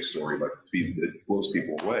chocolate cake story, like it blows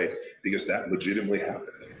people away because that legitimately happened.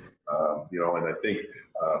 And I think,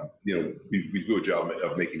 we do a job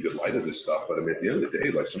of making good light of this stuff. But I mean, at the end of the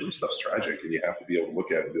day, like some of this stuff's tragic, and you have to be able to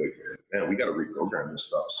look at it and be like, man, we got to reprogram this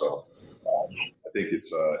stuff. So I think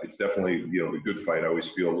it's definitely, the good fight. I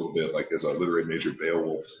always feel a little bit like as a literary major,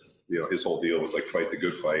 Beowulf, his whole deal was like fight the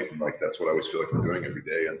good fight. And like, that's what I always feel like we're doing every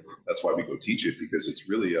day. And that's why we go teach it, because it's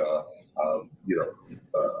really, a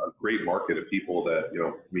great market of people that,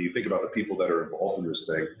 when you think about the people that are involved in this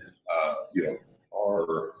thing,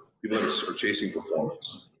 are people that are chasing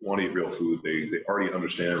performance, want to eat real food. They already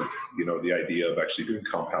understand, the idea of actually doing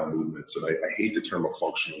compound movements. And I hate the term of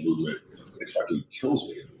functional movement. It fucking kills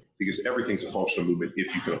me, because everything's a functional movement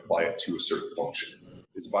if you can apply it to a certain function.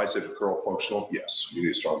 Is bicep curl functional? Yes. You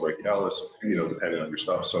need a strong brachialis, depending on your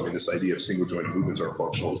stuff. So I mean, this idea of single joint movements are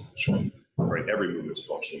functional, right? Every movement's a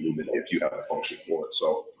functional movement if you have a function for it.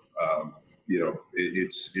 So,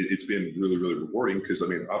 it's been really, really rewarding, because I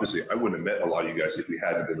mean, obviously I wouldn't have met a lot of you guys if we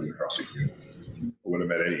hadn't been in the CrossFit community. I wouldn't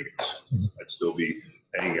have met any of you guys. I'd still be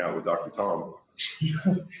hanging out with Dr. Tom.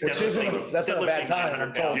 Which that's not a bad time,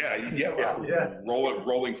 I'm told. Yeah.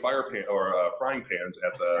 Rolling frying pans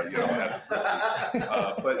at the,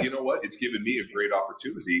 but you know what? It's given me a great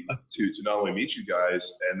opportunity to not only meet you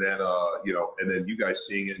guys, and then, and then you guys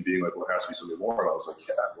seeing it and being like, well, there has to be something more. And I was like,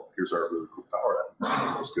 yeah, well, here's our really cool power.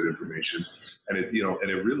 That's good information. And it, and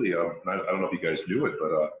it really, I don't know if you guys knew it,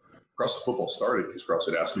 but CrossFit Football started because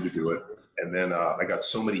CrossFit asked me to do it. And then I got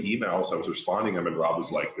so many emails, I was responding them, and Rob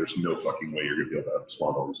was like, there's no fucking way you're going to be able to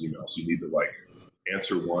respond to all these emails. You need to like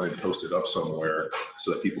answer one and post it up somewhere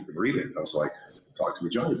so that people can read it. I was like, Talk to Me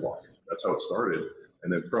Johnny blog. That's how it started.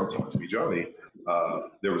 And then from Talk to Me Johnny,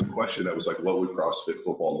 there was a question that was like, what would CrossFit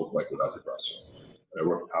Football look like without the CrossFit? And I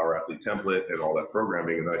wrote the Power Athlete template and all that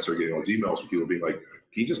programming. And then I started getting all these emails from people being like,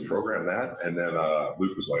 can you just program that? And then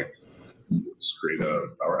Luke was like, let's create a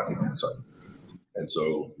Power Athlete website. And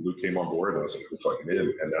so Luke came on board, and I was like, we're fucking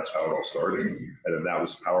in. And that's how it all started. And then that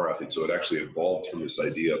was Power Athlete. So it actually evolved from this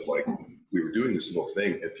idea of like, we were doing this little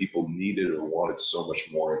thing and people needed or wanted so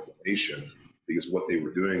much more information, because what they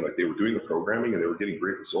were doing, like they were doing the programming and they were getting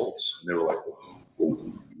great results. And they were like, well,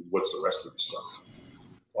 what's the rest of the stuff?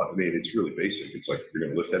 Well, I mean, it's really basic. It's like, you're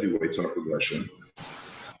going to lift heavy weights on a progression,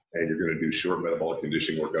 and you're going to do short metabolic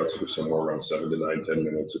conditioning workouts that are somewhere around 7 to 9, 10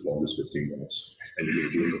 minutes, as long as 15 minutes. And you're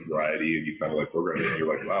going to do it with variety, and you kind of like program it, and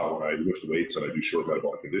you're like, wow, when I lift weights and I do short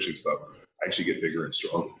metabolic conditioning stuff, I actually get bigger and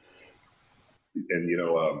stronger. And,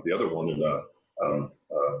 the other one,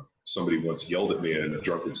 somebody once yelled at me in a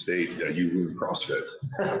drunken state, you ruined CrossFit.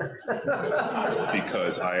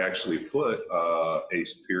 Because I actually put a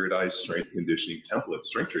periodized strength conditioning template,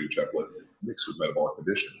 strength training template, mixed with metabolic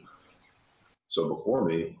conditioning. So before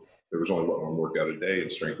me, there was only one workout a day,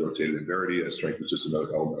 and strength rotated in Verity, and strength was just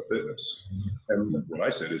another element of fitness. And what I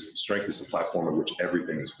said is strength is the platform on which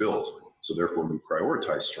everything is built. So therefore, we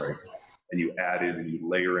prioritize strength, and you add in and you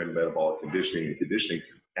layer in metabolic conditioning and conditioning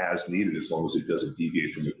as needed, as long as it doesn't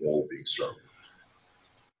deviate from the goal of being strong.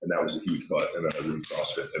 And that was a huge but. And then I ruined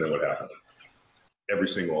CrossFit. And then what happened?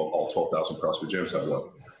 All 12,000 CrossFit gyms have what?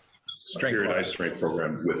 Periodized strength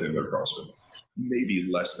program within their CrossFit. Maybe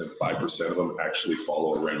less than 5% of them actually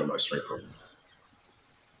follow a randomized strength program.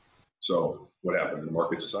 So what happened? The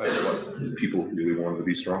market decided what people really wanted to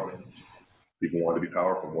be strong. People wanted to be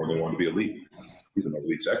powerful more than they wanted to be elite. Even though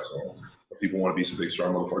elite's excellent. But people want to be some big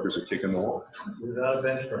strong motherfuckers that kick in the wall. Without a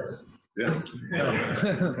bench press. Yeah.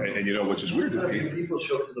 and you know, which is weird. People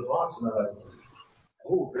show up to the box and they're like,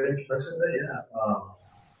 oh, bench press today? Yeah.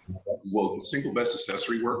 Well, the single best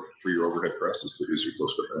accessory work for your overhead press is your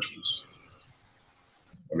close grip bench press.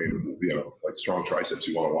 I mean, you know, like strong triceps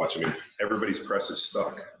you want to watch. I mean, everybody's press is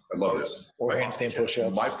stuck. I love this. Or handstand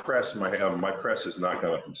push-ups. My press has not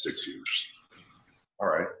gone up in 6 years. All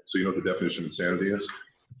right. So you know what the definition of insanity is?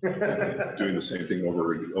 Doing the same thing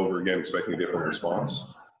over again, expecting a different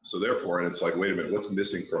response. So therefore, and it's like, wait a minute, what's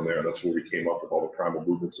missing from there? That's where we came up with all the primal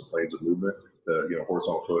movements, the planes of movement, the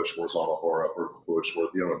horizontal push, horizontal or vertical push,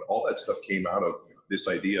 all that stuff came out of this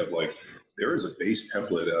idea of like, there is a base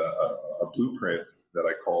template, a blueprint that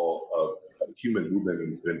I call human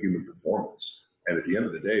movement and human performance. And at the end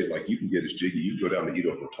of the day, like you can get as jiggy, you can go down the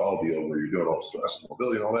Ido Portal deal where you're doing all the stress,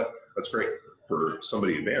 mobility and all that. That's great for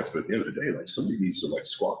somebody advanced, but at the end of the day, like somebody needs to like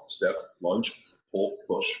squat, step, lunge, pull,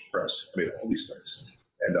 push, press. I mean, all these things.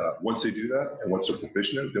 And once they do that, and once they're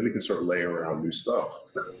proficient in it, then we can start layering around new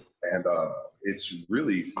stuff. And it's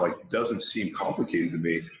really like doesn't seem complicated to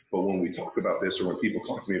me. But when we talk about this, or when people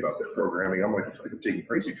talk to me about their programming, I'm like, I'm taking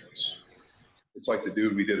crazy pills. It's like the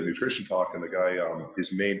dude, we did a nutrition talk, and the guy,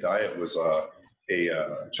 his main diet was a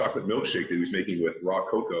chocolate milkshake that he was making with raw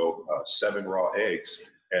cocoa, 7 raw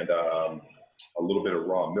eggs, and a little bit of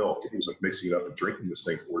raw milk. And he was like mixing it up and drinking this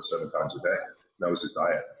thing 4 to 7 times a day. And that was his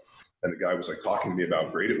diet. And the guy was like talking to me about how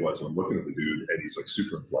great it was. And I'm looking at the dude, and he's like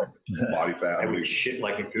super inflamed, body fat. I would shit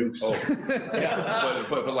like a goose. Oh, yeah.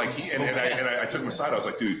 but like, I took him aside. I was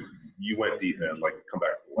like, dude, you went deep, man. Like, come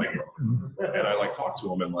back to the light, bro. And I like talked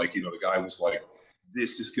to him, and like, the guy was like,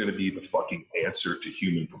 this is going to be the fucking answer to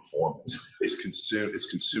human performance. It's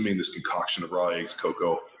consuming this concoction of raw eggs,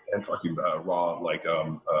 cocoa, and fucking raw, like,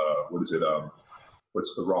 what is it?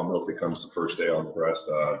 What's the raw milk that comes the first day on the breast?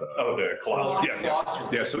 The colostrum.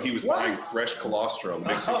 Yeah. So he was buying fresh colostrum,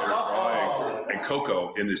 mixing it with raw eggs and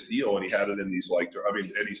cocoa in this deal, and he had it in these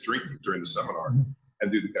and he's drinking during the seminar. And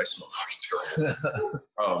dude, the guy smelled fucking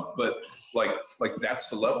terrible. But like that's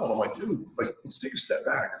the level. And I'm like, dude, like let's take a step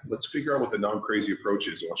back. Let's figure out what the non-crazy approach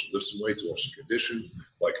is. I want you to lift some weights. I want you to condition.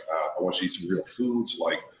 Like I want you to eat some real foods.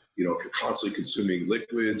 Like if you're constantly consuming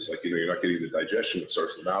liquids, like you're not getting the digestion. It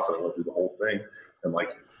starts in the mouth. And I went through the whole thing. And like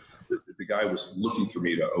the guy was looking for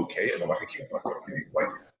me to okay it. And I'm like, I can't fucking okay. Like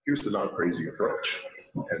here's the non-crazy approach.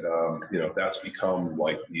 And that's become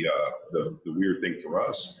like the weird thing for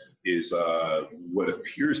us is what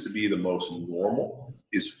appears to be the most normal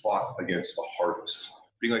is fought against the hardest.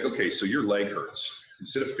 Being like, okay, so your leg hurts.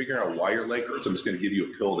 Instead of figuring out why your leg hurts, I'm just going to give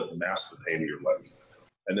you a pill that masks the pain of your leg.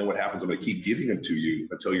 And then what happens? I'm going to keep giving them to you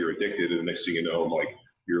until you're addicted, and the next thing you know, like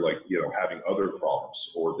you're like having other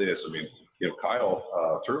problems or this. I mean,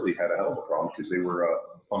 Kyle Turley had a hell of a problem because they were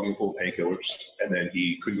pumping full of painkillers, and then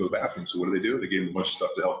he couldn't go to the bathroom. So what did? They gave him a bunch of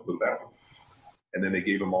stuff to help him go to the bathroom, and then they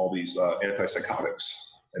gave him all these antipsychotics.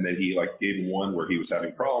 And then he like gave him one where he was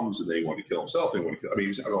having problems, and then he wanted to kill himself. He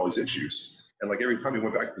was having all these issues. And like every time he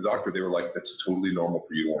went back to the doctor, they were like, "That's totally normal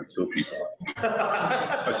for you to want to kill people."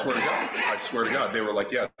 I swear to God, they were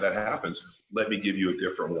like, "Yeah, that happens. Let me give you a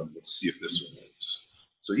different one. Let's see if this one works."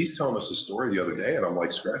 So he's telling us a story the other day, and I'm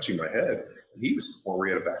like scratching my head. And he was to the point where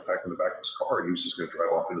he had a backpack in the back of his car, and he was just going to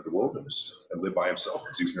drive off into the wilderness and live by himself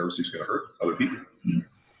because he was nervous he was going to hurt other people.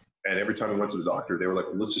 And every time we went to the doctor, they were like,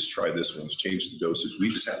 well, let's just try this one. Let's change the dosage.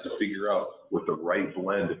 We just have to figure out what the right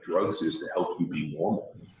blend of drugs is to help you be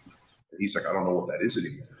normal. And he's like, I don't know what that is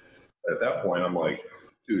anymore. And at that point, I'm like,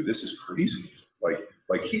 dude, this is crazy.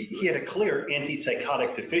 Like he had a clear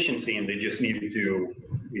antipsychotic deficiency, and they just needed to,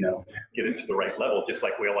 get it to the right level, just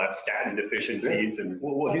like we all have statin deficiencies. Yeah.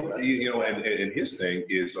 And his thing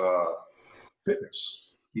is fitness.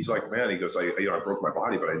 He's like, man, he goes, I broke my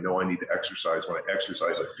body, but I know I need to exercise. When I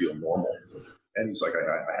exercise, I feel normal. And he's like,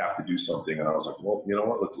 I have to do something. And I was like, well, you know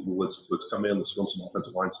what? Let's come in. Let's film some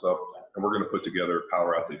offensive line stuff, and we're going to put together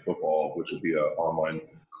Power Athlete Football, which will be an online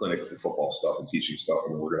clinic for football stuff and teaching stuff.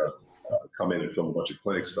 And we're going to come in and film a bunch of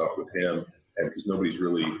clinic stuff with him, and because nobody's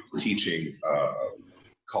really teaching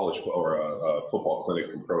college or a football clinic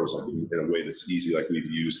from pros like in a way that's easy, like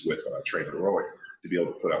we've used with Train Heroic, to be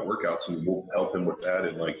able to put out workouts, and we'll help him with that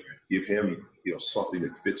and like give him, you know, something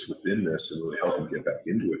that fits within this and really help him get back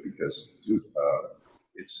into it, because dude,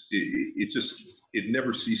 it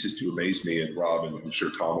never ceases to amaze me. And Rob, and I'm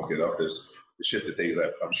sure Tom will get up this, the shit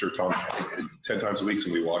that I'm sure Tom 10 times a week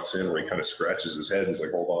somebody walks in where he kind of scratches his head and he's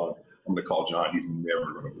like, hold on, I'm going to call John. He's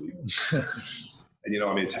never going to believe it. And, you know,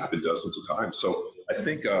 I mean, it's happened dozens of times. So I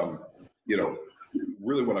think, you know,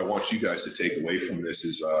 really what I want you guys to take away from this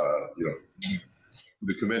is, you know,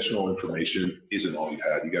 the conventional information isn't all you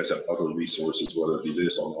had. You guys have other resources, whether it be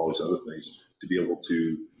this or all these other things, to be able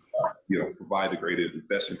to, you know, provide the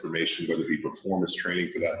best information, whether it be performance training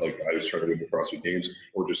for that, like I was trying to win the CrossFit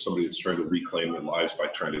Games, or just somebody that's trying to reclaim their lives by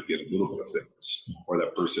trying to get a little bit of fitness, or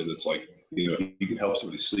that person that's like, you know, you can help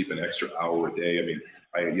somebody sleep an extra hour a day. I mean,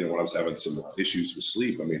 you know, when I was having some issues with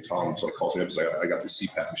sleep, I mean, Tom like calls me up and says, I got the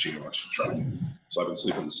CPAP machine I should try. So I've been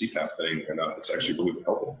sleeping with the CPAP thing, and it's actually really been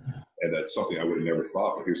helpful. And that's something I would have never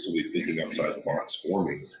thought, but here's somebody thinking outside the box for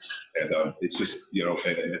me. And it's just, you know,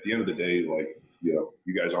 and at the end of the day, like, you know,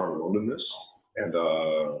 you guys aren't alone in this. And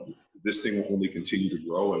this thing will only continue to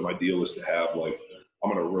grow. And my deal is to have, like,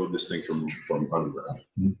 I'm going to erode this thing from underground.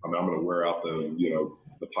 I mean, I'm going to wear out the, you know,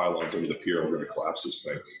 the pylons under the pier. We're going to collapse this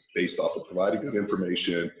thing based off of providing good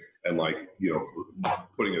information and, like, you know,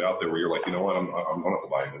 putting it out there where you're like, you know what, I'm going to have to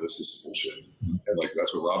buy into this. This is bullshit. And, like,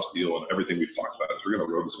 that's what Rob's deal and everything we've talked about is we're going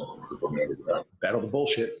to erode this motherfucker from the underground. Battle the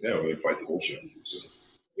bullshit. Yeah, we're going to fight the bullshit. So.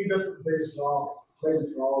 I think that's the biggest draw,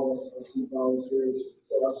 for all of us as we know, is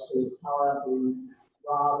for us to power up and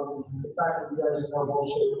Rob, and the fact that you guys are more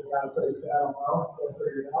bullshit, we got to fix it. I don't know, they'll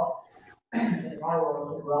figure it out. In our world,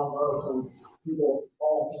 I think we're all relative. People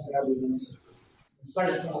all think everything. The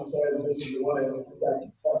second someone says this is the way,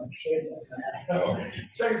 that fucking shit. The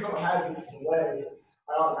second someone has this is the way,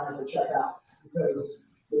 I automatically check out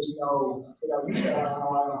because there's no, you know, you said I don't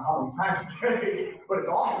know how many times today, but it's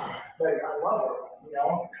awesome. Like, I love it, you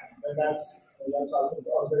know, and that's I think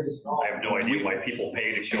our biggest problem. I have no idea why people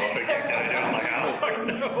pay to show up and get that. I'm like, I don't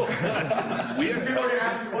fucking know. We had People are gonna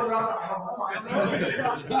ask me what about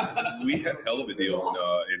we had hell of a deal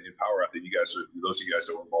in Power Athlete. You guys are, those of you guys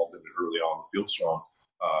that were involved in it early on in Field Strong.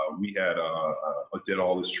 We had did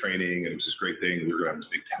all this training, and it was this great thing. We were going to have this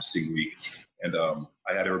big testing week, and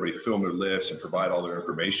I had everybody film their lifts and provide all their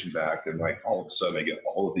information back. And like all of a sudden, I get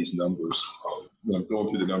all of these numbers. I'm going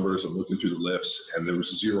through the numbers, I'm looking through the lifts, and there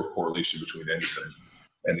was zero correlation between anything.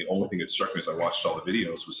 And the only thing that struck me as I watched all the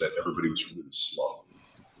videos was that everybody was really slow.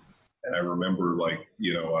 And I remember, like,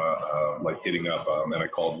 you know, like hitting up, and I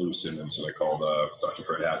called Lou Simmons and I called Dr.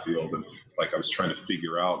 Fred Hatfield, and like I was trying to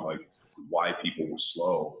figure out like why people were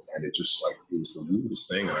slow, and it just like it was the weirdest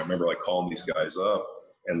thing. And I remember like calling these guys up,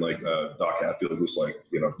 and like Doc Hatfield was like,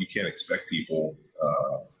 you know, you can't expect people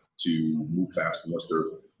to move fast unless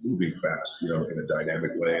they're moving fast, you know, in a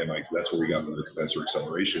dynamic way. And like that's where we got into the compensatory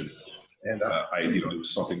acceleration. And you know, it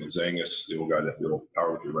was something that Zangus, the old guy that the old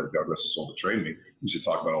power lifter, right, God rest his soul, that trained me, used to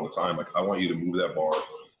talk about all the time. Like, I want you to move that bar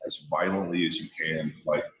as violently as you can.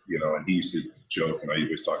 Like, you know, and he used to joke, and I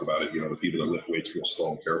always talk about it, you know, the people that lift weights real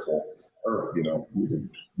slow and careful, or, you know,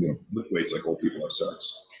 lift weights like old people have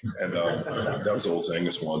sex. And that was the old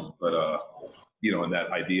Zangus one. But, you know, and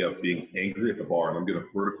that idea of being angry at the bar, and I'm going to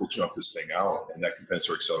vertical jump this thing out, and that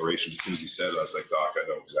compensatory acceleration, as soon as he said it, I was like, Doc, I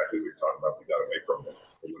know exactly what you're talking about. We got away from it.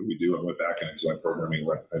 What do we do? I went back and designed programming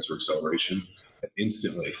around compensatory acceleration, and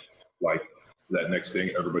instantly, like that next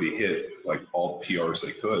thing, everybody hit like all the PRs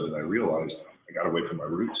they could, and I realized I got away from my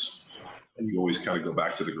roots. And you always kind of go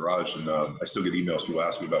back to the garage, and I still get emails. People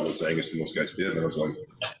ask me about what Zangus and those guys did, and I was like,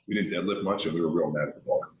 we didn't deadlift much, and we were real mad at the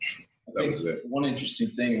bar. That was it. One interesting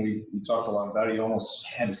thing we talked a lot about, you almost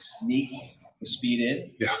had to sneak the speed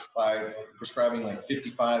in by prescribing like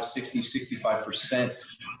 55, 60, 65%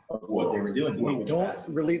 of what they were doing.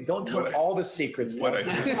 Don't tell all the secrets. What I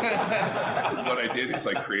did is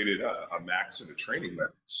I created a max and a training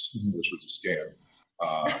max, which was a scam.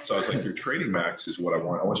 So I was like, your training max is what I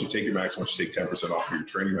want. I want you to take your max. I want you to take 10% off of your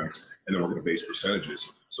training max, and then we're going to base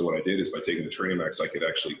percentages. So what I did is by taking the training max, I could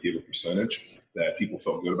actually give a percentage that people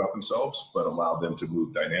felt good about themselves, but allowed them to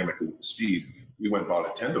move dynamically with the speed. We went and bought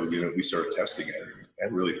a Tendo unit. We started testing it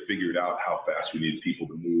and really figured out how fast we needed people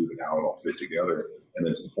to move and how it all fit together. And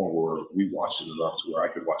then to the point where we watched it enough to where I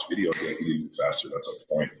could watch video and like, you move faster. That's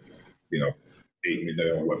like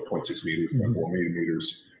 0.6 meters, 0.4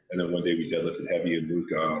 meters. And then one day we deadlifted heavy, and Luke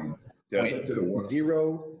deadlifted a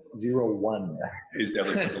 0 0.01. His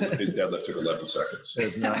deadlift took 11 seconds.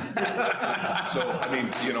 It's not. So, I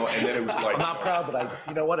mean, you know, and then it was like. I'm not proud, but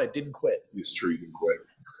you know what? I didn't quit. It's true, you didn't quit.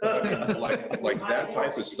 like that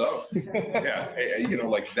type of stuff. Yeah, you know,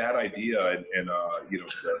 like that idea and you know,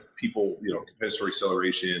 the people, you know, compensatory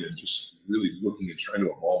acceleration and just really looking and trying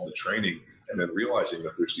to evolve the training and then realizing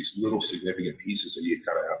that there's these little significant pieces that you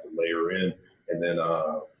kind of have to layer in and then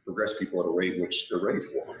progress people at a rate which they're ready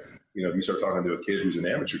for. You know, if you start talking to a kid who's an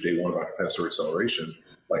amateur day one about compensatory acceleration,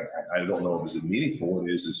 like, I don't know if it's meaningful.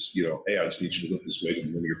 It is, you know, hey, I just need you to lift this weight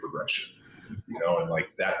in linear progression. You know, and like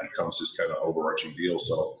that becomes this kind of overarching deal.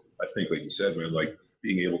 So I think, like you said, man, like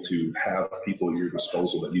being able to have people at your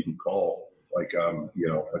disposal that you can call, like, you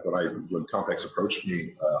know, like when Compex approached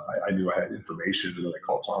me, I knew I had information, and then I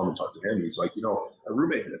called Tom and talked to him. And he's like, you know, a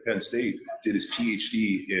roommate at Penn State did his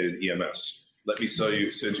PhD in EMS. Let me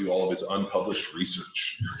send you all of his unpublished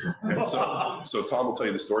research. And so Tom will tell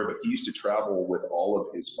you the story, but he used to travel with all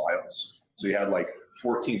of his files. So he had like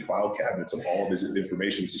 14 file cabinets of all of his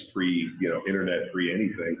information. This is pre, you know, internet, pre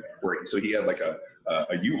anything. So he had like a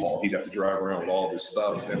U-Haul. He'd have to drive around with all of his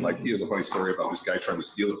stuff. And like, he has a funny story about this guy trying to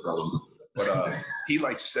steal it from him. But he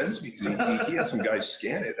like sends me, because he had some guys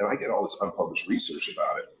scan it, and I get all this unpublished research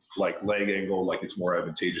about it, like leg angle, like it's more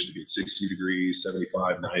advantageous to be at 60 degrees,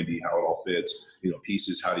 75, 90, how it all fits, you know,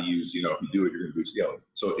 pieces, how to use, you know, if you do it, you're going to boost, you know.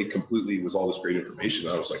 So it completely was all this great information.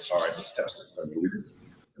 I was like, all right, let's test it. I mean, we did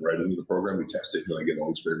right into the program, we test it, and I get all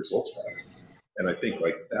these great results back. And I think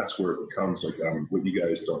like that's where it becomes like what you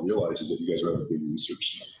guys don't realize is that you guys are having big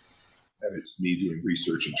research. And it's me doing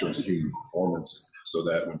research in terms of human performance, so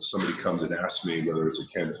that when somebody comes and asks me, whether it's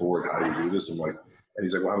a Ken Ford, how do you do this? I'm like, and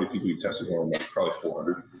he's like, well, how many people you tested on? I'm like, probably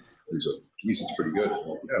 400. And he's like, geez, it's pretty good. I'm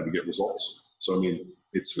like, yeah, we get results. So, I mean,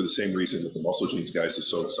 it's for the same reason that the Muscle Genes guys are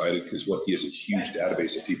so excited, because he has a huge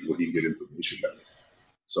database of people that he can get information with.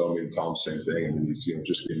 So, I mean, Tom's same thing. I mean, it's, you know,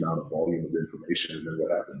 just the amount of volume of information. And then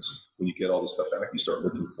what happens when you get all this stuff back, you start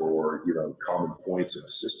looking for, you know, common points in a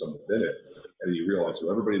system within it. And you realize,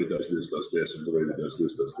 well, everybody that does this, and everybody that does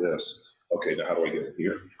this. Okay, now how do I get it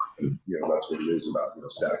here? And, you know, that's what it is about, you know,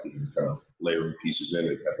 stacking and kind of layering pieces in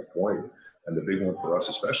it at the point. And the big one for us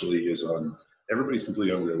especially is everybody's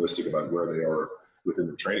completely unrealistic about where they are within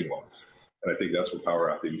the training month. And I think that's what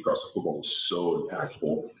Power Athlete across the football is so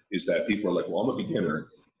impactful, is that people are like, well, I'm a beginner.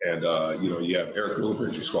 And, you know, you have Eric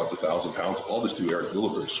Willibridge who squats 1,000 pounds. I'll just do Eric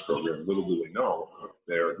Willibridge's program. Little do they know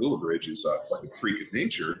that Eric Willibridge is a fucking freak of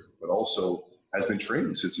nature, but also has been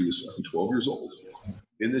training since he was 12 years old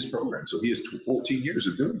in this program. So he has 14 years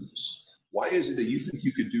of doing this. Why is it that you think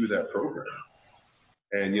you could do that program?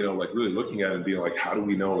 And, you know, like really looking at it and being like, how do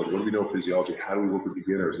we know? Like, what do we know of physiology? How do we work with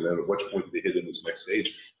beginners? And then at which point do they hit in this next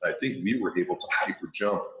stage? And I think we were able to hyper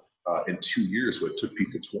jump in 2 years what it took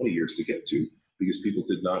people 20 years to get to, because people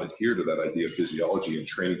did not adhere to that idea of physiology and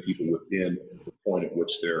training people within the point at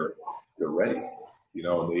which they're ready. You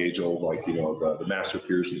know, in the age old, like, you know, the master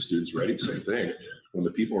appears when the student's ready, same thing. When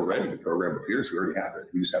the people are ready, the program appears, we already have it.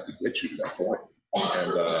 We just have to get you to that point.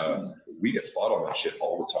 And we get fought on that shit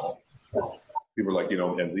all the time. People are like, you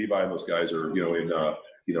know, and Levi and those guys are, you know, in,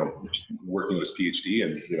 you know, working with his PhD.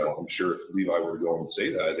 And, you know, I'm sure if Levi were to go and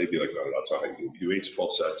say that, they'd be like, no, that's not how you do 8 to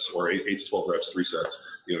 12 sets, or 8 to 12 reps, 3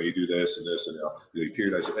 sets. You know, you do this and this, and you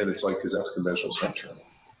periodize it. And it's like, because that's conventional structure.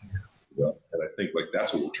 Yeah. And I think like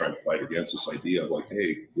that's what we're trying to fight against, this idea of like,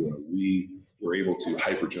 hey, you know, we were able to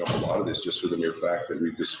hyper jump a lot of this just for the mere fact that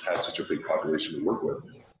we just had such a big population to work with.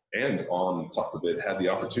 And on top of it, had the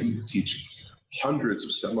opportunity to teach hundreds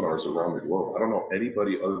of seminars around the globe. I don't know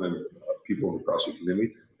anybody other than people in the CrossFit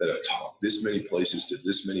community that have taught this many places to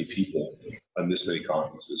this many people on this many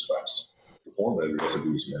continents this fast. Perform better doesn't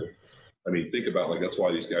do this many. I mean, think about, like, that's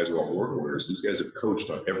why these guys are all world warriors. These guys have coached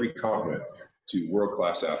on every continent to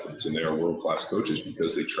world-class athletes, and they are world-class coaches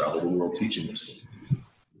because they travel the world teaching this thing.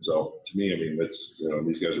 So to me, I mean, that's, you know,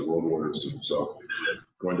 these guys are world warriors. And so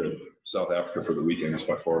going to South Africa for the weekend is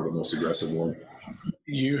by far the most aggressive one.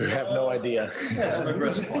 You have no idea. That's an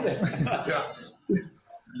aggressive one. Yeah.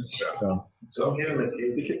 So,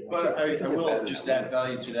 but I will just add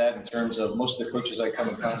value to that in terms of most of the coaches I come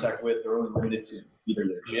in contact with are only limited to either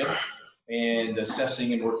their gym and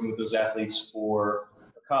assessing and working with those athletes for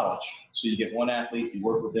college. So you get one athlete, you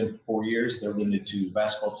work with them for 4 years, they're limited to a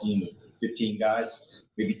basketball team of 15 guys,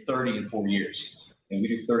 maybe 30 in 4 years. And we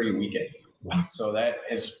do 30 a weekend. So that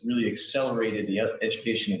has really accelerated the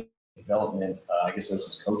education and development, I guess,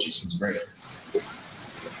 as coaches. It's great.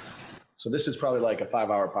 So this is probably like a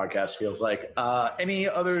 5-hour podcast, feels like. Any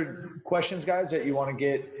other questions, guys, that you want to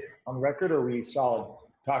get on record, or are we solid?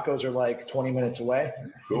 Tacos are like 20 minutes away.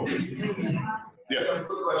 Cool. Yeah. One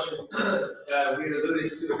quick question. We had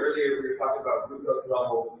alluded to it earlier. We were talking about glucose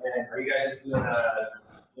levels, and are you guys just doing a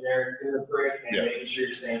generic prick and making sure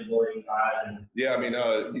you're staying below 85? Yeah, I mean,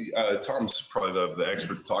 Tom's probably the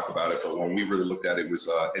expert to talk about it, but when we really looked at it, was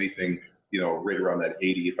anything, right around that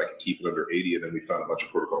 80, if I could keep it under 80, and then we found a bunch of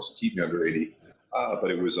protocols to keep me under 80.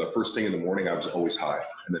 But it was first thing in the morning, I was always high.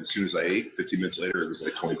 And then as soon as I ate, 15 minutes later, it was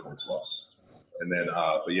like 20 points less. And then,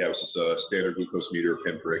 but yeah, it was just a standard glucose meter,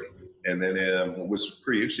 pinprick. And then it was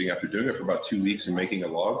pretty interesting. After doing it for about 2 weeks and making a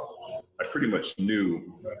log, I pretty much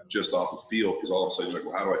knew just off the feel, because all of a sudden, like,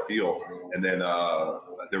 well, how do I feel? And then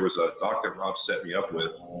there was a doc that Rob set me up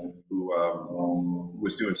with who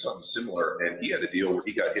was doing something similar, and he had a deal where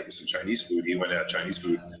he got hit with some Chinese food. He went out Chinese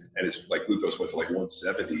food, and his glucose went to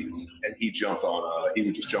 170, and he jumped on he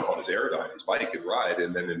would just jump on his Aerodyne, his bike could ride,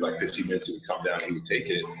 and then in 15 minutes it would come down, he would take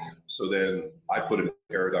it. So then I put an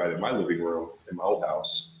Aerodyne in my living room in my old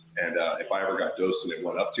house. And if I ever got dosed and it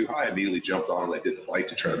went up too high, I immediately jumped on and I did the bike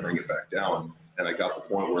to try to bring it back down. And I got the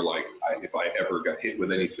point where, if I ever got hit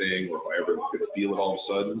with anything, or if I ever could feel it all of a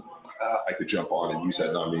sudden, I could jump on and use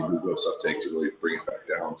that non-mean glucose uptake to really bring it back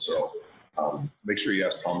down. So make sure you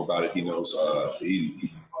ask Tom about it. He knows.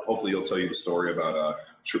 Hopefully he'll tell you the story about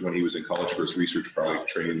when he was in college for his research project,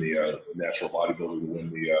 training the natural bodybuilder to win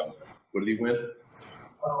the. What did he win?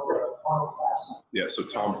 Yeah, so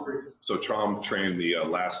Tom trained the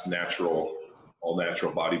last all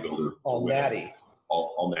natural bodybuilder. All natty.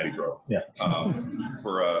 All natty, bro. Yeah.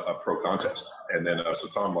 For a pro contest. And then, so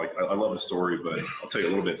Tom, I love the story, but I'll tell you a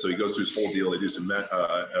little bit. So he goes through his whole deal. They do some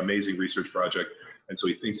amazing research project. And so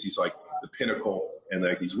he thinks he's like the pinnacle, and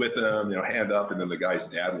he's with them, hand up. And then the guy's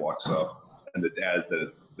dad walks up, and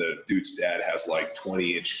the dude's dad has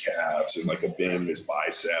 20-inch calves and a bim in his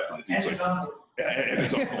bicep. And the dude's and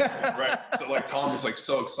his uncle, right? So Tom was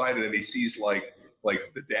so excited, and he sees the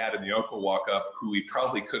dad and the uncle walk up, who he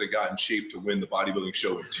probably could have gotten in shape to win the bodybuilding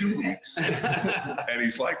show in 2 weeks. And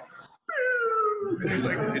he's like,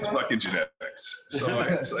 it's fucking genetics. So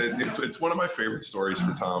it's one of my favorite stories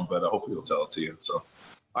for Tom, but hopefully he'll tell it to you. So.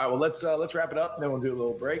 All right, well, let's wrap it up, and then we'll do a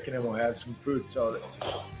little break, and then we'll have some food. So that's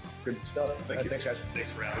good stuff. Thank you. Thanks, guys.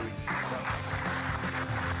 Thanks for having me.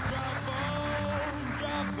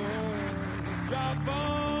 Drive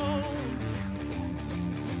on.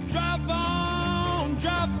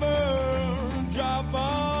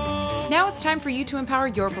 Now it's time for you to empower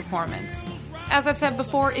your performance. As I've said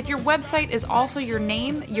before, if your website is also your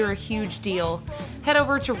name, you're a huge deal. Head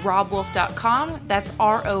over to robwolf.com, that's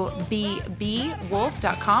ROBB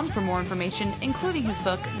wolf.com for more information, including his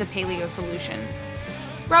book, The Paleo Solution.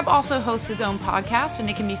 Rob also hosts his own podcast, and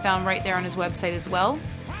it can be found right there on his website as well.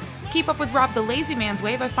 Keep up with Rob the Lazy Man's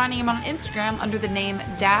Way by finding him on Instagram under the name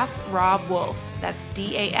Das Rob Wolf. That's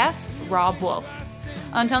DAS Rob Wolf.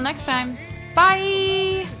 Until next time,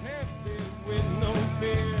 bye!